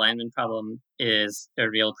 okay, the alignment problem is a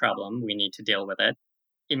real problem. We need to deal with it.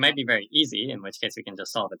 It might be very easy, in which case we can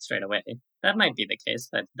just solve it straight away. That might be the case.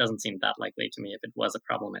 That doesn't seem that likely to me if it was a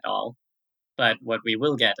problem at all. But what we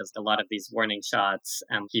will get is a lot of these warning shots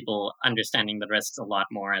and people understanding the risks a lot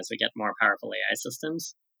more as we get more powerful AI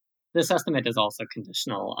systems. This estimate is also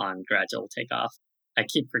conditional on gradual takeoff. I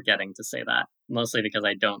keep forgetting to say that, mostly because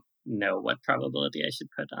I don't know what probability I should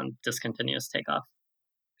put on discontinuous takeoff.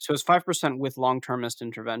 So it's 5% with long-termist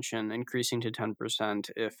intervention, increasing to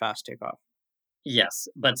 10% if fast takeoff. Yes,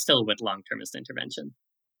 but still with long-termist intervention.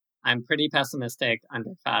 I'm pretty pessimistic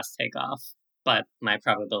under fast takeoff, but my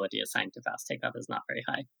probability assigned to fast takeoff is not very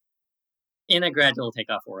high. In a gradual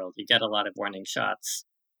takeoff world, you get a lot of warning shots.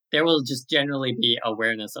 There will just generally be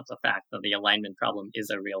awareness of the fact that the alignment problem is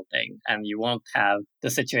a real thing, and you won't have the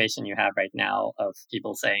situation you have right now of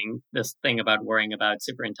people saying this thing about worrying about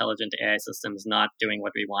super intelligent AI systems not doing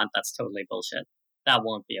what we want, that's totally bullshit. That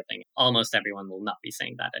won't be a thing. Almost everyone will not be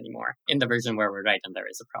saying that anymore in the version where we're right and there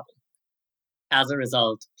is a problem. As a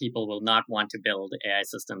result, people will not want to build AI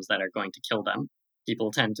systems that are going to kill them.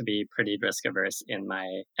 People tend to be pretty risk averse in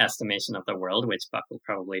my estimation of the world, which Buck will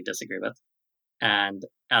probably disagree with. And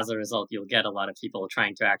as a result, you'll get a lot of people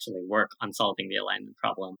trying to actually work on solving the alignment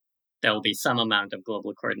problem. There will be some amount of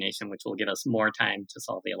global coordination, which will give us more time to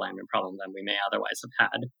solve the alignment problem than we may otherwise have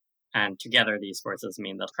had. And together, these forces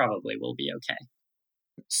mean that probably we'll be okay.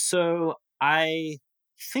 So I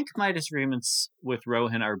think my disagreements with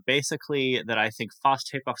Rohan are basically that I think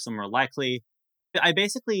fast takeoffs are more likely. I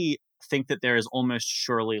basically think that there is almost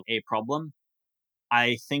surely a problem.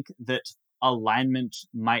 I think that alignment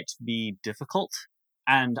might be difficult,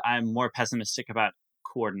 and I'm more pessimistic about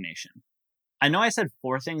coordination. I know I said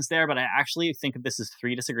 4 things there, but I actually think of this as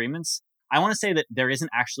 3 disagreements. I want to say that there isn't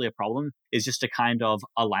actually a problem. It's just a kind of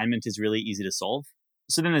alignment is really easy to solve.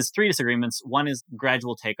 So then there's 3 disagreements. One is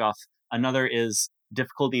gradual takeoff. Another is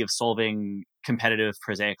difficulty of solving competitive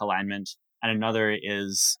prosaic alignment. And another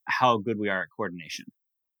is how good we are at coordination.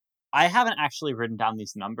 I haven't actually written down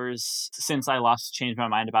these numbers since I last changed my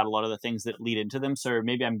mind about a lot of the things that lead into them, so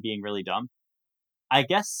maybe I'm being really dumb. I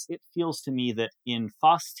guess it feels to me that in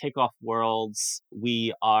fast takeoff worlds,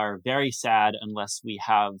 we are very sad unless we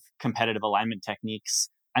have competitive alignment techniques.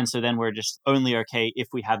 And so then we're just only okay if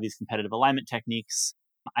we have these competitive alignment techniques.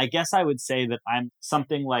 I guess I would say that I'm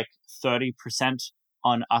something like 30%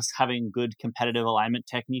 on us having good competitive alignment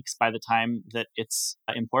techniques by the time that it's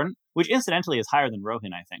important, which incidentally is higher than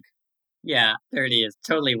Rohan, I think. Yeah, 30 is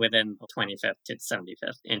totally within the 25th to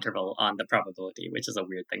 75th interval on the probability, which is a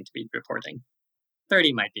weird thing to be reporting.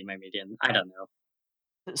 30 might be my median. I don't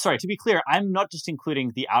know. Sorry, to be clear, I'm not just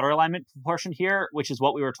including the outer alignment proportion here, which is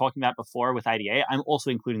what we were talking about before with IDA. I'm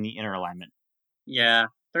also including the inner alignment. Yeah,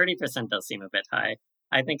 30% does seem a bit high.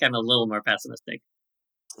 I think I'm a little more pessimistic.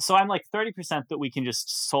 So I'm like 30% that we can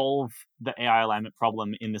just solve the AI alignment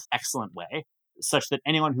problem in this excellent way, such that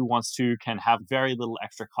anyone who wants to can have very little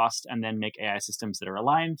extra cost and then make AI systems that are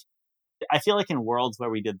aligned. I feel like in worlds where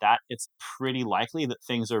we did that, it's pretty likely that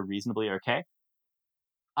things are reasonably okay.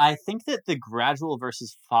 I think that the gradual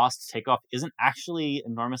versus fast takeoff isn't actually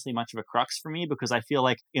enormously much of a crux for me because I feel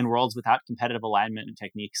like in worlds without competitive alignment and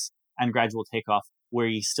techniques and gradual takeoff, where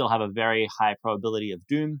you still have a very high probability of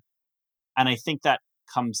doom. And I think that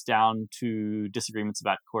comes down to disagreements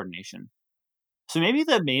about coordination. So maybe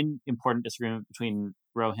the main important disagreement between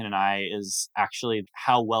Rohan and I is actually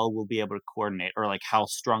how well we'll be able to coordinate or like how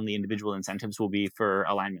strong the individual incentives will be for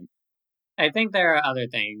alignment. I think there are other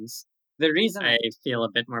things. The reason I feel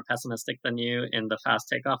a bit more pessimistic than you in the fast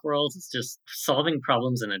takeoff worlds is just solving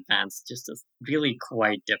problems in advance just is really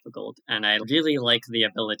quite difficult. And I really like the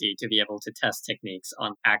ability to be able to test techniques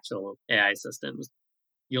on actual AI systems.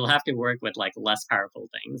 You'll have to work with like less powerful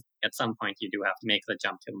things. At some point, you do have to make the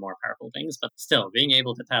jump to more powerful things, but still being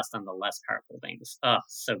able to test on the less powerful things. Oh,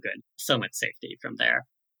 so good. So much safety from there.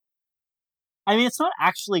 I mean, it's not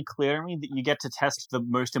actually clear to me that you get to test the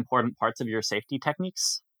most important parts of your safety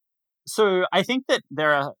techniques. So I think that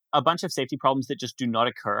there are a bunch of safety problems that just do not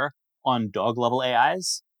occur on dog level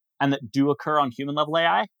AIs and that do occur on human level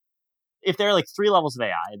AI. If there are like 3 levels of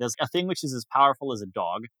AI, there's a thing which is as powerful as a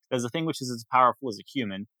dog, there's a thing which is as powerful as a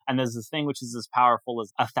human, and there's this thing which is as powerful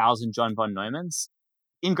as 1,000 John von Neumanns.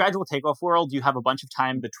 In gradual takeoff world, you have a bunch of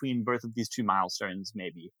time between both of these 2 milestones,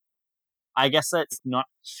 maybe. I guess that's not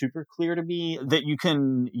super clear to me that you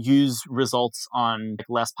can use results on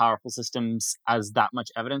less powerful systems as that much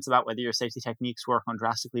evidence about whether your safety techniques work on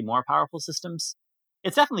drastically more powerful systems.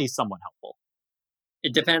 It's definitely somewhat helpful.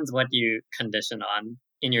 It depends what you condition on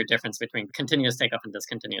in your difference between continuous takeoff and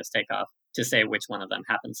discontinuous takeoff to say which one of them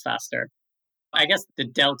happens faster. I guess the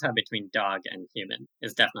delta between dog and human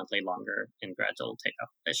is definitely longer in gradual takeoff.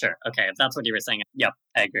 Sure. Okay. If that's what you were saying, yep,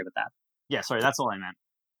 I agree with that. Yeah, sorry, that's all I meant.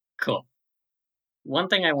 Cool. One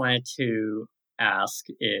thing I wanted to ask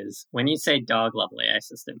is when you say dog level AI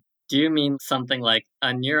system, do you mean something like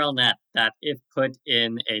a neural net that, if put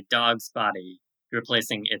in a dog's body,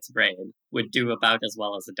 replacing its brain, would do about as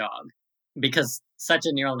well as a dog? Because such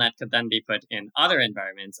a neural net could then be put in other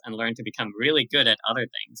environments and learn to become really good at other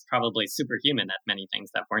things, probably superhuman at many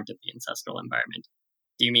things that weren't in the ancestral environment.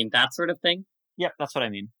 Do you mean that sort of thing? Yep, that's what I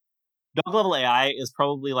mean. Dog level AI is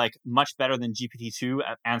probably like much better than GPT-2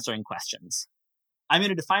 at answering questions. I'm going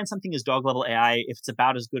to define something as dog level AI if it's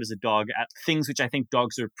about as good as a dog at things which I think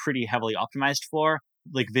dogs are pretty heavily optimized for,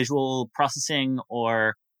 like visual processing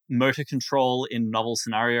or motor control in novel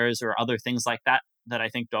scenarios or other things like that, that I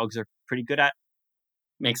think dogs are pretty good at.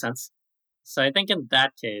 Makes sense. So I think in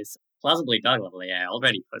that case, plausibly dog level AI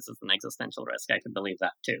already poses an existential risk. I could believe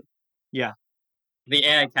that too. Yeah. The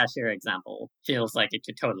AI cashier example feels like it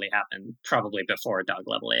could totally happen probably before dog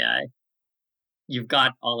level AI. You've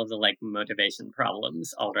got all of the motivation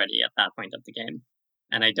problems already at that point of the game.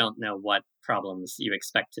 And I don't know what problems you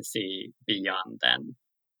expect to see beyond then.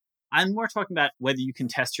 I'm more talking about whether you can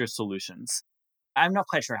test your solutions. I'm not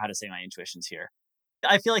quite sure how to say my intuitions here.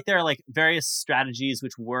 I feel like there are various strategies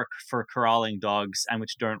which work for corralling dogs and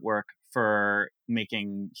which don't work for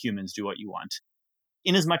making humans do what you want.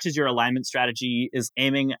 In as much as your alignment strategy is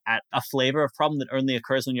aiming at a flavor of problem that only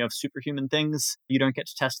occurs when you have superhuman things, you don't get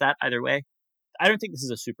to test that either way. I don't think this is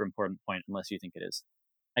a super important point unless you think it is.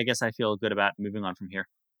 I guess I feel good about moving on from here.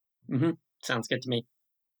 Mm-hmm. Sounds good to me.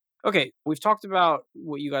 Okay, we've talked about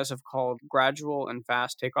what you guys have called gradual and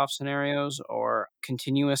fast takeoff scenarios or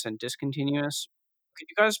continuous and discontinuous. Could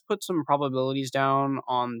you guys put some probabilities down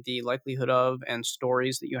on the likelihood of and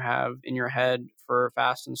stories that you have in your head for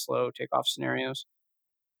fast and slow takeoff scenarios?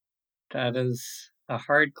 That is a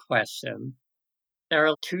hard question. There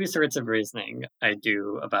are two sorts of reasoning I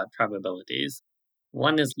do about probabilities.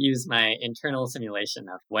 One is use my internal simulation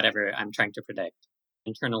of whatever I'm trying to predict.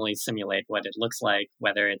 Internally simulate what it looks like,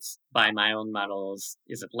 whether it's by my own models,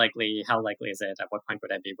 is it likely, how likely is it, at what point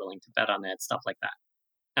would I be willing to bet on it, stuff like that.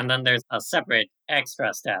 And then there's a separate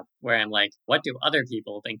extra step where I'm like, what do other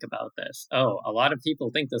people think about this? Oh, a lot of people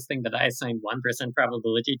think this thing that I assigned 1%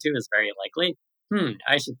 probability to is very likely.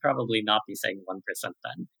 I should probably not be saying 1%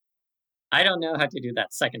 then. I don't know how to do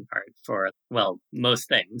that second part for, well, most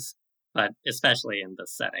things, but especially in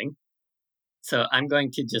this setting. So I'm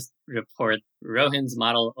going to just report Rohin's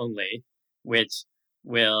model only, which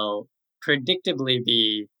will predictably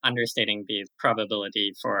be understating the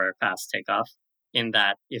probability for fast takeoff. In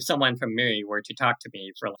that, if someone from Miri were to talk to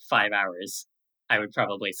me for 5 hours, I would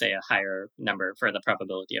probably say a higher number for the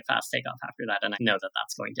probability of fast takeoff after that, and I know that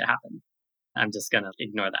that's going to happen. I'm just going to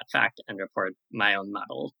ignore that fact and report my own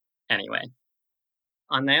model anyway.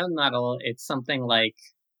 On my own model, it's something like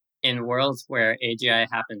in worlds where AGI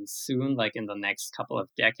happens soon, like in the next couple of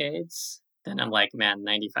decades, then I'm like, man,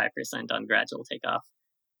 95% on gradual takeoff.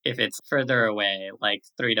 If it's further away, like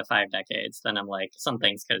 3 to 5 decades, then I'm like, some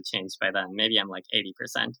things could have changed by then. Maybe I'm like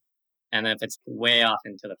 80%. And if it's way off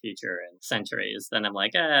into the future in centuries, then I'm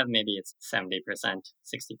like, maybe it's 70%,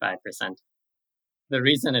 65%. The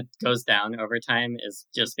reason it goes down over time is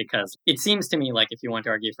just because it seems to me like if you want to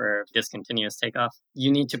argue for discontinuous takeoff,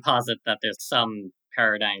 you need to posit that there's some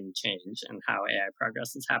paradigm change in how AI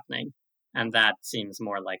progress is happening. And that seems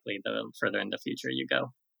more likely the further in the future you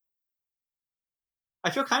go. I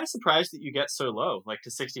feel kind of surprised that you get so low, like to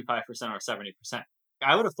 65% or 70%.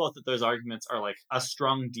 I would have thought that those arguments are like a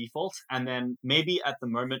strong default, and then maybe at the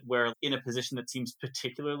moment we're in a position that seems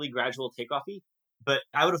particularly gradual takeoffy, but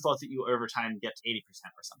I would have thought that you over time get to 80%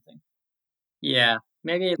 or something. Yeah,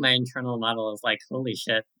 maybe my internal model is like, holy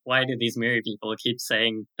shit, why do these Miri people keep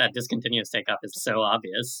saying that discontinuous takeoff is so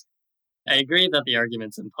obvious? I agree that the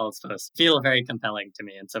arguments in Paul's post feel very compelling to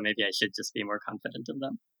me, and so maybe I should just be more confident in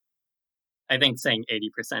them. I think saying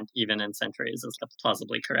 80% even in centuries is a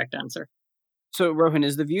plausibly correct answer. So, Rohin,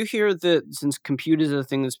 is the view here that since compute is a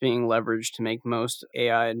thing that's being leveraged to make most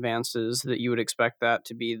AI advances, that you would expect that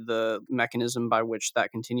to be the mechanism by which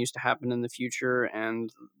that continues to happen in the future, and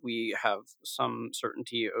we have some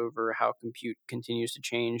certainty over how compute continues to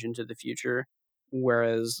change into the future?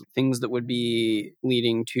 Whereas things that would be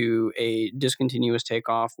leading to a discontinuous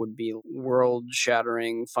takeoff would be world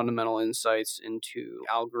shattering fundamental insights into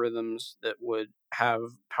algorithms that would have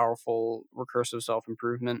powerful recursive self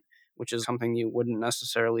improvement, which is something you wouldn't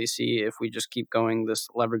necessarily see if we just keep going this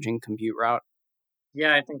leveraging compute route.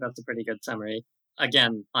 Yeah, I think that's a pretty good summary.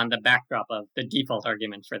 Again, on the backdrop of the default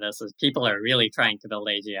argument for this is people are really trying to build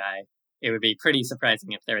AGI. it would be pretty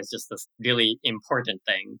surprising if there was just this really important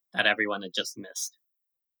thing that everyone had just missed.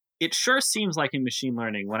 It sure seems like in machine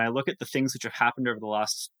learning, when I look at the things which have happened over the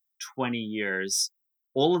last 20 years,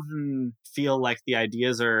 all of them feel like the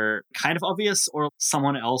ideas are kind of obvious or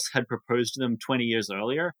someone else had proposed them 20 years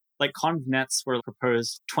earlier. Like ConvNets were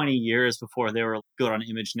proposed 20 years before they were good on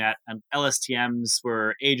ImageNet, and LSTMs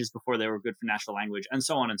were ages before they were good for natural language, and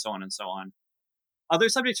so on and so on and so on. Other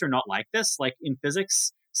subjects are not like this. Like in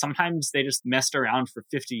physics, sometimes they just messed around for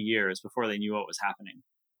 50 years before they knew what was happening.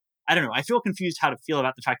 I don't know. I feel confused how to feel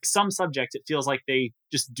about the fact some subjects, it feels like they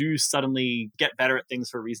just do suddenly get better at things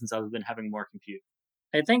for reasons other than having more compute.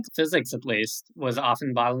 I think physics, at least, was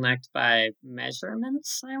often bottlenecked by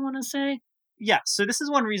measurements, I want to say. Yeah, so this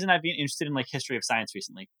is one reason I've been interested in like history of science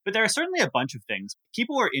recently. But there are certainly a bunch of things.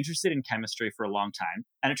 People were interested in chemistry for a long time,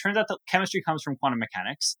 and it turns out that chemistry comes from quantum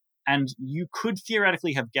mechanics. And you could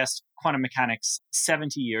theoretically have guessed quantum mechanics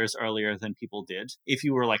 70 years earlier than people did if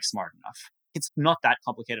you were like smart enough. It's not that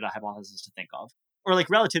complicated a hypothesis to think of. Or like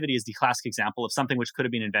relativity is the classic example of something which could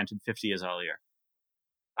have been invented 50 years earlier.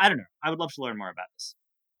 I don't know. I would love to learn more about this.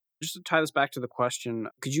 Just to tie this back to the question,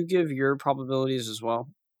 could you give your probabilities as well?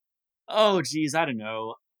 Oh, geez, I don't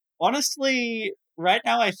know. Honestly, right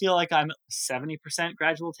now I feel like I'm 70%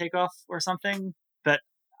 gradual takeoff or something, but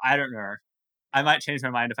I don't know. I might change my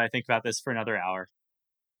mind if I think about this for another hour.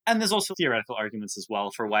 And there's also theoretical arguments as well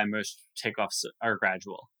for why most takeoffs are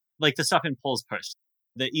gradual. Like the stuff in Paul's post.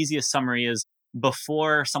 The easiest summary is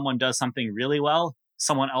before someone does something really well,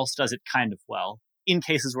 someone else does it kind of well, in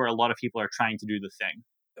cases where a lot of people are trying to do the thing.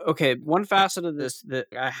 Okay, one facet of this that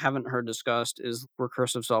I haven't heard discussed is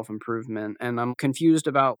recursive self-improvement, and I'm confused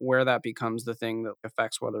about where that becomes the thing that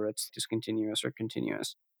affects whether it's discontinuous or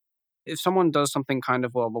continuous. If someone does something kind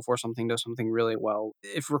of well before something does something really well,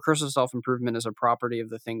 if recursive self-improvement is a property of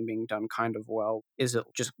the thing being done kind of well, is it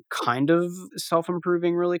just kind of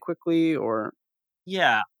self-improving really quickly, or?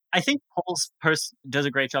 Yeah, I think Paul's post does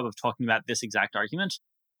a great job of talking about this exact argument.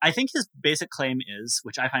 I think his basic claim is,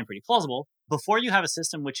 which I find pretty plausible, before you have a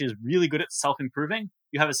system which is really good at self-improving,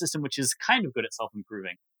 you have a system which is kind of good at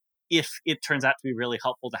self-improving, if it turns out to be really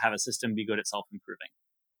helpful to have a system be good at self-improving.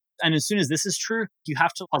 And as soon as this is true, you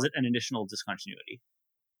have to posit an additional discontinuity.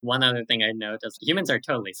 One other thing I'd note is humans are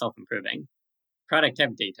totally self-improving.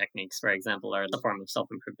 Productivity techniques, for example, are the form of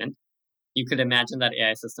self-improvement. You could imagine that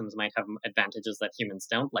AI systems might have advantages that humans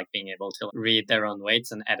don't, like being able to read their own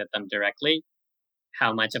weights and edit them directly.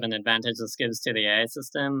 How much of an advantage this gives to the AI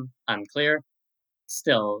system, unclear.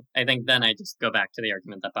 Still, I think then I just go back to the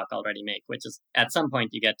argument that Buck already made, which is at some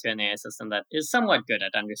point you get to an AI system that is somewhat good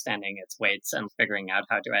at understanding its weights and figuring out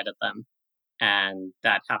how to edit them. And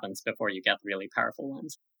that happens before you get really powerful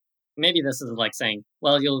ones. Maybe this is like saying,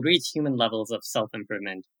 well, you'll reach human levels of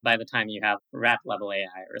self-improvement by the time you have rat-level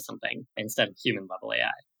AI or something, instead of human-level AI,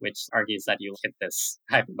 which argues that you'll hit this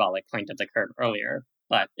hyperbolic point of the curve earlier,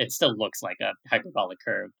 but it still looks like a hyperbolic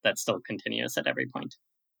curve that's still continuous at every point.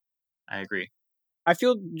 I agree. I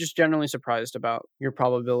feel just generally surprised about your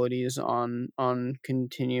probabilities on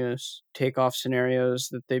continuous takeoff scenarios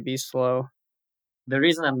that they be slow. The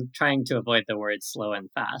reason I'm trying to avoid the words slow and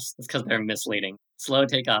fast is because they're misleading. Slow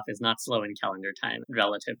takeoff is not slow in calendar time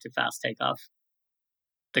relative to fast takeoff.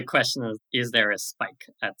 The question is there a spike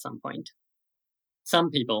at some point?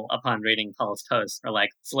 Some people, upon reading Paul's post, are like,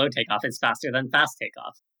 slow takeoff is faster than fast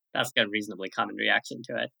takeoff. That's a reasonably common reaction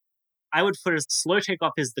to it. I would put as slow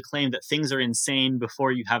takeoff is the claim that things are insane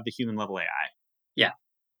before you have the human level AI. Yeah.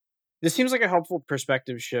 This seems like a helpful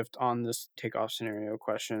perspective shift on this takeoff scenario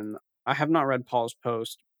question. I have not read Paul's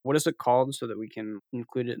post. What is it called so that we can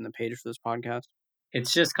include it in the page for this podcast?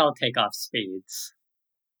 It's just called Takeoff Speeds.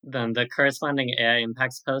 Then the corresponding AI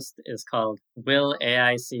impacts post is called Will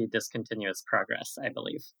AI See Discontinuous Progress, I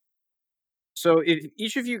believe. So if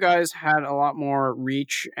each of you guys had a lot more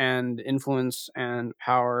reach and influence and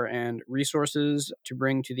power and resources to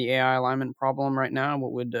bring to the AI alignment problem right now,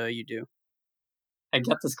 what would you do? I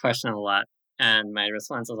get this question a lot, and my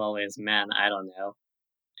response is always, man, I don't know.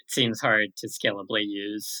 It seems hard to scalably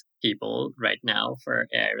use people right now for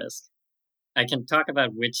AI risk. I can talk about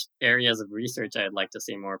which areas of research I'd like to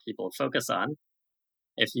see more people focus on.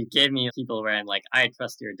 If you gave me people where I'm like, I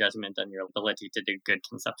trust your judgment and your ability to do good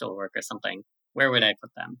conceptual work or something, where would I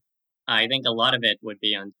put them? I think a lot of it would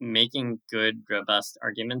be on making good, robust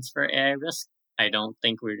arguments for AI risk. I don't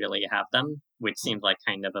think we really have them, which seems like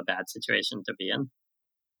kind of a bad situation to be in.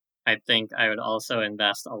 I think I would also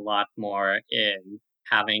invest a lot more in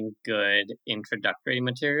having good introductory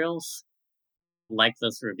materials like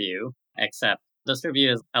this review, except this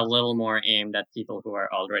review is a little more aimed at people who are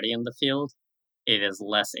already in the field. it is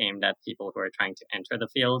less aimed at people who are trying to enter the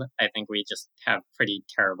field. I think we just have pretty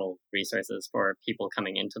terrible resources for people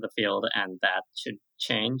coming into the field, and that should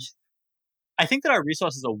change. I think that our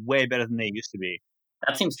resources are way better than they used to be.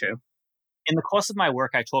 That seems true. In the course of my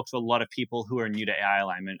work, I talked to a lot of people who are new to AI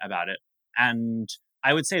alignment about it. And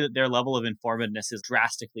I would say that their level of informativeness is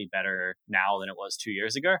drastically better now than it was 2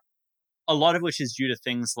 years ago. A lot of which is due to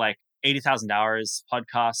things like 80,000 Hours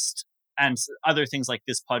podcast and other things like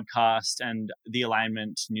this podcast and the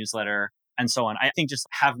alignment newsletter and so on. I think just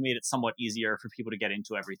have made it somewhat easier for people to get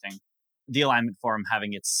into everything. The alignment forum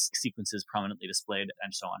having its sequences prominently displayed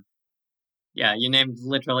and so on. Yeah, you named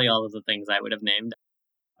literally all of the things I would have named.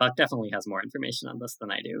 Buck definitely has more information on this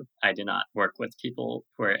than I do. I do not work with people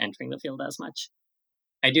who are entering the field as much.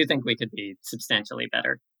 I do think we could be substantially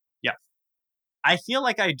better. Yeah. I feel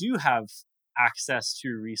like I do have access to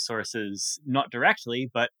resources, not directly,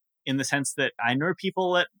 but in the sense that I know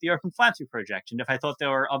people at the Open Philanthropy Project. And if I thought there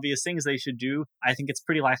were obvious things they should do, I think it's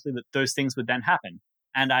pretty likely that those things would then happen.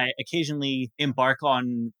 And I occasionally embark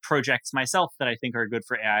on projects myself that I think are good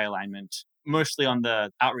for AI alignment, mostly on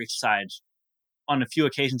the outreach side. On a few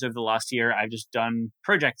occasions over the last year, I've just done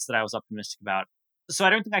projects that I was optimistic about. So I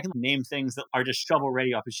don't think I can name things that are just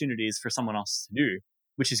shovel-ready opportunities for someone else to do,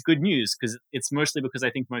 which is good news because it's mostly because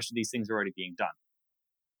I think most of these things are already being done.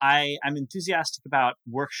 I am enthusiastic about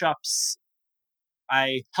workshops.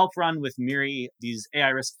 I help run with Miri these AI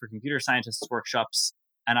Risk for Computer Scientists workshops,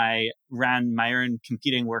 and I ran my own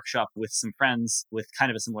competing workshop with some friends with kind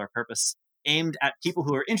of a similar purpose, aimed at people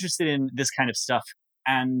who are interested in this kind of stuff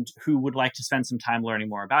and who would like to spend some time learning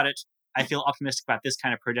more about it. I feel optimistic about this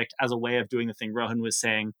kind of project as a way of doing the thing Rohan was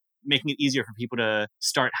saying, making it easier for people to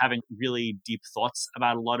start having really deep thoughts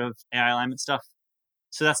about a lot of AI alignment stuff.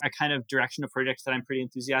 So that's a kind of direction of projects that I'm pretty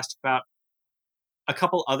enthusiastic about. A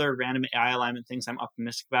couple other random AI alignment things I'm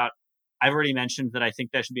optimistic about. I've already mentioned that I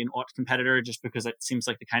think there should be an OUT competitor just because it seems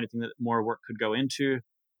like the kind of thing that more work could go into.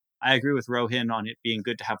 I agree with Rohan on it being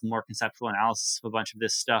good to have more conceptual analysis of a bunch of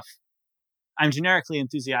this stuff. I'm generically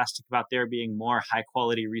enthusiastic about there being more high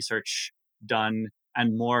quality research done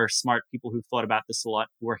and more smart people who've thought about this a lot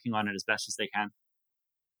working on it as best as they can.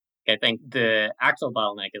 I think the actual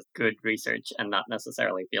bottleneck is good research and not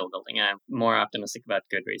necessarily field building. I'm more optimistic about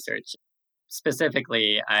good research.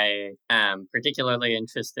 Specifically, I am particularly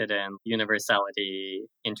interested in universality,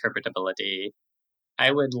 interpretability.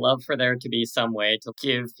 I would love for there to be some way to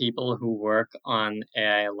give people who work on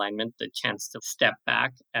AI alignment the chance to step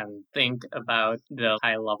back and think about the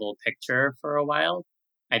high level picture for a while.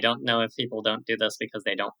 I don't know if people don't do this because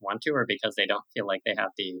they don't want to or because they don't feel like they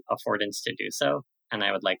have the affordance to do so. And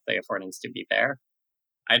I would like the affordance to be there.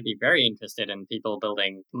 I'd be very interested in people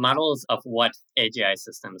building models of what AGI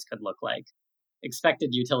systems could look like.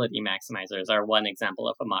 Expected utility maximizers are one example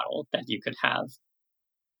of a model that you could have.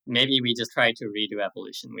 Maybe we just try to redo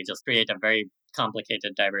evolution. We just create a very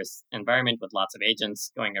complicated, diverse environment with lots of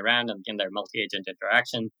agents going around, and in their multi-agent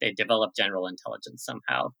interaction, they develop general intelligence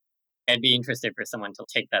somehow. I'd be interested for someone to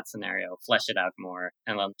take that scenario, flesh it out more,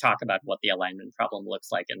 and then talk about what the alignment problem looks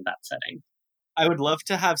like in that setting. I would love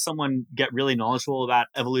to have someone get really knowledgeable about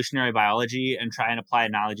evolutionary biology and try and apply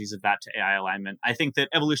analogies of that to AI alignment. I think that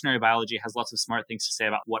evolutionary biology has lots of smart things to say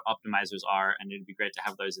about what optimizers are, and it'd be great to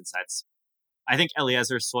have those insights. I think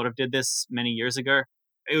Eliezer sort of did this many years ago.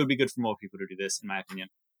 It would be good for more people to do this, in my opinion.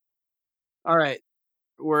 All right.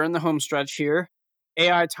 We're in the home stretch here.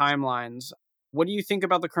 AI timelines. What do you think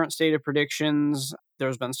about the current state of predictions?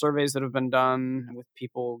 There's been surveys that have been done with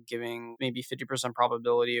people giving maybe 50%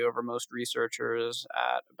 probability over most researchers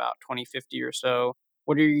at about 2050 or so.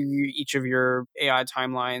 What are each of your AI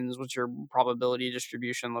timelines? What's your probability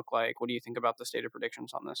distribution look like? What do you think about the state of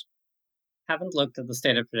predictions on this? Haven't looked at the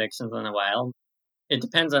state of predictions in a while. It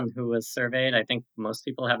depends on who was surveyed. I think most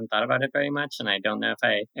people haven't thought about it very much, and I don't know if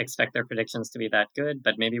I expect their predictions to be that good,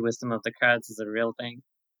 but maybe wisdom of the crowds is a real thing.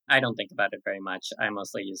 I don't think about it very much. I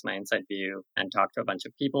mostly use my inside view and talk to a bunch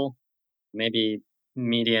of people. Maybe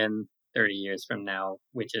median 30 years from now,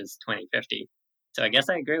 which is 2050. So I guess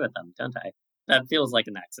I agree with them, don't I? That feels like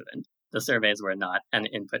an accident. The surveys were not an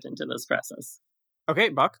input into this process. Okay,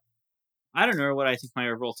 Buck. I don't know what I think my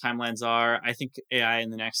overall timelines are. I think AI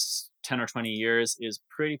in the next 10 or 20 years is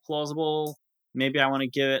pretty plausible. Maybe I want to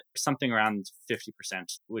give it something around 50%,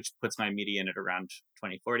 which puts my median at around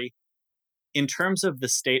 2040. In terms of the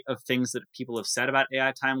state of things that people have said about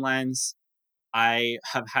AI timelines, I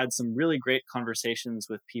have had some really great conversations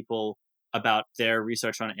with people about their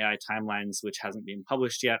research on AI timelines, which hasn't been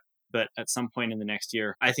published yet. But at some point in the next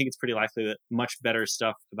year, I think it's pretty likely that much better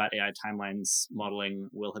stuff about AI timelines modeling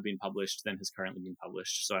will have been published than has currently been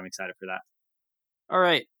published. So I'm excited for that. All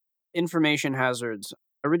right. information hazards.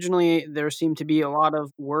 Originally, there seemed to be a lot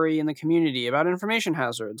of worry in the community about information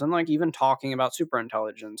hazards and even talking about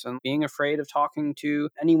superintelligence and being afraid of talking to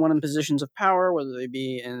anyone in positions of power, whether they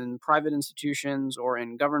be in private institutions or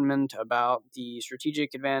in government, about the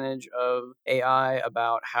strategic advantage of AI,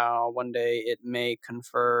 about how one day it may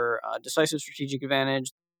confer decisive strategic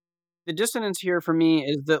advantage. The dissonance here for me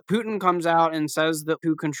is that Putin comes out and says that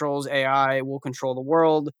who controls AI will control the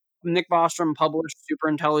world. Nick Bostrom published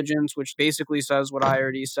Superintelligence, which basically says what I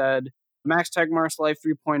already said. Max Tegmark's Life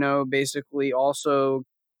 3.0 basically also,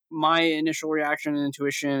 my initial reaction and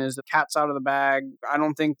intuition is the cat's out of the bag. I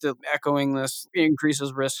don't think that echoing this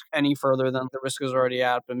increases risk any further than the risk is already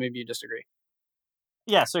at, but maybe you disagree.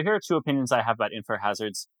 Yeah, so here are two opinions I have about info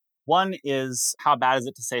hazards. One is, how bad is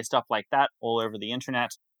it to say stuff like that all over the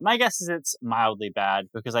internet? My guess is it's mildly bad,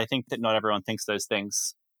 because I think that not everyone thinks those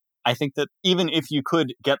things. I think that even if you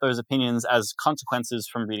could get those opinions as consequences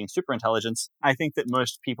from reading Superintelligence, I think that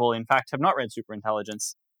most people, in fact, have not read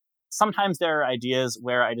Superintelligence. Sometimes there are ideas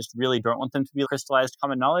where I just really don't want them to be crystallized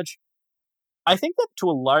common knowledge. I think that to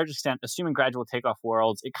a large extent, assuming gradual takeoff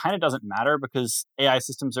worlds, it kind of doesn't matter, because AI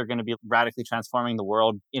systems are going to be radically transforming the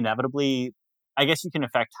world inevitably. I guess you can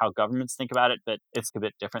affect how governments think about it, but it's a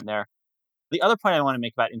bit different there. The other point I want to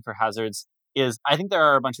make about info hazards is, I think there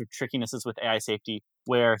are a bunch of trickinesses with AI safety,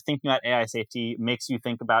 where thinking about AI safety makes you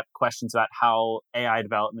think about questions about how AI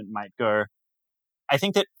development might go. I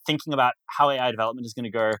think that thinking about how AI development is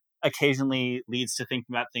going to go occasionally leads to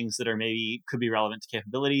thinking about things that are maybe could be relevant to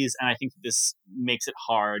capabilities. And I think this makes it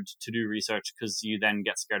hard to do research, because you then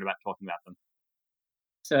get scared about talking about them.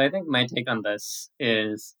 So I think my take on this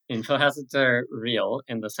is info hazards are real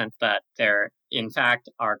in the sense that there, in fact,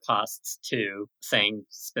 are costs to saying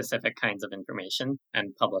specific kinds of information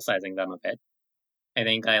and publicizing them a bit. I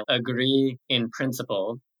think I agree in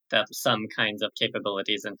principle that some kinds of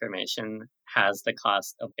capabilities information has the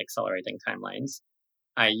cost of accelerating timelines.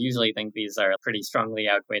 I usually think these are pretty strongly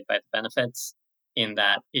outweighed by the benefits, in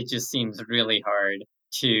that it just seems really hard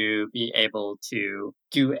to be able to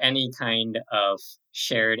do any kind of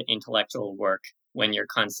shared intellectual work when you're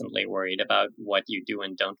constantly worried about what you do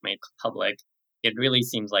and don't make public. It really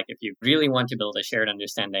seems like if you really want to build a shared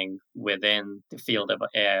understanding within the field of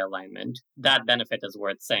AI alignment, that benefit is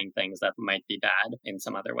worth saying things that might be bad in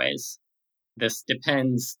some other ways. This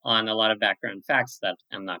depends on a lot of background facts that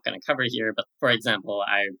I'm not going to cover here. But for example,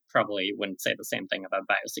 I probably wouldn't say the same thing about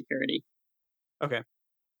biosecurity. Okay,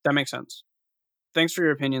 that makes sense. Thanks for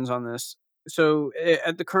your opinions on this. So,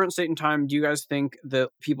 at the current state and time, do you guys think that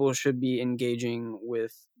people should be engaging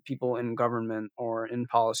with people in government or in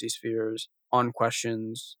policy spheres on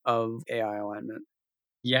questions of AI alignment?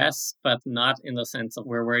 Yes, but not in the sense of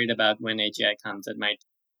we're worried about when AGI comes, it might,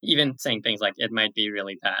 even saying things like it might be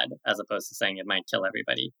really bad, as opposed to saying it might kill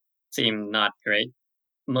everybody, seem not great.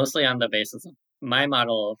 Mostly on the basis of my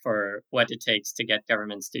model for what it takes to get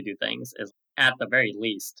governments to do things is, at the very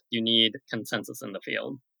least, you need consensus in the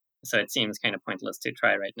field. So it seems kind of pointless to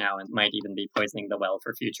try right now and might even be poisoning the well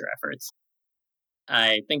for future efforts.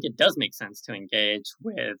 I think it does make sense to engage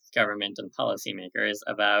with government and policymakers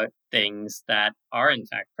about things that are in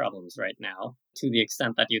fact problems right now, to the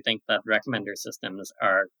extent that you think that recommender systems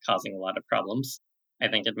are causing a lot of problems. I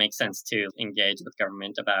think it makes sense to engage with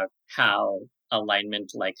government about how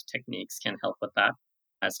alignment like techniques can help with that,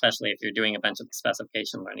 especially if you're doing a bunch of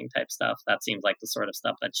specification learning type stuff. That seems like the sort of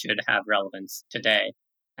stuff that should have relevance today.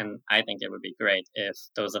 And I think it would be great if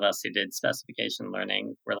those of us who did specification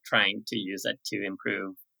learning were trying to use it to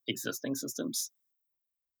improve existing systems.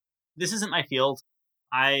 This isn't my field.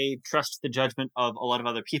 I trust the judgment of a lot of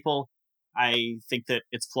other people. I think that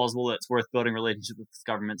it's plausible that it's worth building relationships with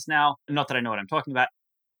governments now. Not that I know what I'm talking about.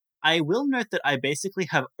 I will note that I basically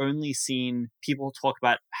have only seen people talk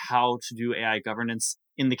about how to do AI governance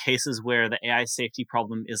in the cases where the AI safety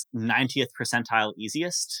problem is 90th percentile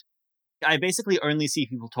easiest. I basically only see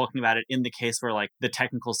people talking about it in the case where the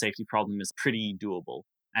technical safety problem is pretty doable.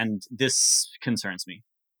 And this concerns me.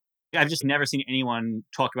 I've just never seen anyone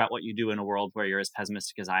talk about what you do in a world where you're as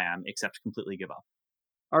pessimistic as I am, except completely give up.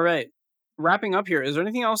 All right. Wrapping up here, is there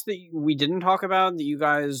anything else that we didn't talk about that you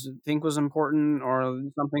guys think was important, or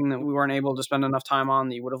something that we weren't able to spend enough time on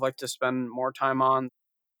that you would have liked to spend more time on?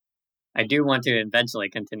 I do want to eventually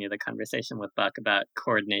continue the conversation with Buck about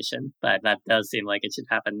coordination, but that does seem like it should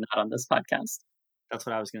happen not on this podcast. That's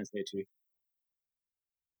what I was going to say too.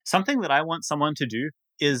 Something that I want someone to do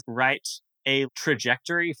is write a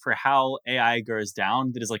trajectory for how AI goes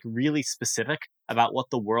down that is really specific about what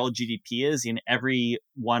the world GDP is in every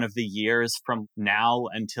one of the years from now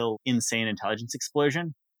until insane intelligence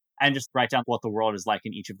explosion. and just write down what the world is like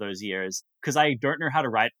in each of those years. Because I don't know how to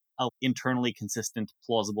write an internally consistent,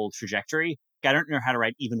 plausible trajectory. I don't know how to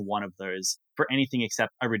write even one of those for anything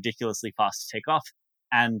except a ridiculously fast takeoff.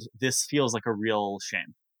 And this feels like a real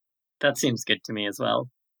shame. That seems good to me as well.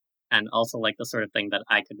 And also like the sort of thing that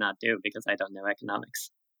I could not do because I don't know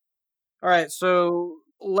economics. All right, so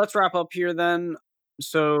let's wrap up here then.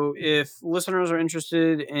 So if listeners are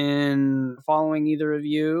interested in following either of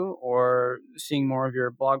you or seeing more of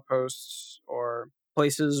your blog posts or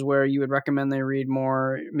places where you would recommend they read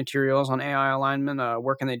more materials on AI alignment,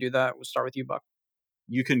 where can they do that? We'll start with you, Buck.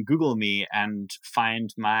 You can Google me and find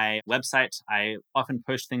my website. I often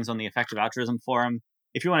post things on the Effective Altruism Forum.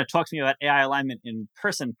 If you want to talk to me about AI alignment in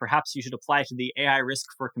person, perhaps you should apply to the AI Risk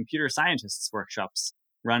for Computer Scientists workshops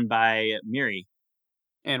run by Miri.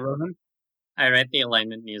 And Rohan? I write the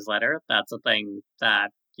alignment newsletter. That's a thing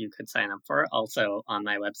that you could sign up for. Also on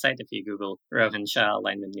my website, if you Google Rohan Shah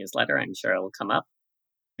alignment newsletter, I'm sure it'll come up.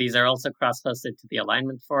 These are also cross-posted to the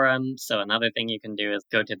alignment forum. So another thing you can do is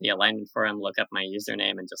go to the alignment forum, look up my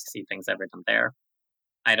username, and just see things I've written there.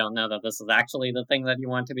 I don't know that this is actually the thing that you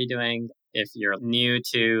want to be doing. If you're new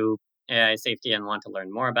to AI safety and want to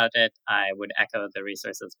learn more about it, I would echo the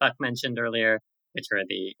resources Buck mentioned earlier, which are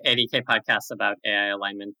the 80K podcasts about AI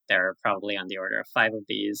alignment. There are probably on the order of 5 of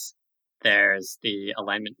these. There's the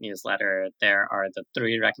alignment newsletter. There are the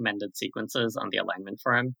 3 recommended sequences on the alignment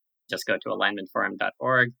forum. Just go to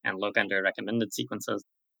alignmentforum.org and look under recommended sequences,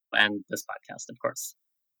 and this podcast, of course.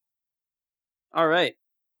 All right.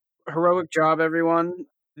 Heroic job, everyone.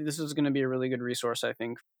 This is going to be a really good resource, I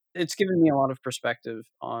think. It's given me a lot of perspective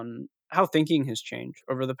on how thinking has changed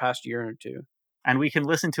over the past year or two. And we can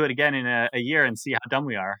listen to it again in a year and see how dumb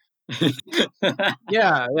we are.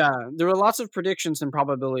 Yeah. There were lots of predictions and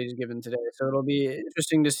probabilities given today, so it'll be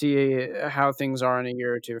interesting to see how things are in a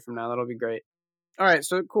year or two from now. That'll be great. All right,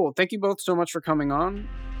 so cool. Thank you both so much for coming on.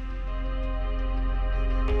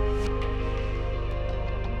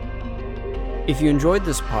 If you enjoyed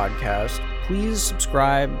this podcast, please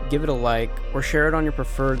subscribe, give it a like, or share it on your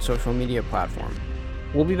preferred social media platform.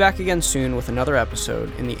 We'll be back again soon with another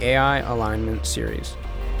episode in the AI Alignment series.